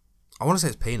 I want to say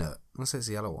it's peanut. I want to say it's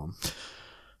the yellow one.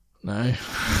 No.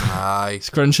 Aye. It's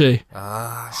crunchy.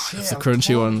 Shit. It's the I was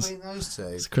crunchy torn ones. between those two.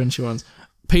 It's the crunchy ones.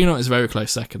 Peanut is very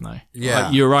close second though. Yeah.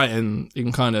 Like, you're right, and you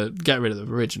can kind of get rid of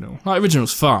the original. Like,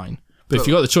 original's fine, but if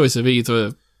you got the choice of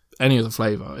either any other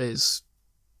flavour, it's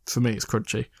for me it's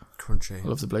crunchy. Crunchy. I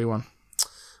love the blue one.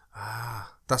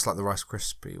 That's like the Rice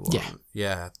Krispie one. Yeah.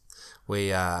 Yeah. We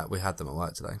had them at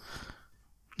work today.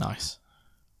 Nice.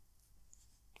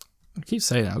 I keep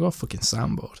saying that. I've got a fucking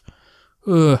soundboard.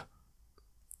 Ugh.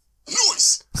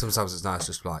 Noise. Sometimes it's nice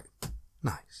just like,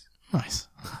 nice. Nice.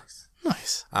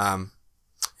 Nice. Yeah,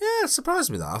 it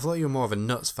surprised me that. I thought you were more of a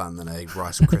nuts fan than a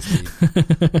Rice and Krispie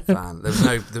fan.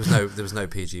 There was no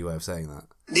PG way of saying that.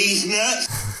 These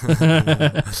nuts.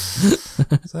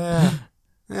 So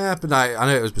yeah, but no, I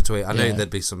know it was between. I knew Yeah.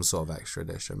 there'd be some sort of extra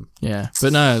edition. Yeah,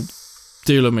 but no,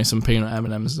 do love me some peanut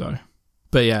M&Ms though.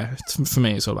 But yeah, for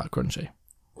me it's all about crunchy.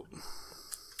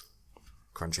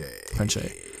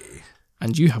 Crunchy.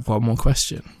 And you have one more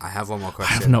question. I have one more I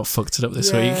question. have not fucked it up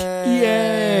this week.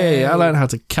 Yay. Yay! I learned how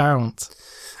to count.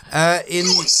 In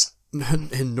Noise.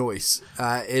 in Noise,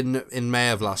 in May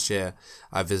of last year,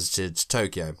 I visited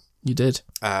Tokyo. You did.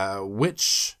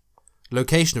 Which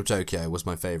location of Tokyo was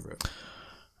my favourite?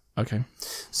 Okay.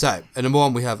 So, at number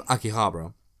 1 we have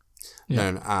Akihabara,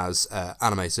 Yeah. known as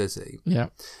Anime City. Yeah.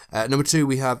 Number 2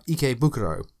 we have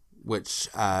Ikebukuro, which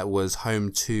was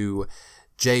home to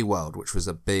J-World, which was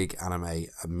a big anime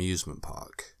amusement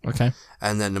park. Okay.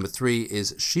 And then number 3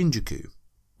 is Shinjuku,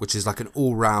 which is like an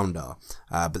all-rounder,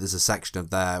 but there's a section of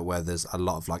there where there's a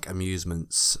lot of like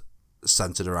amusements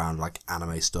centered around like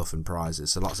anime stuff and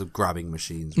prizes. So lots of grabbing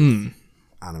machines with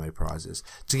anime prizes.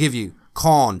 To give you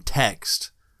context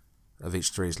of each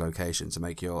three's location to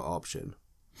make your option.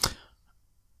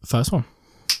 First one.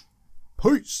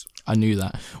 Peace. I knew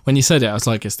that. When you said it, I was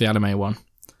like, it's the anime one.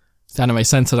 It's the anime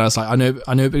centre. I was like, I know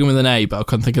it began with an A, but I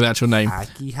couldn't think of the actual name.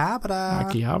 Akihabara.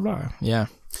 Akihabara. Yeah.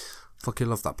 Fucking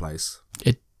love that place.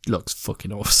 It looks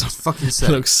fucking awesome. Fucking It sick.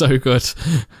 looks so good.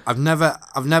 I've never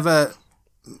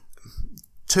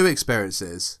 2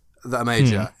 experiences that are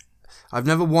major. I've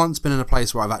never once been in a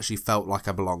place where I've actually felt like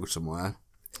I belong somewhere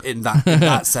in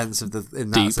that sense of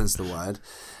Deep. sense of the word.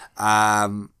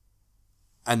 And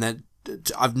then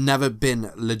I've never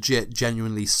been legit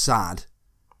genuinely sad,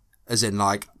 as in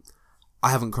like I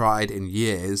haven't cried in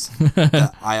years.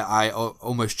 That I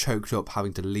almost choked up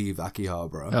having to leave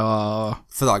Akihabara Oh,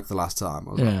 for like the last time.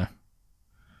 I was like, yeah.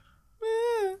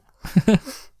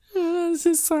 This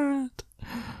is sad.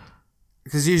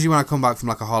 because usually when I come back from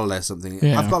like a holiday or something,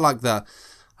 Yeah. I've got like the,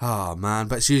 oh man,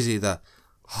 but it's usually the,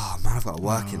 oh man, I've got to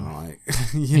work in like,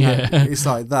 you know, Yeah. it's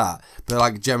like that. But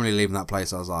like generally leaving that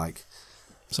place, I was like,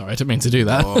 Sorry, I didn't mean to do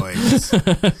that. boys.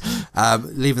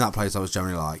 Leaving that place, I was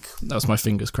generally like, That was my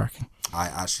fingers cracking. I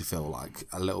actually feel like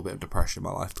a little bit of depression in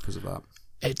my life because of that.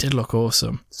 It did look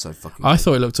awesome. So fucking. I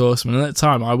thought it looked awesome, and at the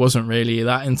time, I wasn't really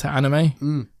that into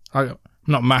anime. I'm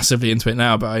not massively into it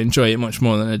now, but I enjoy it much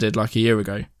more than I did like a year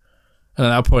ago. And at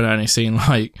that point, I only seen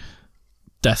like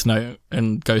Death Note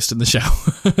and Ghost in the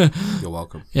Shell. You're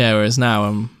welcome. Yeah, whereas now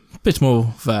I'm a bit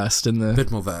more versed in A the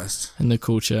bit more versed.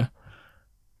 culture.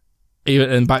 Even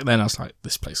and back then, I was like,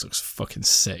 "This place looks fucking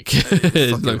sick.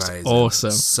 It Fucking looks amazing.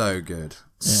 awesome." So good.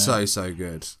 So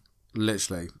good.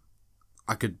 Literally,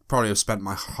 I could probably have spent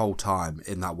my whole time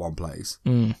in that one place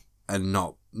and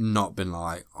not been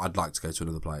like, I'd like to go to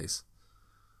another place.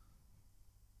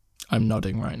 I'm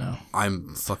nodding right now.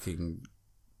 I'm fucking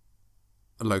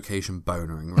location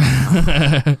bonering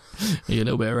right now. You're a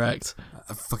little bit erect.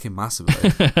 Fucking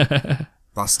massively.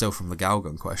 That's still from the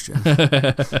Galgun question.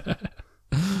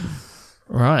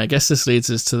 Right, I guess this leads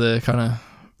us to the kind of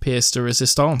pièce de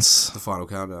résistance. The final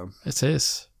countdown. It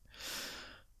is.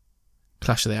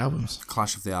 Clash of the Albums.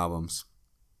 Clash of the Albums.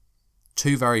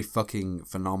 2 very fucking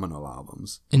phenomenal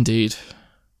albums. Indeed.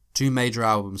 2 major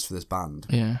albums for this band.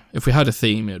 Yeah. If we had a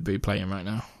theme, it would be playing right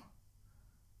now.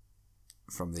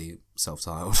 From the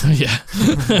self-titled. Yeah.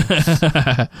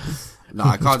 No,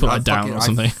 I can't. Put that down or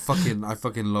something. I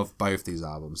fucking love both these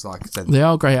albums. Like I said, They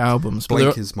are great albums. But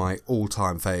Blake is my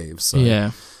all-time fave. So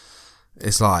yeah.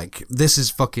 it's like, this is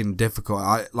fucking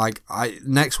difficult.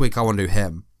 Next week I want to do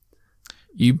him.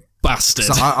 You bastard.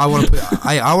 So I want to put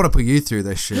I want to put you through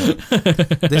this shit.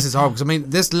 This is hard because I mean,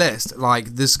 this list, like,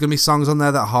 there's gonna be songs on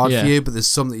there that are hard for you, but there's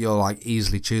some that you'll like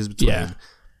easily choose between. Yeah.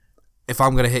 If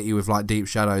I'm gonna hit you with like Deep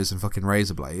Shadows and fucking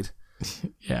Razorblade,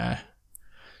 yeah,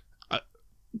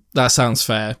 that sounds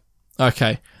fair.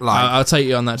 Okay, like, I'll take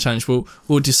you on that challenge.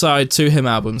 We'll decide 2 him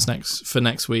albums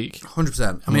next week. 100%.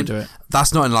 I we'll mean, do it.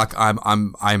 That's not in like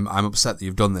I'm upset that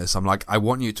you've done this. I'm like, I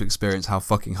want you to experience how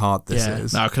fucking hard this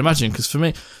is. No, I can imagine, because for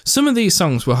me, some of these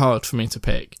songs were hard for me to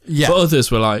pick. Yeah. But others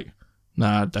were like,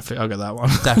 nah, definitely, I'll go that one.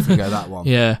 Definitely go that one.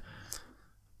 Yeah.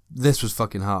 This was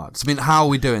fucking hard. So, I mean, how are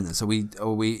we doing this? Are we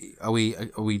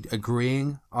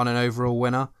agreeing on an overall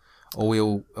winner,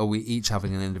 or are we each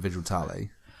having an individual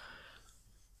tally?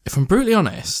 If I'm brutally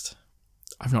honest,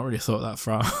 I've not really thought that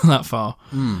far.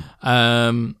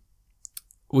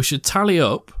 We should tally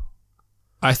up.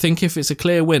 I think if it's a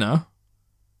clear winner,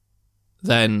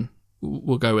 then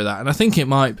we'll go with that. And I think it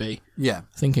might be. Yeah.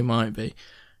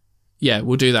 Yeah,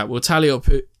 we'll do that. We'll tally up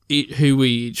who we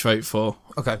each vote for.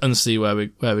 Okay. And see where we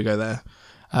go there.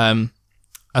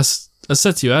 As I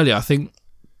said to you earlier, I think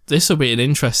this will be an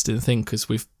interesting thing because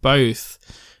we've both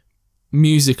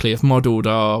musically have modelled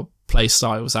our play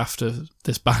styles after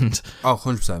this band. Oh,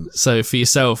 100%. So for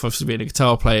yourself, obviously being a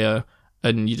guitar player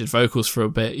and you did vocals for a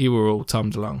bit, you were all Tom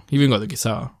DeLonge. You even got the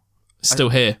guitar. It's still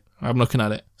here. I'm looking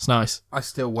at it. It's nice. I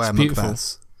still wear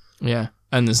Macbeths. Yeah.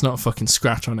 And there's not a fucking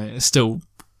scratch on it. It's still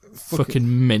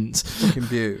fucking mint. Fucking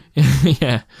beaut.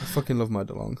 Yeah. I fucking love my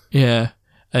DeLonge. Yeah.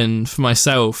 And for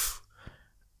myself,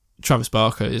 Travis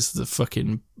Barker is the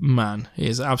fucking man. He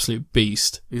is an absolute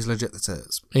beast. He's legit the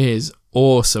tits. He is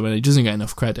awesome, and he doesn't get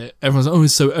enough credit. Everyone's like, oh,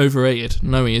 he's so overrated.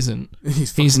 No, he isn't.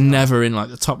 He's never in like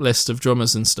the top list of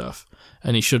drummers and stuff,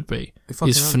 and he should be.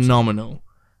 He's phenomenal.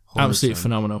 100%. Absolutely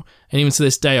phenomenal. And even to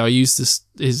this day, I use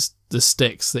the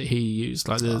sticks that he used,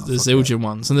 like the Zildjian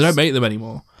ones, and they don't make them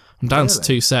anymore. I'm down to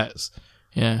 2 sets.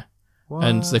 Yeah. What?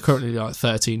 And they're currently like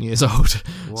 13 years old.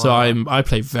 Wow. So I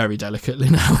play very delicately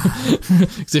now.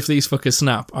 Because if these fuckers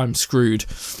snap, I'm screwed.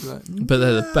 But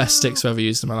they're the best sticks I've ever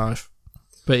used in my life.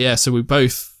 But yeah, so we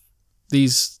both,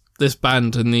 this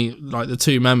band and the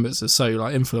 2 members are so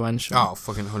like influential. Oh,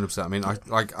 fucking 100%. I mean,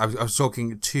 I was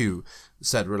talking to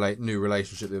said new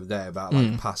relationship the other day about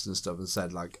like past and stuff, and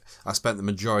said like I spent the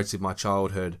majority of my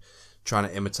childhood trying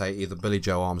to imitate either Billy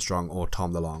Joe Armstrong or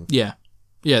Tom DeLonge. Yeah.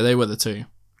 Yeah, they were the 2.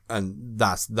 And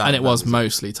that's that. And it was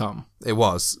mostly Tom. It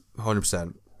was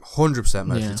 100%. 100%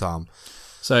 mostly Tom.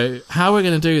 So how we're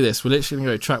going to do this, we're literally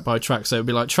going to go track by track. So it'll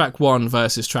be like track 1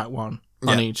 versus track 1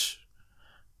 on each.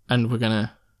 And we're going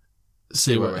to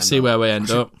see where we end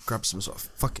up. Grab some sort of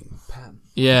fucking pen.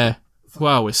 Yeah.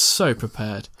 Wow, we're so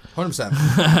prepared.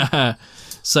 100%.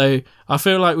 So I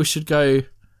feel like we should go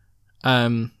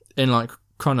in like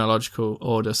chronological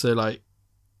order. So like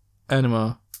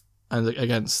Enema and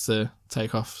against the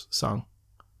Takeoff song.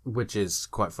 Which is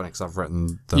quite funny because I've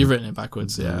written them. You've written it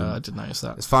backwards, yeah, I did notice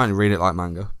that. It's fine, read it like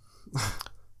manga.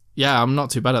 Yeah, I'm not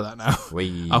too bad at that now.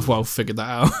 I've well figured that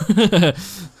out.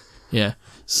 Yeah,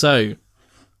 so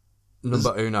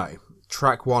number uno,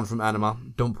 track 1 from Enema,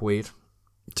 Dumpweed.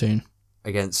 Tune.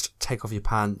 Against Take Off Your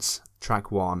Pants, track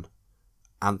 1,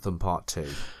 Anthem Part 2.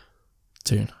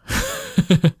 Tune.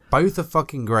 Both are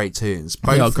fucking great tunes.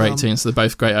 They are great tunes, they're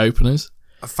both great openers.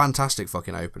 Fantastic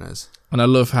fucking openers. And I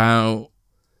love how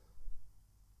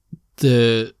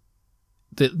the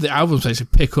albums actually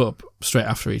pick up straight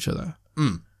after each other.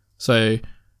 So,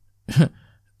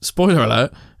 spoiler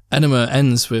alert, Enema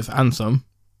ends with Anthem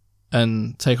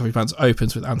and Take Off Your Pants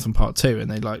opens with Anthem Part 2, and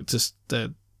they're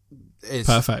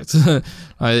perfect.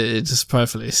 Like, it just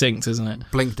perfectly synced, isn't it?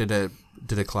 Blink did a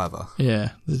clever.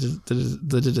 Yeah, they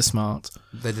did a smart.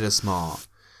 They did a smart.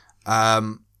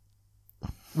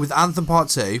 With Anthem Part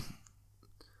 2,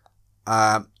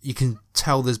 you can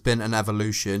tell there's been an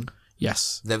evolution.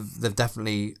 Yes. They've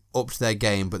definitely upped their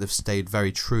game, but they've stayed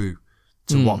very true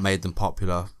to what made them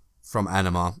popular from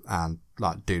Enema and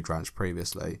like Dude Ranch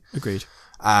previously. Agreed.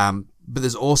 But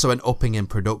there's also an upping in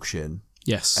production.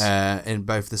 Yes. In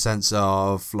both the sense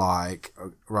of like,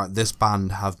 right, this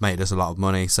band have made us a lot of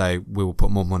money, so we will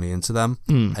put more money into them,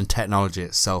 and technology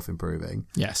itself improving.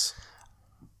 Yes.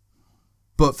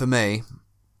 But for me,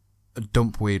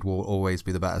 Dumpweed will always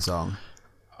be the better song.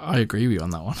 I agree with you on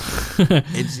that one.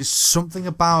 It's just something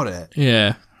about it.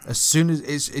 Yeah. As soon as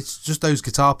it's just those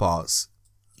guitar parts,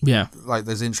 Yeah. like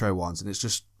those intro ones, and it's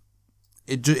just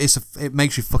it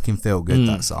makes you fucking feel good.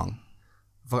 That song,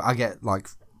 I get like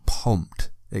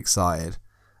pumped, excited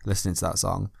listening to that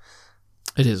song.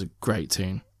 It is a great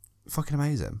tune. Fucking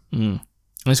amazing. And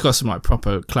it's got some like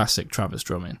proper classic Travis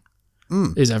drumming.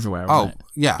 It's everywhere. Oh Isn't it?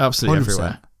 yeah, Absolutely 100%.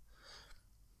 everywhere.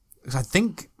 'Cause I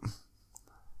think,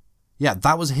 yeah,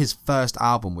 that was his first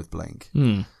album with Blink.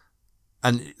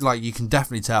 And like you can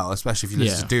definitely tell, especially if you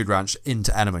listen Yeah. to Dude Ranch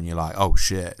into Enema, and you're like, oh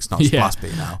shit, it's not Yeah. Splash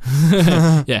Beat now.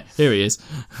 Yeah, here he is.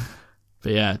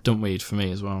 But yeah, Dumpweed for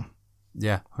me as well.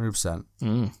 Yeah, 100%.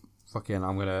 Fucking,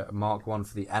 I'm gonna mark one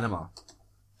for the Enema.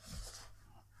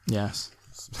 Yes.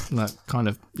 That kind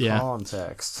of, yeah.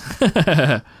 Context.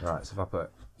 Right, so if I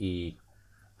put E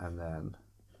and then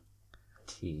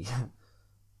T.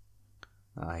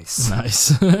 Nice.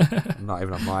 Nice. Not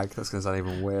even a mic, that's gonna sound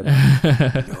even weird.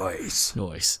 Nice.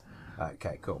 Nice.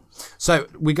 Okay, cool. So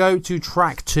we go to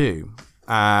track 2,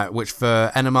 which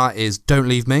for Enema is Don't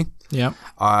Leave Me, Yep.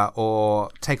 or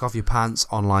Take Off Your Pants,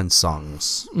 Online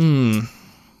Songs.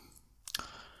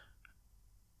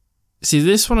 See,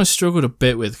 this one I struggled a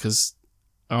bit with because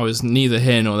I was neither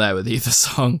here nor there with either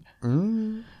song.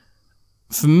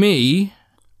 For me,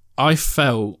 I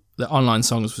felt that Online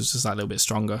Songs was just that little bit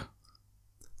stronger.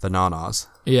 The Nanas.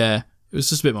 Yeah, it was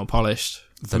just a bit more polished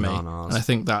for The me. Nanas. And I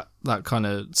think that kind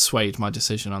of swayed my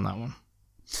decision on that one.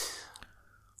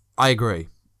 I agree.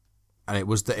 And it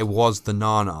was the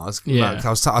Nanas. Yeah. Like, I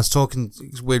was talking.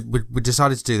 We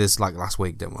decided to do this like last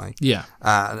week, didn't we? Yeah.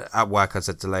 At work, I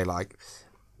said to Lay, like,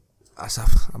 I said,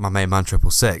 my main man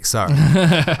 666. Sorry.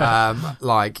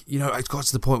 Like, you know, it's got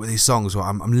to the point with these songs where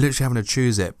I'm literally having to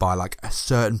choose it by like a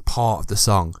certain part of the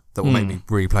song that will make me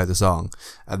replay the song.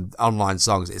 And Online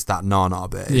Songs, it's that Nana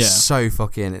bit. It's Yeah. so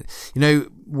fucking. You know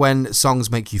when songs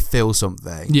make you feel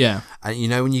something. Yeah. And you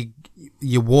know when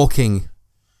you're walking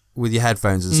with your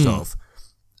headphones and stuff,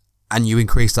 and you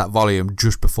increase that volume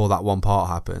just before that one part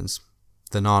happens.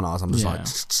 The Nanas, I'm just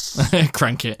like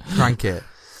Crank it. crank it.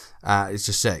 It's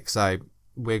just sick. So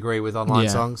we agree with Online Yeah.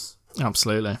 Songs.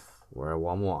 Absolutely. We're a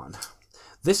 1-1.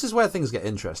 This is where things get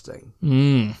interesting.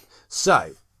 Mm.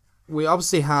 So we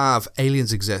obviously have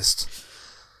Aliens Exist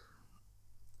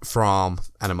from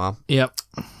Enema, Yep.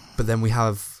 but then we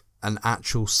have an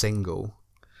actual single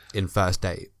in First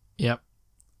Date Yep.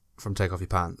 from Take Off Your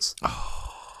Pants.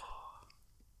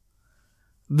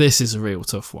 This is a real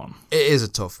tough one. It is a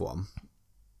tough one.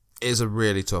 It is a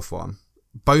really tough one.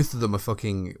 Both of them are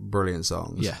fucking brilliant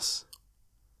songs. Yes.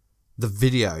 The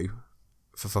video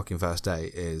for fucking First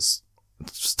Date is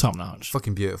It's just top notch.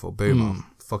 fucking beautiful. Boomer.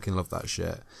 Fucking love that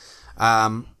shit.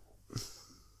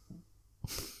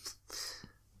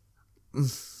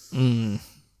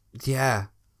 Yeah.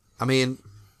 I mean,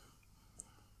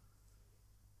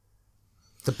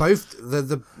 they're both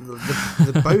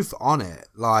on it.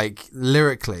 Like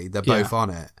lyrically, they're both on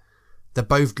it. They're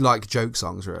both like joke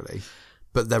songs, really,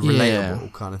 but they're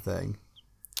relatable kind of thing.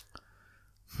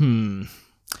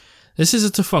 This is a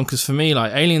tough one because for me,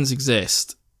 like Aliens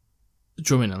Exist, the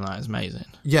drumming on that is amazing.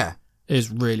 Yeah, It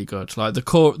is really good. Like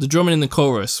the drumming in the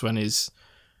chorus when is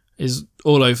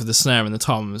all over the snare and the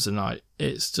toms, and like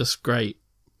it's just great.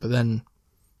 But then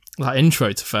that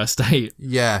intro to First Date,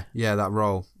 yeah, that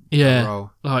roll. yeah, That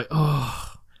roll. like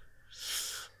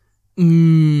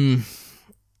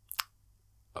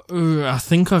I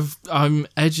think I'm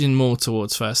edging more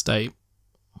towards First Date.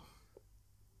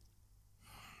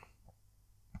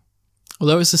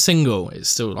 Although it's a single, it's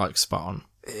still like spot on.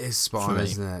 It is spot For on, me.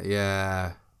 isn't it?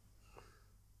 Yeah.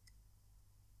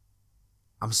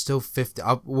 I'm still 50.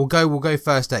 We'll go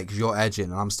First Date because you're edging,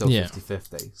 and I'm still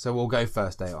 50-50. So we'll go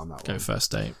First Date on that Go one.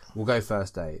 First Date. We'll go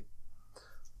First Date.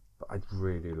 But I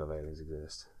really do love Aliens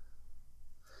Exist.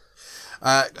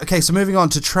 Okay, so moving on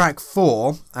to track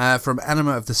 4 from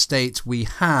Enema of the State, we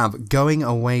have Going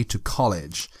Away to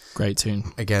College Great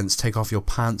tune. against Take Off Your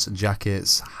Pants and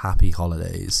Jackets, Happy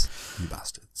Holidays, you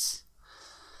bastards.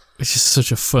 Which is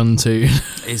such a fun tune.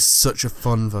 It's such a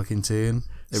fun fucking tune.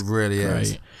 It really is.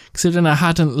 Great. Considering I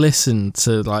hadn't listened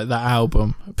to like that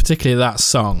album, particularly that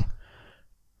song,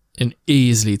 in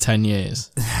easily 10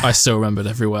 years, I still remembered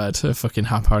every word of fucking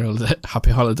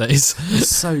Happy Holidays. It's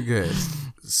so good.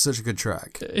 It's such a good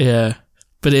track. Yeah.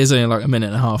 But it is only like a minute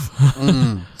and a half.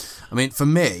 I mean, for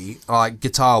me, like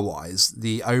guitar-wise,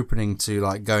 the opening to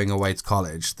like Going Away to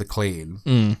College, The Clean.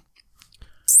 It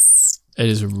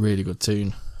is a really good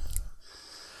tune.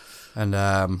 And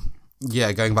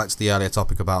yeah, going back to the earlier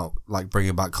topic about like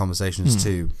bringing back conversations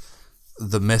to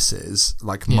the missus,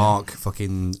 like Mark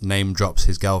fucking name drops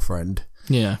his girlfriend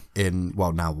in,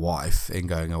 well, now wife, in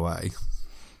Going Away.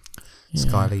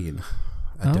 Skyline,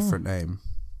 a different name.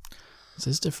 This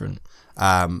is different.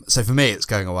 So for me, it's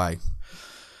Going Away.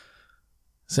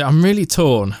 So I'm really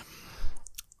torn.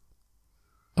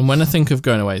 And when I think of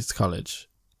Going Away to College,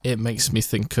 it makes me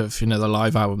think of, the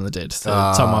live album they did, the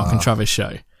Tom Mark and Travis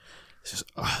show. It's just,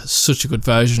 such a good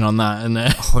version on that, and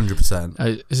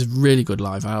 100%. It's a really good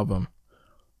live album.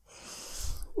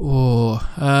 Oh,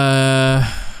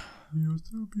 you're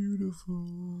so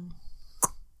beautiful.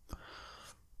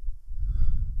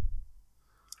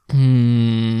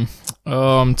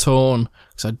 Oh, I'm torn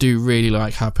because I do really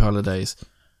like Happy Holidays.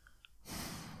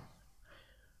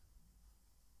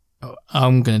 Oh,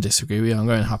 I'm going to disagree with you. I'm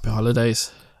going Happy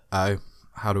Holidays. Oh,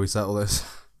 how do we settle this?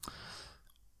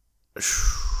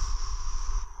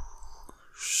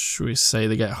 Should we say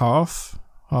they get half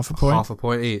a point? Half a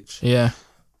point each. Yeah.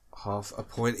 Half a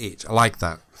point each. I like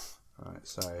that. Alright,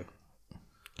 so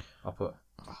I'll put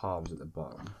halves at the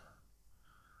bottom.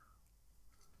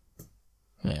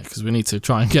 Yeah, because we need to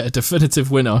try and get a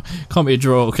definitive winner. Can't be a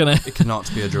draw, can it? It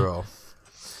cannot be a draw.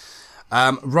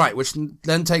 Right, which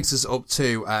then takes us up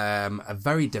to a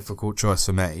very difficult choice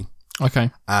for me.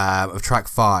 Okay. Of track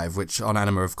 5, which on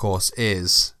Enema, of course,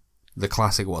 is the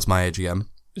classic What's My Age Again.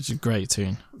 It's a great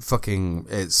tune. Fucking,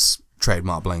 it's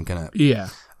trademark Blink, innit? Yeah.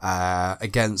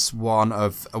 Against one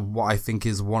of what I think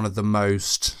is one of the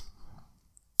most...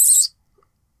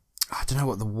 I don't know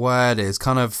what the word is.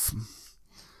 Kind of...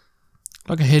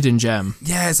 Like a hidden gem.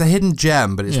 Yeah, it's a hidden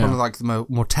gem, but it's one of like the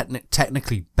more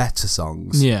technically better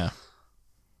songs. Yeah.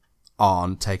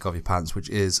 On Take Off Your Pants, which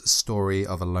is Story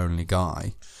of a Lonely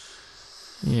Guy.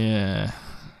 Yeah.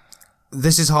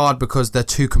 This is hard because they're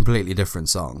two completely different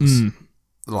songs.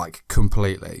 Like,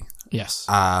 completely. Yes.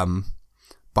 But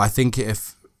I think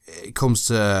if it comes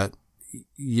to,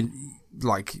 you've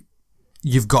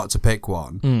got to pick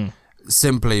one.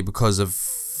 Simply because of,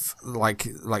 like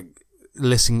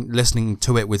listening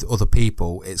to it with other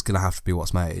people, it's going to have to be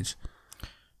What's My Age.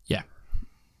 Yeah.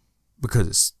 Because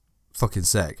it's fucking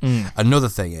sick. Another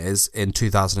thing is, in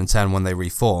 2010, when they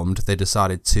reformed, they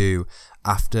decided to,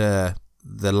 after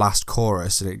the last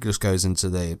chorus, and it just goes into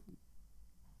the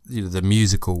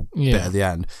musical bit at the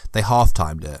end, they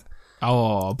half-timed it.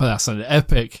 Oh, but that sounded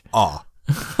epic. Oh.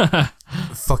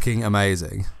 Fucking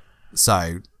amazing.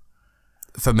 So,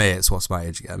 for me, it's What's My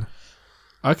Age Again.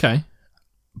 Okay.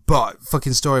 But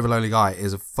fucking Story of a Lonely Guy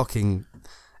is it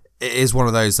is one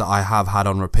of those that I have had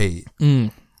on repeat.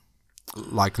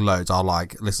 Like loads. I'll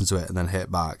listen to it and then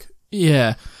hit back.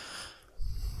 Yeah.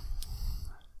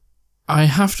 I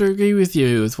have to agree with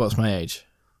you with What's My Age.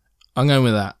 I'm going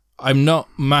with that. I'm not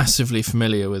massively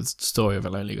familiar with Story of a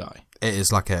Lonely Guy. It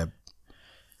is like a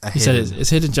he said it's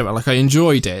hidden gem. Like, I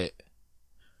enjoyed it,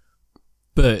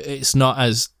 but it's not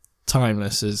as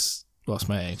timeless as What's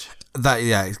My Age. That,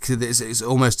 yeah, it's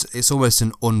almost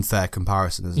an unfair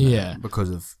comparison, isn't it? Yeah. Because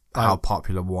of how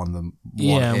popular one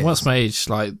is. What's My Age,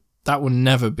 like, that will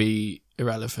never be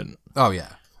irrelevant. Oh,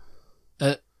 yeah.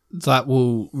 That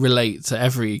will relate to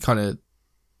every kind of,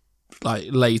 like,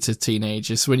 later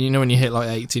teenagers. When you hit, like,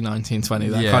 18, 19, 20,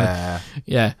 that kind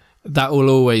of... that will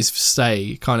always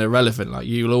stay kind of relevant. Like,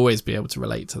 you'll always be able to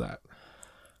relate to that.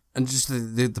 And just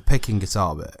the picking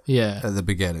guitar bit. Yeah. At the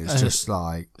beginning. It's just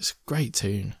like... It's a great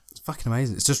tune. It's fucking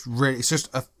amazing. It's just really... It's just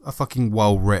a fucking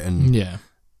well-written... Yeah.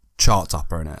 Chart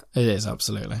topper, innit? It is,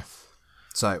 absolutely.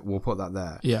 So, we'll put that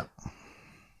there. Yeah.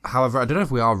 However, I don't know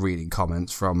if we are reading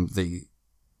comments from the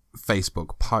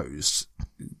Facebook post.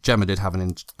 Gemma did have an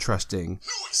interesting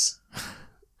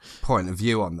point of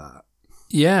view on that.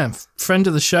 Yeah, friend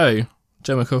of the show,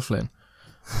 Gemma Coughlin.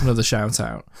 Another shout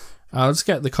out. I'll just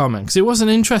get the comment, because it was an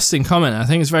interesting comment. I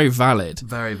think it's very valid.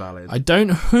 Very valid. I don't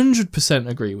 100%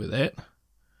 agree with it,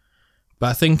 but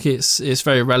I think it's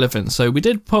very relevant. So we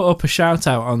did put up a shout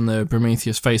out on the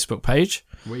Prometheus Facebook page,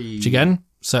 which again,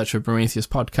 search for Prometheus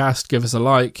Podcast, give us a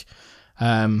like,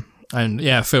 and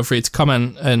yeah, feel free to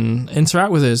comment and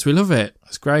interact with us. We love it.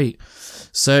 It's great.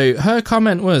 So her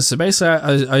comment was, so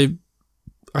basically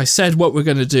I said what we're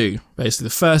going to do, basically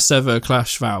the first ever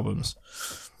clash of albums.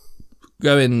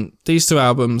 Going these two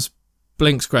albums,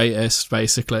 Blink's greatest,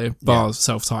 basically, bars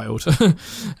self-titled.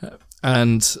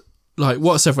 And, like,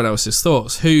 what's everyone else's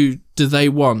thoughts? Who do they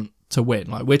want to win?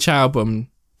 Like, which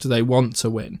album do they want to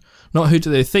win? Not who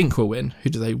do they think will win, who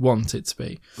do they want it to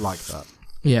be? Like that.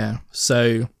 Yeah,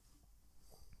 so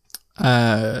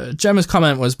Gemma's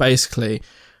comment was basically,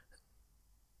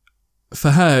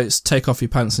 for her, it's take off your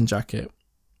pants and jacket,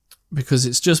 because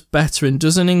it's just better and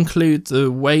doesn't include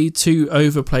the way too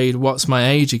overplayed What's My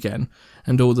Age Again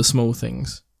and all the small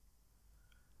things.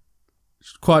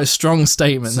 Quite a strong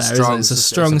statement there, isn't it? It's a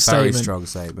strong statement. Very strong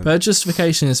statement. But her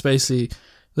justification is basically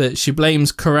that she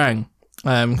blames Kerrang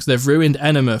because they've ruined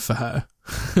Enema for her.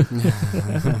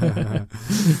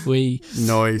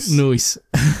 Nice.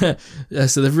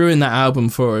 So they've ruined that album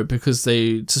for her because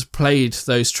they just played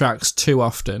those tracks too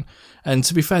often. And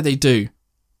to be fair, they do.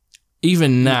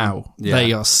 Even now,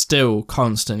 they are still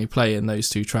constantly playing those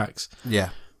two tracks. Yeah.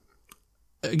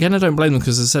 Again, I don't blame them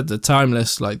because, as I said, they're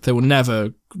timeless. Like, they will never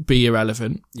be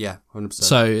irrelevant. Yeah, 100%.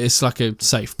 So it's like a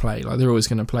safe play. Like, they're always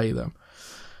going to play them.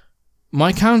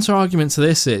 My counter argument to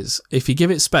this is, if you give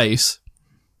it space,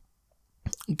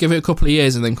 give it a couple of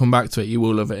years and then come back to it, you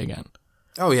will love it again.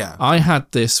 Oh, yeah. I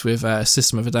had this with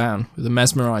System of a Down, with the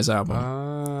Mesmerize album.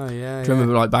 Yeah. Do you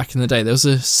remember, like, back in the day, there was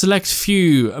a select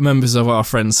few members of our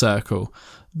friend circle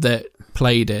that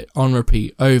played it on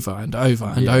repeat over and over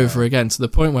and over again, to the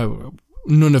point where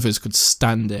none of us could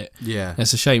stand it. Yeah. And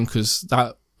it's a shame because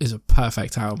that is a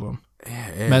perfect album. Yeah,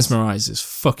 it is. Mesmerize is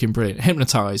fucking brilliant.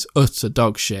 Hypnotize, utter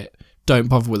dog shit. Don't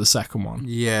bother with the second one.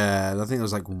 Yeah, I think there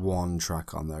was like one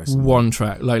track on there. One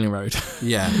track, Lonely Road.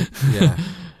 Yeah.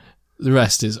 The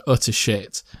rest is utter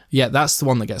shit. Yeah, that's the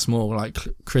one that gets more like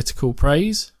critical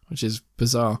praise, which is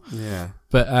bizarre. Yeah.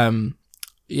 But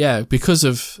yeah, because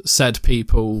of said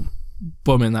people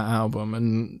bumming that album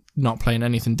and not playing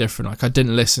anything different, like I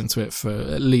didn't listen to it for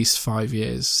at least 5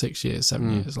 years, 6 years,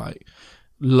 7 years, like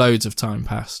loads of time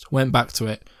passed. Went back to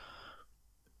it.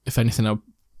 If anything, I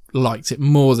liked it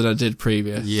more than I did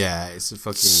previous. Yeah, it's a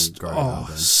fucking great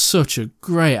album. Such a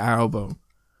great album.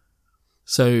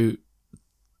 So,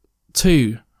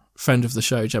 to friend of the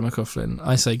show, Gemma Coughlin,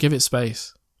 I say give it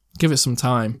space. Give it some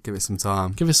time. Give it some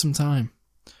time. Give it some time.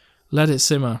 Let it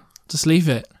simmer. Just leave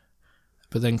it.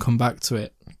 But then come back to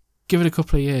it. Give it a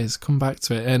couple of years. Come back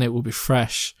to it and it will be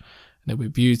fresh. And it'll be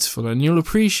beautiful. And you'll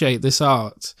appreciate this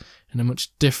art in a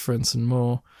much different and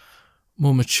more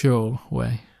mature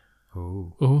way.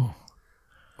 Oh.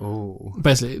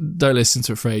 Basically, don't listen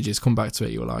to it for ages. Come back to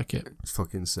it. You'll like it. It's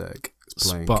fucking sick.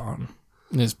 It's Blink. Spot on.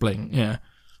 It's Blink, yeah.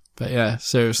 But yeah,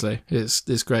 seriously,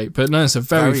 it's great. But no, it's a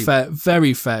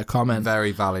very fair comment.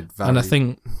 Very valid. And I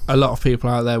think a lot of people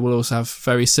out there will also have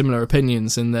very similar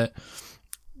opinions in that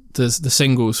the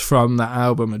singles from that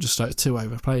album are just like too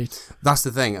overplayed. That's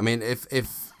the thing. I mean,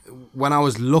 if when I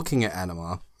was looking at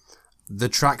Enema, the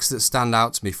tracks that stand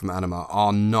out to me from Enema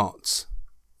are not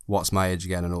What's My Age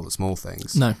Again and All the Small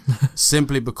Things. No.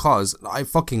 Simply because I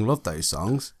fucking love those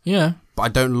songs. Yeah. But I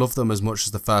don't love them as much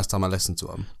as the first time I listened to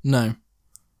them. No.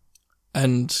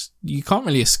 And you can't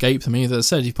really escape them either. As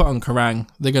I said, you put on Kerrang,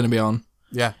 they're going to be on.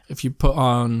 Yeah. If you put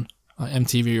on like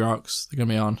MTV Rocks, they're going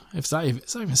to be on. It's not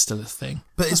even still a thing.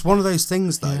 But it's one of those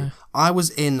things, though. Yeah. I was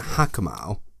in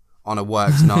Hackamau on a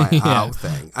works night out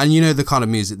thing. And you know the kind of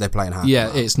music they play in Hackamau? Yeah,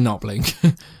 it's not Blink.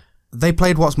 They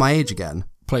played What's My Age Again.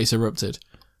 Place Erupted.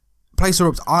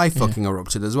 I fucking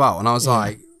erupted as well. And I was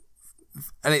like...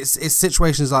 And it's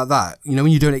situations like that, you know,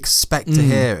 when you don't expect to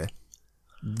hear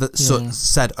that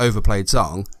said overplayed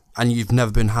song, and you've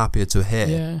never been happier to hear.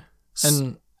 Yeah,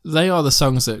 and they are the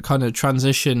songs that kind of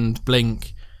transitioned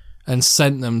Blink and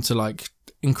sent them to like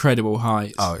incredible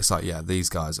heights. Oh, it's like, yeah, these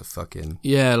guys are fucking...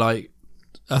 Yeah, like,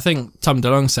 I think Tom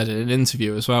DeLonge said it in an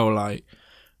interview as well, like,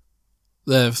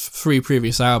 the 3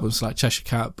 previous albums, like Cheshire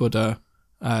Cat, Buddha,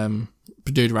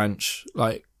 Dude Ranch,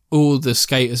 like, all the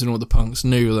skaters and all the punks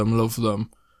knew them, loved them.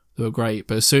 They were great.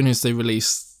 But as soon as they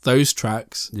released those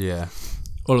tracks,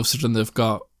 all of a sudden they've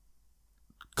got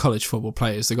college football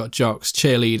players, they've got jocks,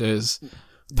 cheerleaders,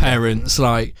 parents,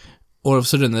 like, all of a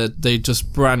sudden they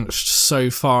just branched so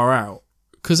far out.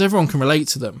 Because everyone can relate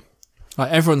to them.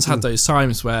 Like, everyone's had those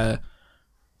times where,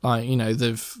 like, you know,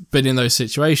 they've been in those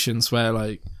situations where,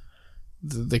 like,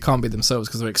 they can't be themselves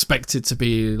because they're expected to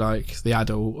be like the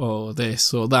adult or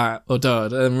this or that or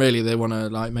dud, and really they want to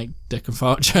like make dick and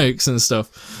fart jokes and stuff.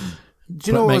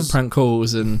 Do you know make prank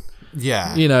calls and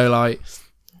you know, like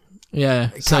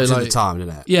it captures the time,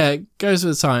 doesn't it? Yeah, it goes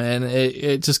with the time, and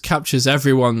it just captures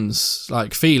everyone's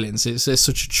like feelings. It's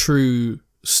such a true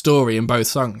story in both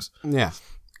songs. Yeah,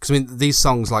 because I mean these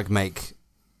songs like make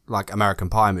like American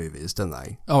Pie movies, don't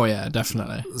they? Oh yeah,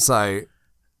 definitely. So.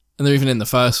 And they're even in the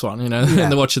first one, you know, and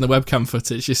they're watching the webcam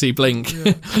footage, you see Blink.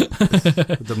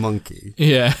 The monkey.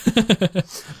 Yeah.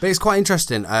 But it's quite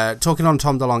interesting. Talking on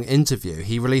Tom DeLonge interview,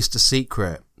 he released a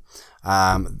secret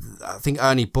I think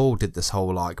Ernie Ball did this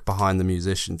whole like behind the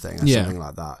musician thing or something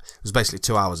like that. It was basically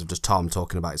 2 hours of just Tom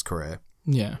talking about his career.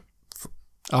 Yeah.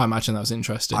 I imagine that was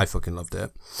interesting. I fucking loved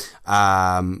it.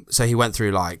 So he went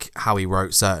through like how he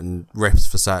wrote certain riffs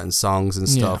for certain songs and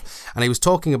stuff, and he was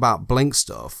talking about Blink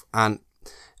stuff. And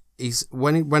he's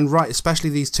when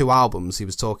especially these 2 albums he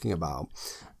was talking about,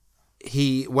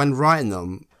 when writing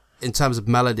them in terms of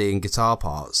melody and guitar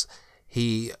parts,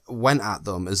 he went at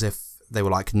them as if they were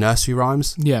like nursery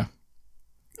rhymes. Yeah.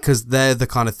 Because they're the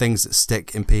kind of things that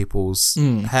stick in people's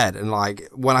head. And like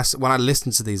when I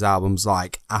listen to these albums,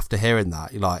 like after hearing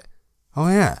that, you're like, oh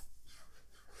yeah.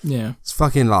 Yeah. It's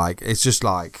fucking like, it's just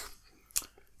like,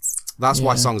 that's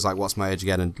why songs like What's My Age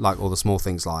Again and like all the small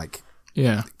things like,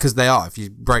 yeah. because they are, if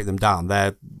you break them down,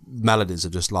 their melodies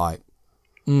are just like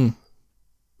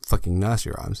fucking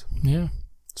nursery rhymes. Yeah.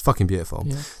 It's fucking beautiful.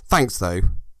 Yeah. Thanks though,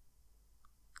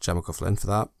 Gemma Coughlin, for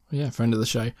that. Yeah, friend of the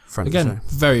show. Friend Again, of the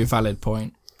show. very valid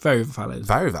point. Very valid.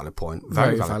 Very valid point.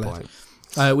 Very valid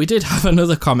point. We did have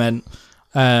another comment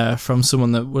from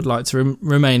someone that would like to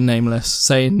remain nameless,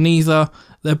 saying neither,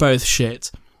 they're both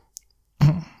shit.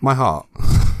 My heart.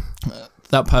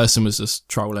 That person was just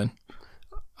trolling.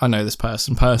 I know this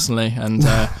person personally, and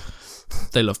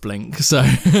they love Blink, so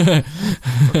they're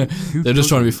just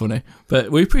trying to be funny.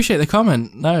 But we appreciate the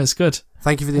comment. No, it's good.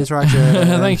 Thank you for the interaction.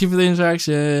 Thank you for the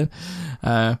interaction.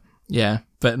 Yeah,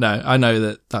 but no, I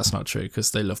know that's not true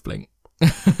because they love Blink.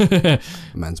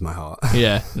 Mends my heart.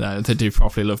 Yeah, no, they do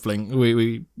properly love Blink.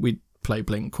 We play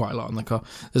Blink quite a lot in the car.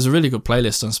 There's a really good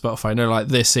playlist on Spotify. They're like,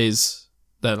 this is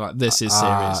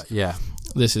series. Yeah.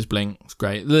 This is Blink. It's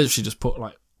great. They literally just put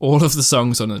like all of the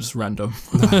songs on and just random.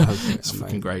 It's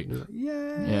fucking great.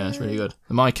 Yeah, it's really good.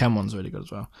 The My Chem one's really good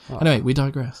as well. Anyway, we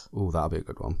digress. Oh, that'll be a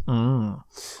good one.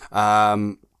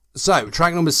 So,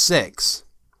 track number 6.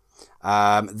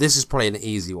 This is probably an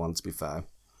easy one, to be fair.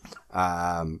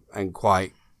 And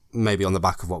quite maybe on the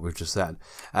back of what we've just said.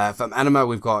 From Enema,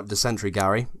 we've got Dysentery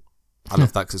Gary. I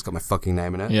love that because it's got my fucking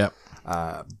name in it.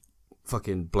 Yeah.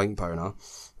 Fucking Blink boner.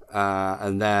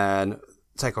 And then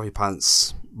Take Off Your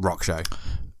Pants, Rock Show.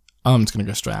 I'm just going to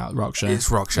go straight out. Rock Show.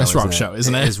 It's Rock Show. It's Rock Show,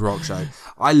 isn't it? It is Rock Show.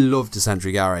 I love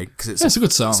Dysentery Gary because it's a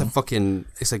good song.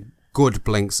 It's a good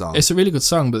Blink song. It's a really good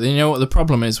song, but you know what the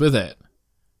problem is with it?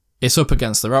 It's up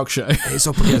against the Rock Show. It's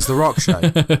up against the Rock Show.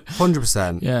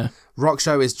 100%. Yeah. Rock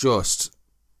Show is just...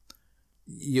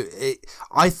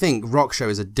 I think Rock Show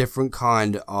is a different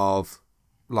kind of,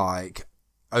 like,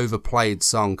 overplayed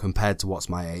song compared to What's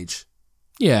My Age.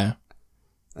 Yeah.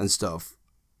 And stuff.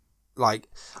 Like,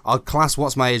 I'll class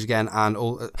What's My Age Again and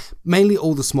mainly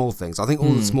All the Small Things. I think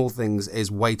All the Small Things is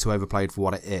way too overplayed for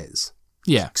what it is.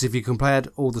 Yeah. Because if you compared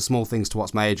All the Small Things to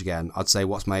What's My Age Again, I'd say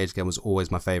What's My Age Again was always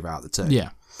my favourite out of the two. Yeah.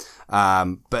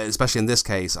 But especially in this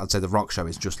case, I'd say the Rock Show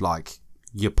is just like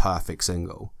your perfect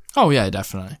single. Oh yeah,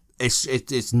 definitely.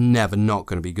 It's never not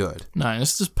going to be good. No,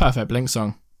 it's just a perfect Blink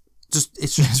song.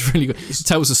 It's really good. It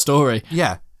tells a story.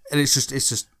 Yeah, and it's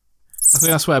just. I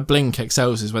think that's where Blink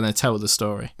excels, is when they tell the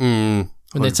story. When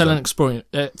they tell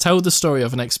tell the story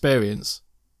of an experience,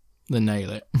 they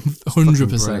nail it.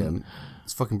 100%.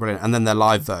 It's fucking brilliant. And then their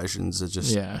live versions are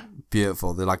just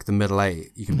beautiful. They're like the middle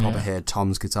 8. You can probably hear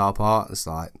Tom's guitar part. It's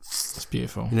like... It's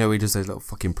beautiful. You know, he does those little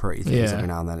fucking pretty things every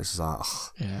now and then. It's just like...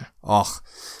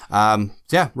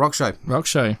 Rock Show. Rock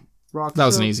Show. That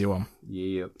was an easy one.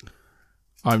 Yep.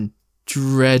 I'm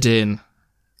dreading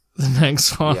the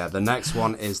next one. Yeah, the next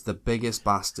one is the biggest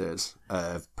bastard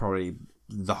of probably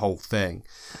the whole thing.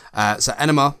 So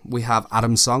Enema, we have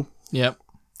Adam's Song. Yep.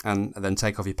 And then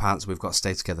Take Off Your Pants, we've got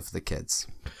Stay Together for the Kids.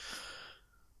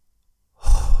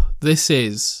 This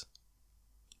is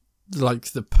like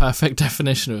the perfect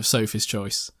definition of Sophie's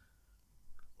Choice.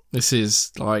 This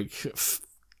is like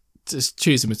just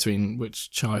choosing between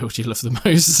which child you love the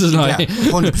most. Like,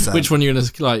 100%. Which one you're going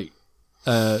to like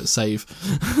save.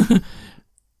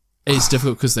 It's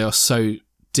difficult because they are so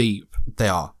deep. They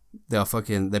are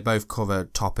fucking... They both cover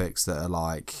topics that are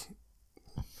like...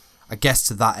 I guess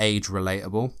to that age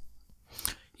relatable.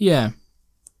 Yeah.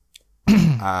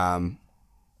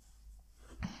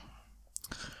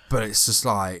 But it's just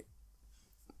like...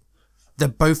 They're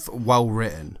both well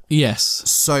written. Yes.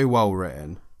 So well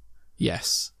written.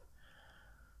 Yes.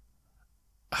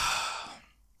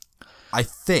 I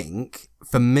think,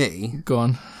 for me... Go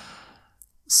on.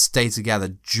 Stay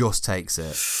Together just takes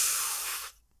it.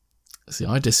 See,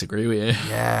 I disagree with you.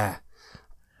 Yeah.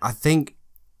 I think...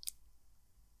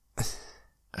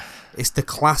 It's the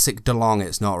classic DeLong,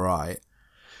 It's Not Right.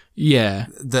 Yeah.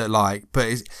 That like, but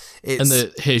it's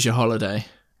and Here's Your Holiday.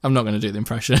 I'm not going to do the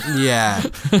impression. Yeah.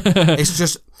 It's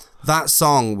just, that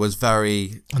song was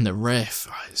very... And the riff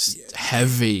is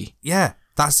heavy. Yeah,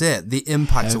 that's it. The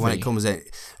impact of when it Heavy. comes in.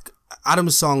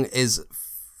 Adam's song is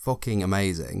fucking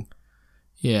amazing.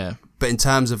 Yeah. But in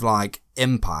terms of like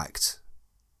impact,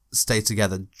 Stay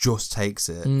Together just takes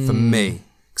it for me,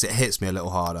 because it hits me a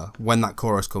little harder when that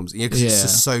chorus comes. Because it's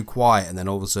just so quiet, and then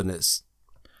all of a sudden it's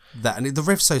that, and the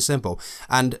riff's so simple.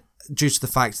 And due to the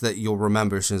fact that you'll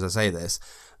remember as soon as I say this,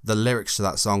 the lyrics to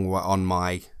that song were on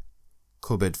my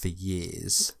cupboard for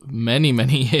years. Many,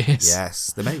 many years.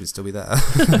 Yes, they may even still be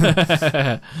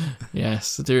there.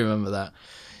 Yes, I do remember that.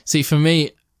 See, for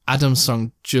me, Adam's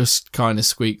song just kind of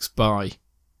squeaks by.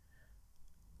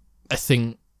 I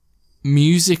think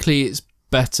musically it's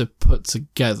better put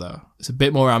together. It's a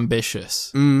bit more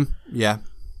ambitious. Yeah.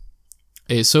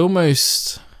 It's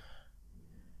almost...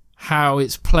 how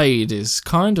it's played is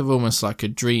kind of almost like a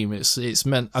dream. It's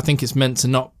meant... I think it's meant to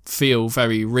not feel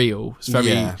very real. It's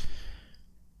very...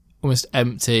 almost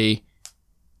empty.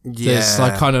 Yeah. There's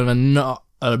like kind of not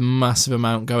a massive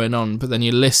amount going on, but then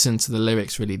you listen to the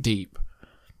lyrics really deep.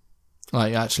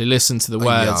 Like, you actually listen to the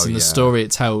words and the story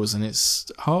it tells, and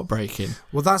it's heartbreaking.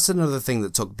 Well, that's another thing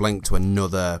that took Blink to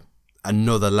another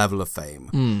level of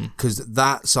fame. Because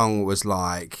that song was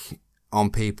like on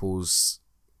people's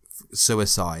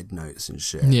suicide notes and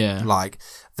shit. Yeah. Like,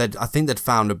 I think they'd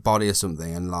found a body or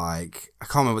something, and like, I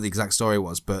can't remember what the exact story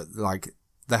was, but like,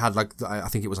 they had like, I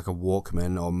think it was like a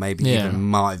Walkman, or maybe even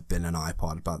might have been an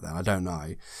iPod back then, I don't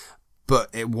know. But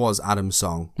it was Adam's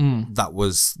song. That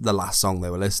was the last song they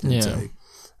were listening to.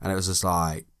 And it was just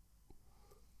like,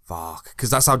 fuck. Because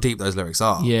that's how deep those lyrics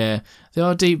are. Yeah, they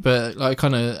are deep, but like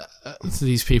kind of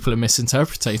these people are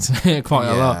misinterpreting it quite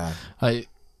a lot. Like,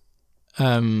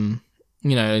 you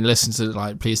know, listen to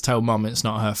like, please tell mum it's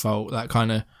not her fault. That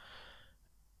kind of,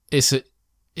 it's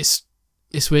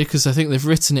weird because I think they've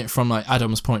written it from like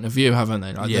Adam's point of view, haven't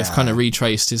they? Like they've kind of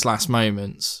retraced his last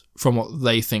moments from what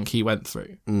they think he went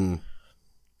through.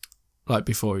 Like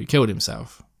before he killed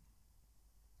himself.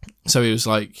 So he was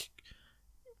like,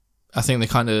 I think they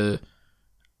kind of,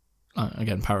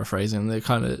 again paraphrasing, they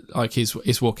kind of like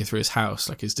he's walking through his house,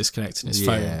 like he's disconnecting his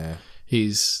phone.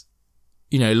 He's,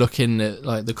 you know, looking at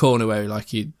like the corner where like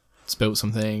he spilt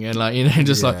something, and like, you know,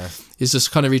 just like he's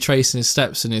just kind of retracing his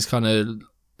steps, and he's kind of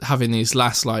having these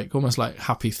last like almost like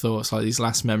happy thoughts, like these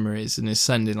last memories, and is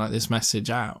sending like this message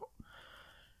out.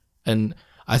 And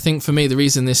I think for me the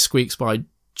reason this squeaks by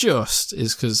just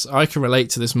is because I can relate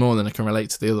to this more than I can relate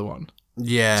to the other one.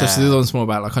 Just the other one's more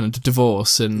about like kind of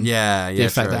divorce and the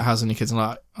effect that it has on your kids, and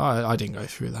like, I didn't go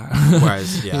through that.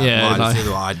 Whereas like,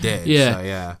 what I did.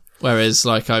 So, whereas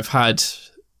like I've had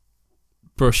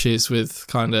brushes with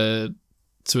kind of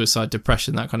suicide,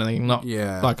 depression, that kind of thing. Not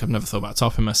like I've never thought about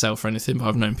topping myself or anything, but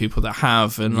I've known people that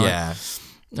have, and like,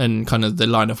 and kind of the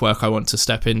line of work I want to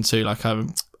step into, like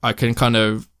I can kind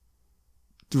of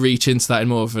reach into that in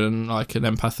more of an like an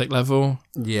empathic level.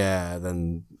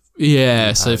 So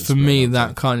for me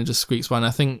that kind of just squeaks by, and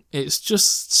I think it's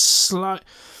just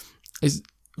it's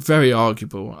very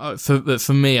arguable. But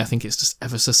for me, I think it's just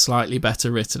ever so slightly better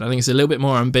written. I think it's a little bit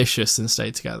more ambitious than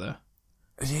Stay Together.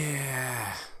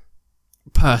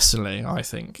 Personally, I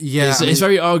think. It's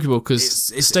very arguable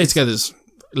because Stay Together's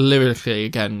lyrically,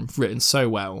 again, written so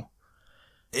well.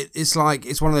 It's like,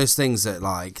 it's one of those things that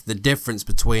like the difference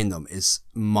between them is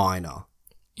minor.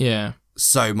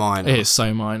 So minor. It is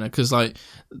so minor because like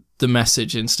the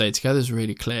message in Stay Together is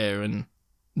really clear, and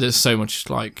there's so much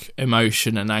like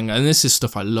emotion and anger, and this is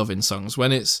stuff I love in songs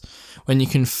when you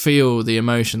can feel the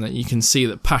emotion, that you can see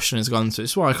that passion has gone through.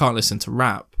 It's why I can't listen to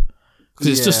rap, because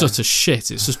it's just utter shit.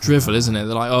 It's just drivel, isn't it?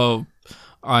 They're like, oh,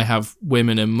 I have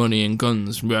women and money and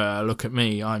guns. Look at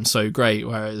me, I'm so great.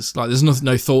 Whereas like there's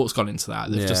no thoughts gone into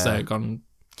that. They've just gone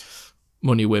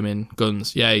money, women,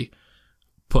 guns. Yay.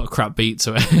 Put a crap beat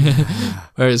to it.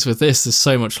 Whereas with this, there's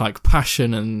so much like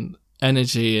passion and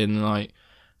energy and like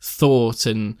thought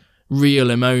and real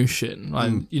emotion.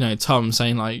 Like, you know, Tom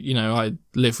saying like, you know, I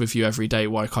live with you every day.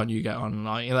 Why can't you get on?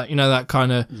 Like that, you know, that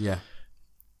kind of.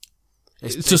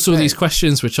 It's just all these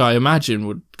questions which I imagine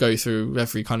would go through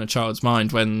every kind of child's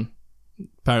mind when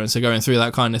parents are going through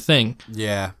that kind of thing.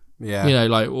 You know,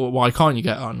 like, well, why can't you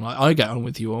get on? Like, I get on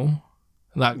with you all.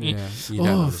 That you don't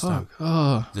understand.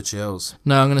 The chills.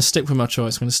 No, I'm going to stick with my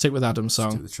choice. I'm going to stick with Adam's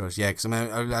song. Stick with the choice, because I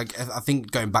mean, I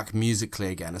think going back musically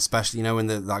again, especially, you know, when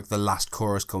the last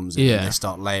chorus comes in and they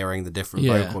start layering the different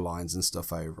vocal lines and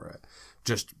stuff over it,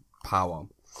 just power.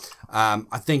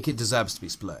 I think it deserves to be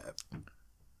split.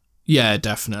 Yeah,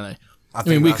 definitely. I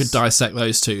mean, we could dissect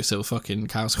those two till fucking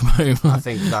cows come home. I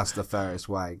think that's the fairest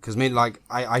way. Because, I mean, like,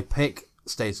 I pick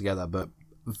Stay Together, but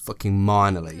fucking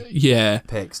minorly Yeah.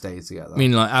 pick Stay Together. I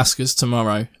mean, like, ask us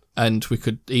tomorrow and we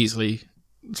could easily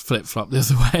flip-flop the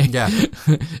other way. Yeah.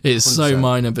 It's 100%. so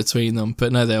minor between them.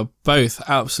 But no, they are both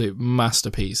absolute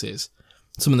masterpieces.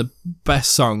 Some of the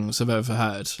best songs I've ever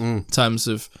heard in terms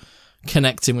of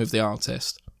connecting with the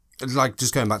artist. It's like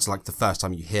just going back to like the first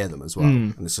time you hear them as well,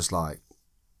 and it's just like,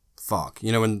 fuck.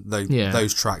 You know when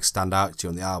those tracks stand out to you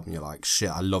on the album, you're like,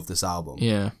 shit, I love this album.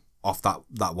 Yeah. Off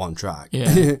that one track.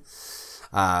 Yeah.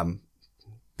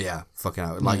 Yeah, fucking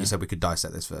hell. Like you said, we could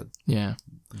dissect this for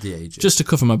the ages. Just to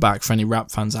cover my back for any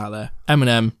rap fans out there,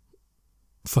 Eminem,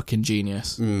 fucking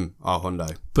genius.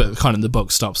 Hundo. But kind of the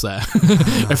buck stops there.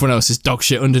 Everyone else is dog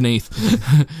shit underneath.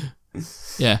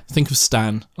 Yeah, think of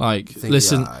Stan. Like,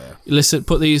 listen,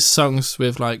 put these songs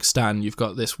with like Stan. You've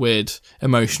got this weird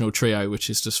emotional trio, which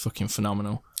is just fucking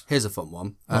phenomenal. Here's a fun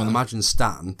one. Imagine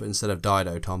Stan, but instead of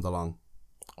Dido, Tom DeLonge.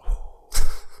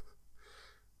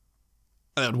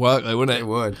 That would work though, wouldn't it? It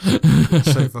would. It'd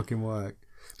so fucking work.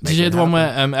 Did you hear the one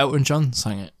where Elton John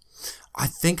sang it? I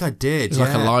think I did. It was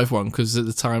like a live one, because at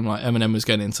the time, like, Eminem was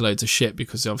getting into loads of shit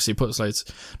because he obviously puts loads,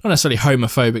 not necessarily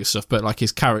homophobic stuff, but like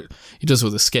his character, he does all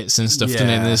the skits and stuff, doesn't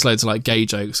he? And there's loads of like gay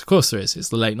jokes. Of course there is. It's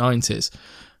the late 90s.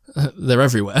 They're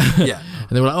everywhere. Yeah. And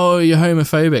they were like, oh, you're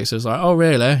homophobic. So it's like, oh,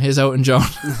 really? Here's Elton John.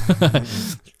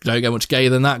 Don't get much gayer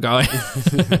than that guy.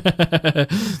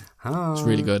 It's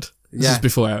really good. This is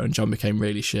before Elton John became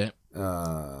really shit.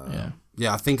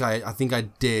 Yeah, I think I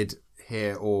did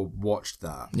hear or watched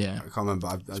that. Yeah, I can't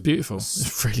remember. It's beautiful.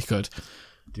 It's really good.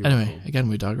 Anyway, again,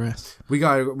 we digress. We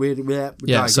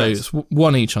digress. So it's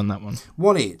one each on that one.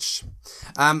 One each.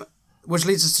 Which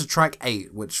leads us to track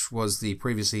 8, which was the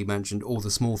previously mentioned All the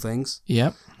Small Things.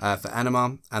 Yep. For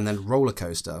Enema, and then Roller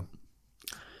Coaster.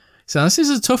 So this is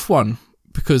a tough one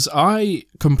because I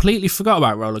completely forgot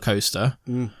about Roller Coaster.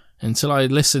 Until I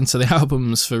listened to the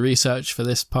albums for research for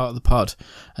this part of the pod.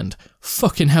 And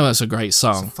fucking hell, that's a great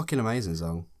song. It's a fucking amazing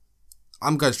song.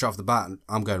 I'm going straight off the bat,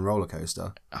 I'm going Roller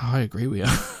Coaster. I agree with you.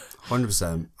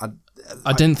 100%.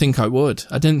 I didn't think I would.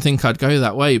 I didn't think I'd go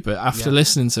that way, but after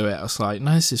listening to it, I was like,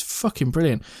 no, this is fucking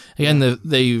brilliant. Again,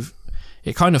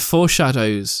 it kind of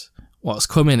foreshadows what's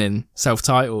coming in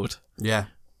Self-Titled. Yeah.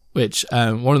 Which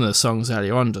one of the songs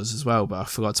earlier on does as well, but I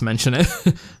forgot to mention it.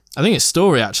 I think it's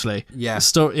Story, actually. Yeah.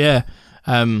 Story, yeah.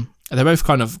 They're both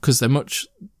kind of, because they're much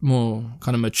more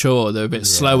kind of mature, they're a bit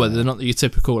slower. They're not your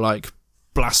typical, like,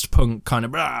 blast punk kind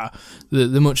of,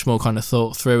 they're much more kind of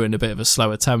thought through and a bit of a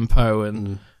slower tempo.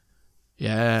 And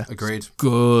yeah. Agreed.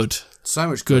 Good. So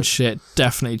much good shit.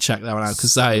 Definitely check that one out,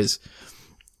 because that is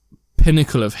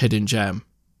pinnacle of hidden gem.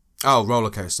 Oh, Roller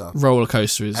Coaster. Roller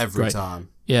Coaster is every great.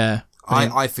 time. Yeah.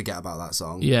 I forget about that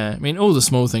song. Yeah. I mean, All the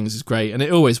Small Things is great, and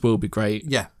it always will be great.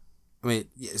 Yeah. I mean,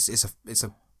 it's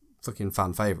a fucking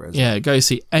fan favourite. Yeah, go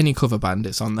see any cover band,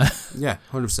 it's on there. Yeah,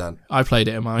 100%. I played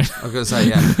it in mine. I was going to say,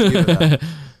 yeah. Keep it there.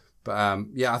 But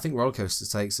yeah, I think Roller Coaster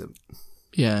takes it.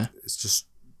 Yeah. It's just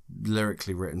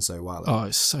lyrically written so well. Oh,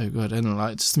 it's so good. And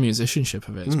like, just the musicianship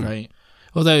of it is great.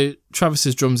 Although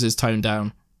Travis's drums is toned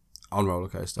down. On Roller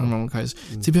Coaster. On Roller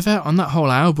Coaster. To be fair, on that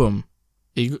whole album,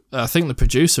 I think the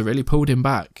producer really pulled him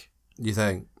back. You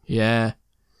think? Yeah.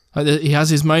 Like he has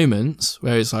his moments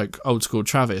where it's like old school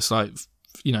Travis, like,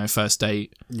 you know, First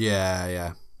Date.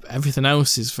 Yeah. Everything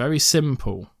else is very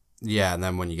simple. Yeah, and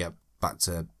then when you get back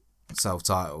to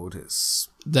Self-Titled, it's...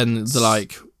 Then they're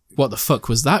like, what the fuck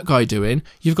was that guy doing?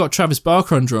 You've got Travis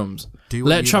Barker on drums.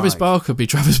 Let Travis Barker be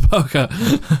Travis Barker.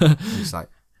 It's like,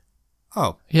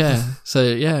 oh. Yeah, so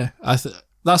yeah,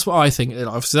 that's what I think.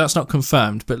 Obviously, that's not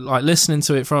confirmed, but like listening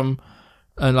to it from...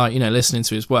 And like, you know, listening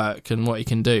to his work and what he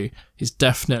can do, he's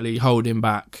definitely holding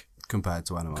back compared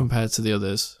to Enema. Compared to the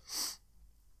others.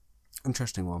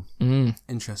 Interesting one.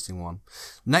 Interesting one.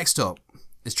 Next up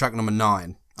is track number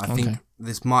 9. I think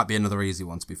this might be another easy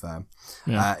one, to be fair.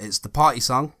 Yeah. It's the party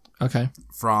song. Okay.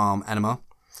 From Enema,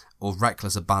 or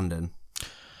Reckless Abandon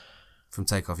from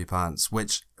Take Off Your Pants,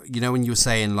 which, you know, when you were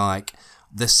saying like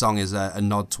this song is a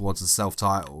nod towards the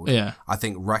Self-Titled. Yeah. I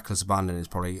think Reckless Abandon is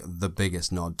probably the biggest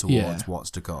nod towards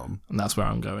what's to come. And that's where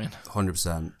I'm going.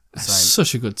 100%. It's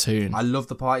such a good tune. I love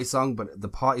the party song, but the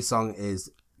party song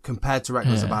is, compared to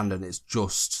Reckless Abandon, it's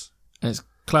just... And it's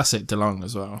classic DeLonge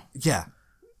as well. Yeah.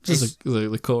 Just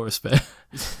the chorus bit.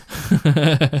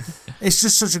 It's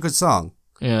just such a good song.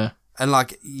 Yeah. And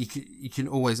like you can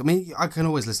always, I mean, I can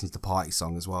always listen to the party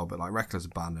song as well, but like Reckless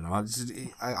Abandon,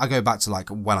 I go back to like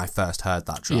when I first heard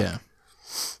that track. Yeah.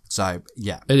 So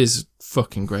yeah, it is a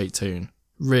fucking great tune,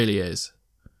 really is.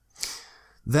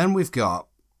 Then we've got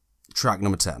track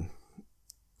number 10.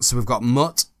 So we've got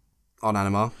Mutt on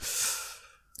Enema,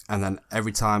 and then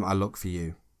Every Time I Look for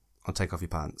You on Take Off Your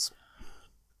Pants.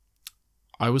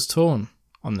 I was torn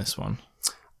on this one.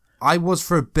 I was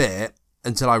for a bit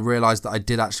until I realised that I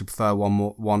did actually prefer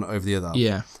one over the other.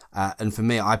 Yeah. And for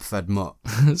me, I preferred Mutt.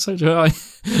 So do I.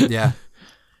 Yeah.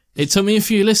 It took me a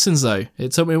few listens, though.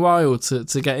 It took me a while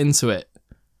to get into it.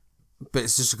 But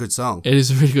it's just a good song. It is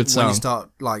a really good song. When you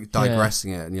start like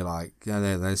digressing it and you're like,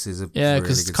 yeah, this is a Yeah, really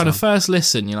because good kind song. of first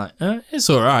listen, you're like, it's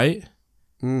all right.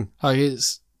 Mm. Like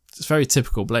it's very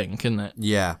typical Blink, isn't it?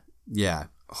 Yeah,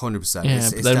 100%. Yeah,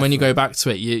 It's but then when you definitely- go back to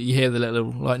it, you hear the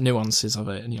little like nuances of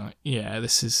it, and you're like, yeah,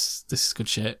 this is good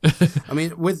shit. I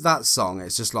mean, with that song,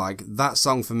 it's just like, that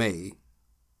song for me,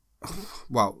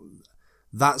 well,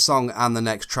 that song and the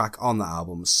next track on that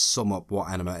album sum up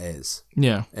what Enema is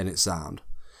Yeah, in its sound,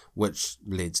 which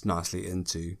leads nicely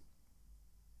into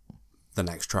the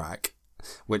next track,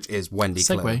 which is Wendy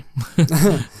Clear.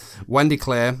 segue. Wendy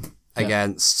Clear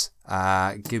against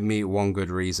Give Me One Good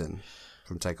Reason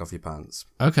from Take Off Your Pants.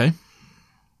 Okay.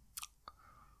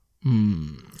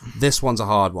 This one's a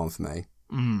hard one for me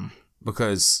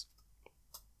because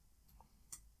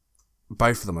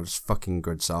both of them are just fucking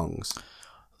good songs.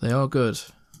 They are good,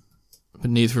 but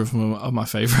neither of them are my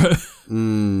favourite.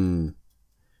 To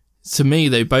me,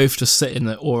 they both just sit in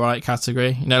the all right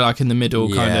category. You know, like in the middle,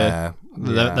 kind of.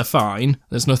 They're fine.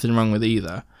 There's nothing wrong with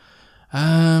either.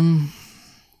 Yeah,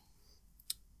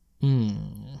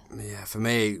 for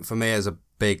me as a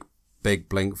big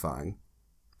Blink fan,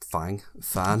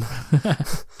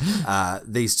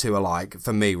 these two are like,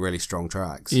 for me, really strong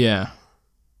tracks. Yeah.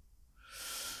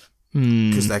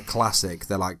 Because they're classic.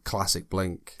 They're like classic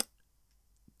Blink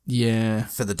Yeah.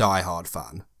 for the diehard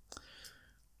fan.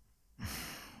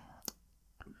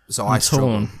 So I'm I struggle.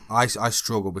 torn. I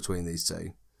struggle between these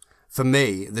two. For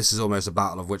me, this is almost a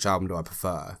battle of which album do I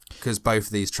prefer, because both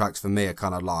of these tracks for me are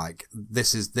kind of like,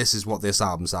 this is what this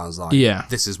album sounds like. Yeah.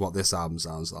 This is what this album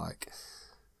sounds like.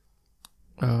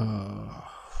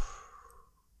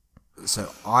 So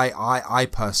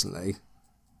I'd personally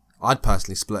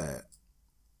split it.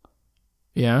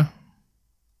 Yeah.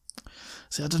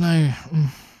 See, I don't know.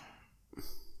 I'm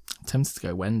tempted to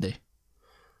go Wendy.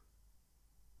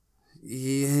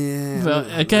 Yeah. But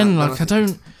again,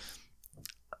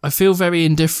 I feel very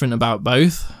indifferent about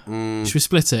both. Should we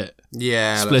split it?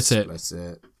 Yeah, Split let's it. Split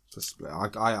it. Just split.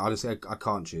 I honestly I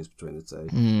can't choose between the two.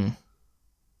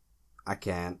 I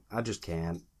can't. I just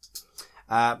can't.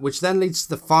 Which then leads to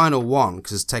the final one,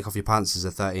 because Take Off Your Pants is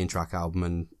a 13-track album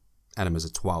and Enema's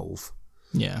a 12.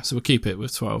 Yeah, so we'll keep it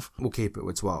with 12. We'll keep it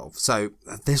with 12. So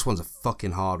this one's a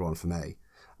fucking hard one for me.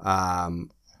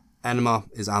 Enema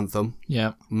is Anthem.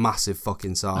 Yeah. Massive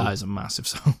fucking song. That is a massive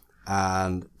song.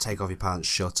 And Take Off Your Pants,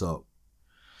 Shut Up,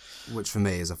 which for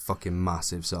me is a fucking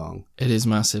massive song. It is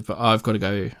massive, but I've got to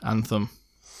go Anthem.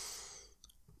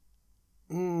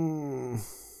 For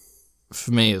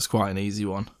me, it's quite an easy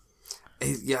one.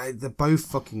 Yeah, they're both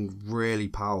fucking really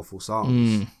powerful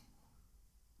songs.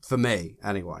 For me,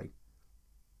 anyway.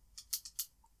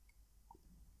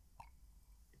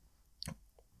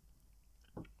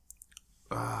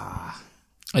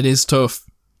 It is tough.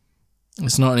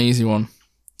 It's not an easy one.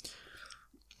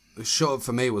 Shut Up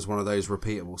for me was one of those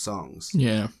repeatable songs.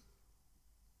 Yeah.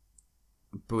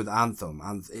 But with Anthem,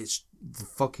 and it's the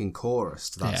fucking chorus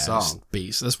to that It's song.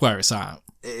 beast. That's where it's at.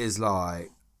 It is like,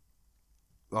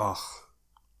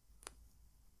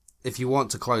 if you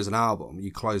want to close an album,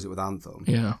 you close it with Anthem.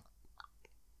 Yeah.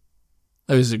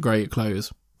 Those are great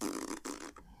close.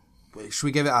 Should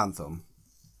we give it Anthem?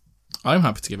 I'm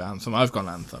happy to give it Anthem. I've gone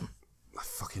Anthem. I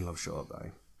fucking love Shut Up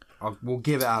though. We'll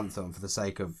give it Anthem for the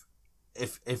sake of,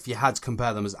 if you had to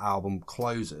compare them as album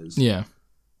closers, Yeah.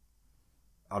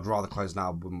 I'd rather close an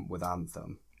album with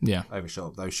Anthem Yeah. over Shut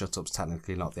Up. Though Shut Up's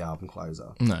technically not the album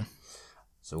closer, No.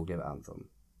 so we'll give it Anthem.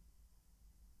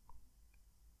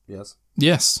 Yes.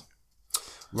 Yes.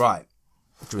 Right.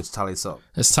 Do you want to tally this up?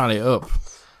 Let's tally it up.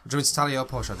 Do you want to tally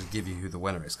up, or should I just give you who the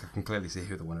winner is? 'Cause I can clearly see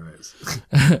who the winner is.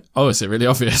 Oh, is it really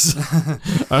obvious? I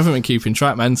haven't been keeping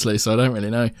track mentally, so I don't really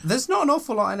know. There's not an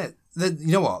awful lot in it.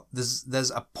 You know what?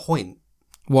 There's a point.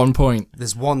 1 point.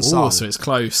 There's one Oh, song. so it's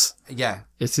close. Yeah.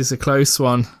 It is a close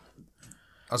one.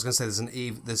 I was going to say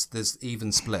there's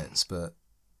even splits, but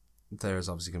there is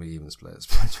obviously going to be even splits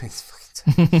between the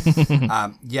fucking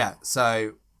two. Yeah,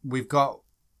 so we've got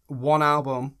one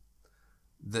album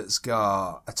that's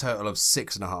got a total of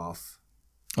 6.5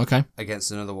 Okay.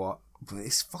 against another what?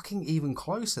 It's fucking even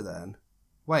closer then.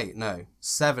 Wait, no.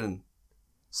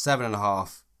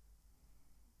 7.5.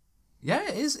 Yeah,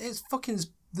 it is. It's fucking,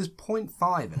 there's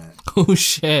 0.5 in it. Oh,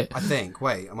 shit. I think.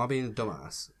 Wait, am I being a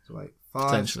dumbass? So wait, 5,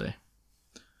 Potentially.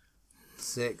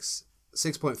 6,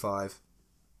 6.5.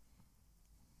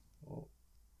 Oh.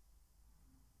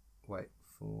 Wait,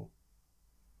 4.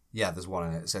 Yeah, there's one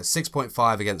in it. So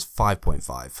 6.5 against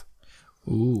 5.5.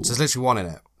 Ooh. So there's literally one in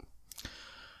it.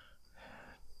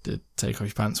 Did Take Off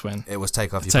Your Pants win? It was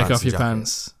Take Off Your Take Pants. Off Your and Jacket.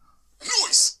 Pants.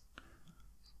 Noise.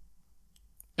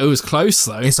 It was close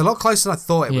though. It's a lot closer than I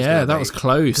thought it was. Yeah, that was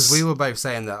close. Because we were both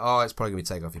saying that, it's probably going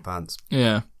to be Take Off Your Pants.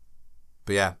 Yeah.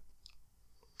 But yeah.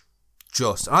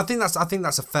 And I think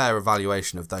that's a fair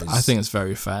evaluation of those. I think it's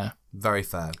very fair. Very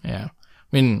fair. Yeah. I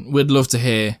mean, we'd love to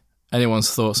hear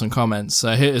anyone's thoughts and comments.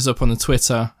 So hit us up on the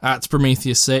Twitter at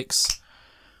Prometheus6.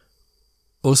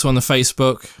 Also on the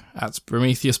Facebook at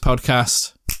Prometheus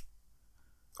Podcast.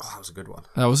 Oh, that was a good one.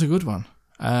 That was a good one.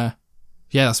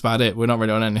 Yeah, that's about it. We're not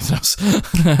really on anything else.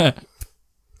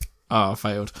 I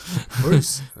failed.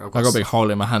 Bruce. I got a big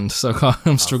hole in my hand, so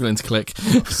I'm struggling to click.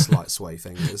 Slight sway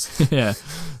fingers. Yeah.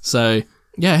 So,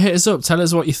 yeah, hit us up. Tell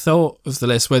us what you thought of the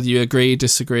list, whether you agree,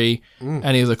 disagree,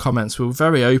 any of the comments. We're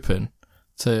very open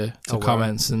to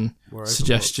comments and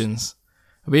suggestions.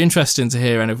 It'll be interesting to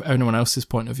hear anyone else's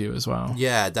point of view as well.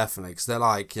 Yeah, definitely. Because they're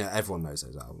like, everyone knows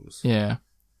those albums. Yeah.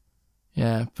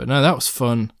 Yeah, but no, that was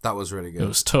fun. That was really good. It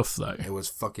was tough, though. It was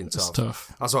fucking tough. It was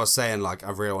tough. That's what I was saying. Like,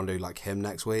 I really want to do like him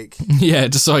next week. Yeah,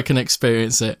 just so I can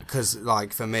experience it. Because,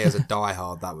 like, for me as a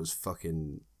diehard, that was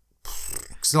fucking.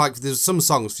 Because, like, there's some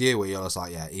songs for you where you're just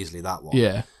like, yeah, easily that one.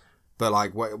 Yeah. But,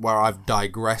 like, where I've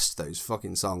digressed those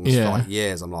fucking songs for like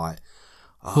years, I'm like,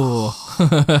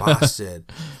 bastard.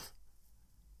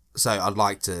 So I'd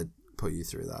like to put you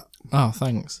through that. Oh,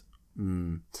 thanks.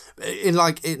 In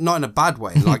like not in a bad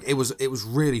way. Like it was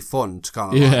really fun to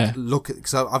kind of like look at.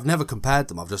 Because I've never compared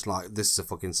them. I've just like, this is a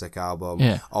fucking sick album.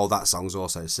 Yeah. Oh, that song's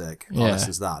also sick. Yeah. Oh,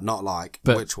 listen to that. Not like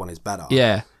which one is better.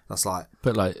 Yeah. That's like.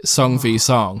 But like song v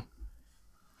song,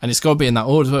 and it's got to be in that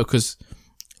order as well. Because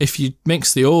if you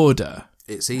mix the order,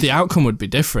 It's easy. the outcome would be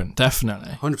different.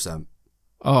 Definitely. 100%.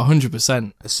 Oh,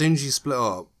 100%. As soon as you split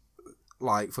up,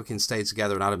 like fucking Stay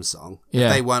Together and Adam's song, Yeah.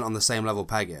 if they weren't on the same level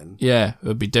pegging. Yeah, it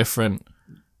would be different.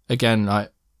 Again,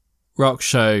 like Rock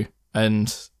Show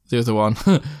and the other one.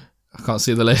 I can't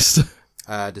see the list.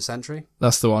 Decentury.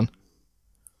 That's the one.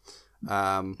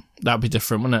 That'd be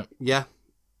different, wouldn't it? Yeah.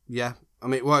 Yeah. I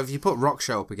mean, well, if you put Rock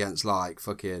Show up against like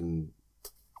fucking.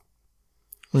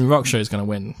 I mean, Rock Show is going to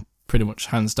win pretty much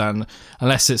hands down,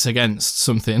 unless it's against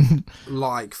something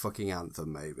like fucking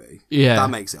Anthem, maybe. Yeah. That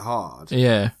makes it hard.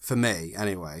 Yeah. For me,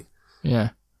 anyway. Yeah.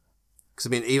 Because, I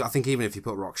mean, I think even if you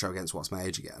put Rock Show against What's My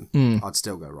Age Again, I'd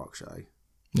still go Rock Show.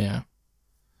 Yeah.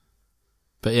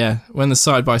 But yeah, when they're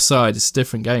side by side, it's a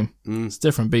different game. It's a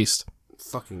different beast.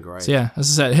 Fucking great. So yeah,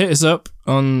 as I said, hit us up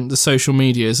on the social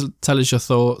medias. Tell us your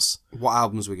thoughts. What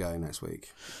albums we going next week?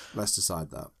 Let's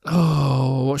decide that.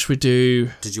 Oh, what should we do?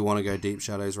 Did you want to go Deep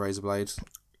Shadows, Razorblade?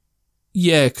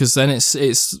 Yeah, because then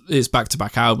it's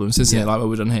back-to-back albums, isn't it? Like what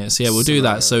we've done here. So yeah, we'll do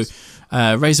that. So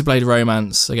Razorblade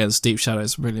Romance against Deep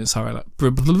Shadows, Brilliant Highlights.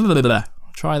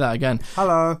 Try that again.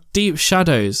 Hello. Deep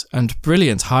Shadows and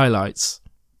Brilliant Highlights.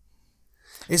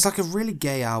 It's like a really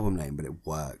gay album name, but it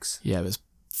works. Yeah, it was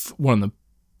one of the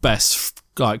best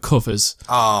like covers.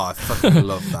 Oh, I fucking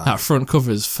love that. That front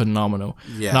cover is phenomenal.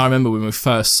 Yeah. And I remember when we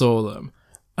first saw them,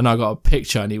 and I got a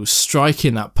picture, and he was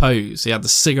striking that pose. He had the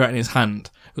cigarette in his hand.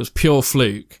 It was pure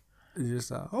fluke.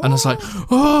 Just like, And I was like,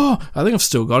 oh, I think I've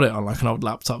still got it on like an old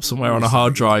laptop somewhere on a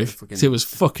hard drive. It was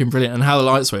fucking brilliant. And how the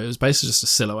lights were, it was basically just a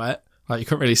silhouette. Like you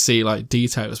couldn't really see like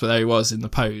details, but there he was in the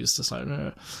pose. Just like,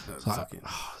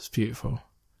 it's beautiful.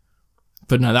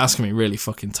 But no, that's going to be really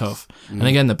fucking tough. And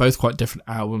again, they're both quite different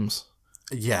albums.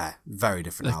 Yeah, very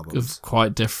different albums.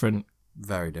 Quite different.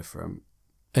 Very different.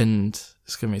 And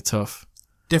it's going to be tough.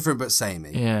 Different but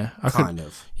samey. Yeah. Kind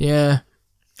of. Yeah.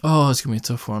 Oh, it's going to be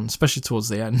a tough one, especially towards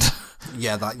the end.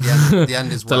 Yeah, the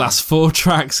end is the last 4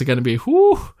 tracks are going to be,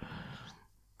 whoo.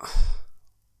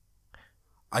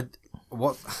 I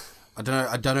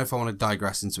don't know if I want to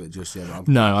digress into it just yet.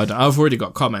 No, I don't. I've already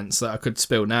got comments that I could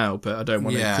spill now, but I don't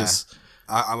want to because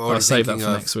I'll save that for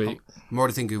next week. I'm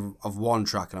already thinking of one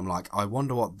track, and I'm like, I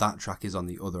wonder what that track is on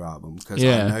the other album, because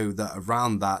Yeah. I know that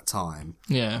around that time,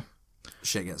 Yeah.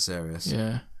 shit gets serious.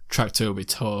 Yeah. Track 2 will be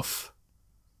tough.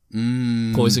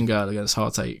 Poison Girl against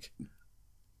Heartache.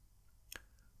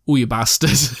 Oh, you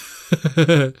bastard.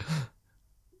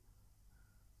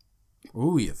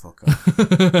 Ooh, you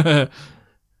fucker.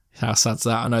 How sad's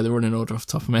that? I know the running order off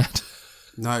the top of my head.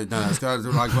 No, it's good.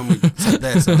 Like when we said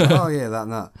this, I was like, oh yeah, that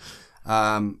and that.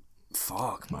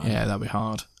 Fuck, man. Yeah, that'd be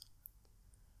hard.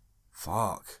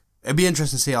 Fuck. It'd be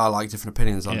interesting to see our like different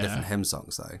opinions on Yeah. different hymn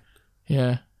songs though,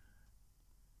 Yeah.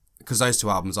 because those two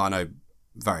albums I know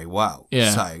very well.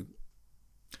 Yeah. So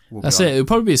That's it. It would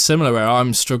probably be similar where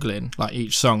I'm struggling like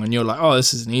each song, and you're like, "Oh,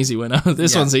 this is an easy winner.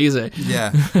 This one's easy."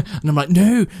 Yeah. And I'm like,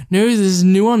 "No, there's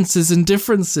nuances and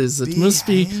differences that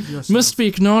must be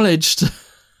acknowledged."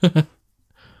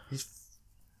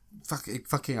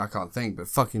 Fucking, I can't think, but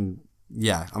fucking,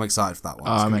 yeah, I'm excited for that one.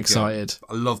 Oh, I'm excited.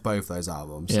 I love both those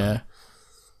albums. So. Yeah.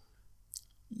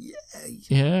 Yay.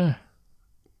 Yeah.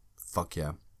 Fuck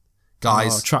yeah.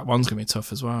 Guys. Track 1's going to be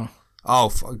tough as well. Oh,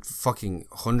 fucking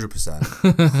 100%.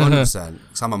 100%.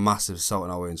 Because I'm a massive Salt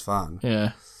and Wounds fan.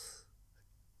 Yeah.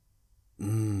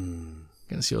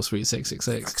 Against your Sweet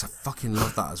 666. Because I fucking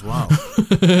love that as well.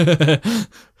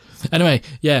 Anyway,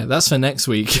 yeah, that's for next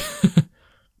week.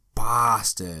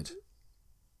 Bastard.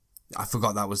 I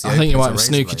forgot that was the I think you might have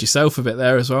Razorblade. snooked yourself a bit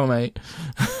there as well, mate.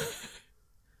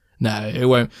 No, it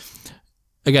won't.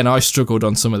 Again, I struggled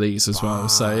on some of these as well,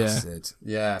 so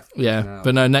yeah. Yeah. No.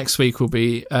 But no, next week will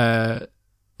be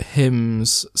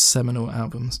Hymn's seminal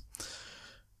albums.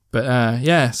 But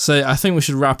yeah, so I think we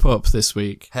should wrap up this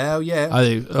week. Hell yeah.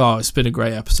 It's been a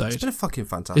great episode. It's been a fucking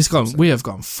fantastic episode. We have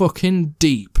gone fucking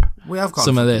deep. We have gone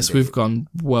some of this. deep. We've gone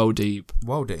well deep.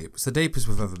 Well deep. It's the deepest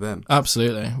we've ever been.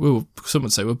 Absolutely. Some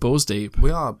would say we're balls deep. We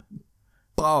are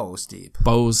balls deep.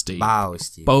 Balls deep. Balls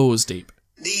deep. Balls deep.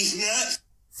 These nuts.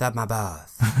 That my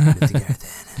balls.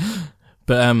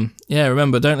 But yeah,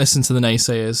 remember, don't listen to the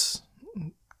naysayers.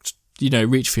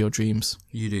 Reach for your dreams.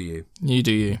 You do you. You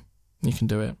do you. You can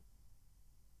do it.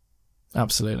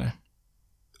 Absolutely.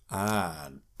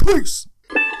 And peace.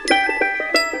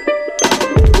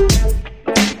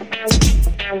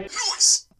 Noise.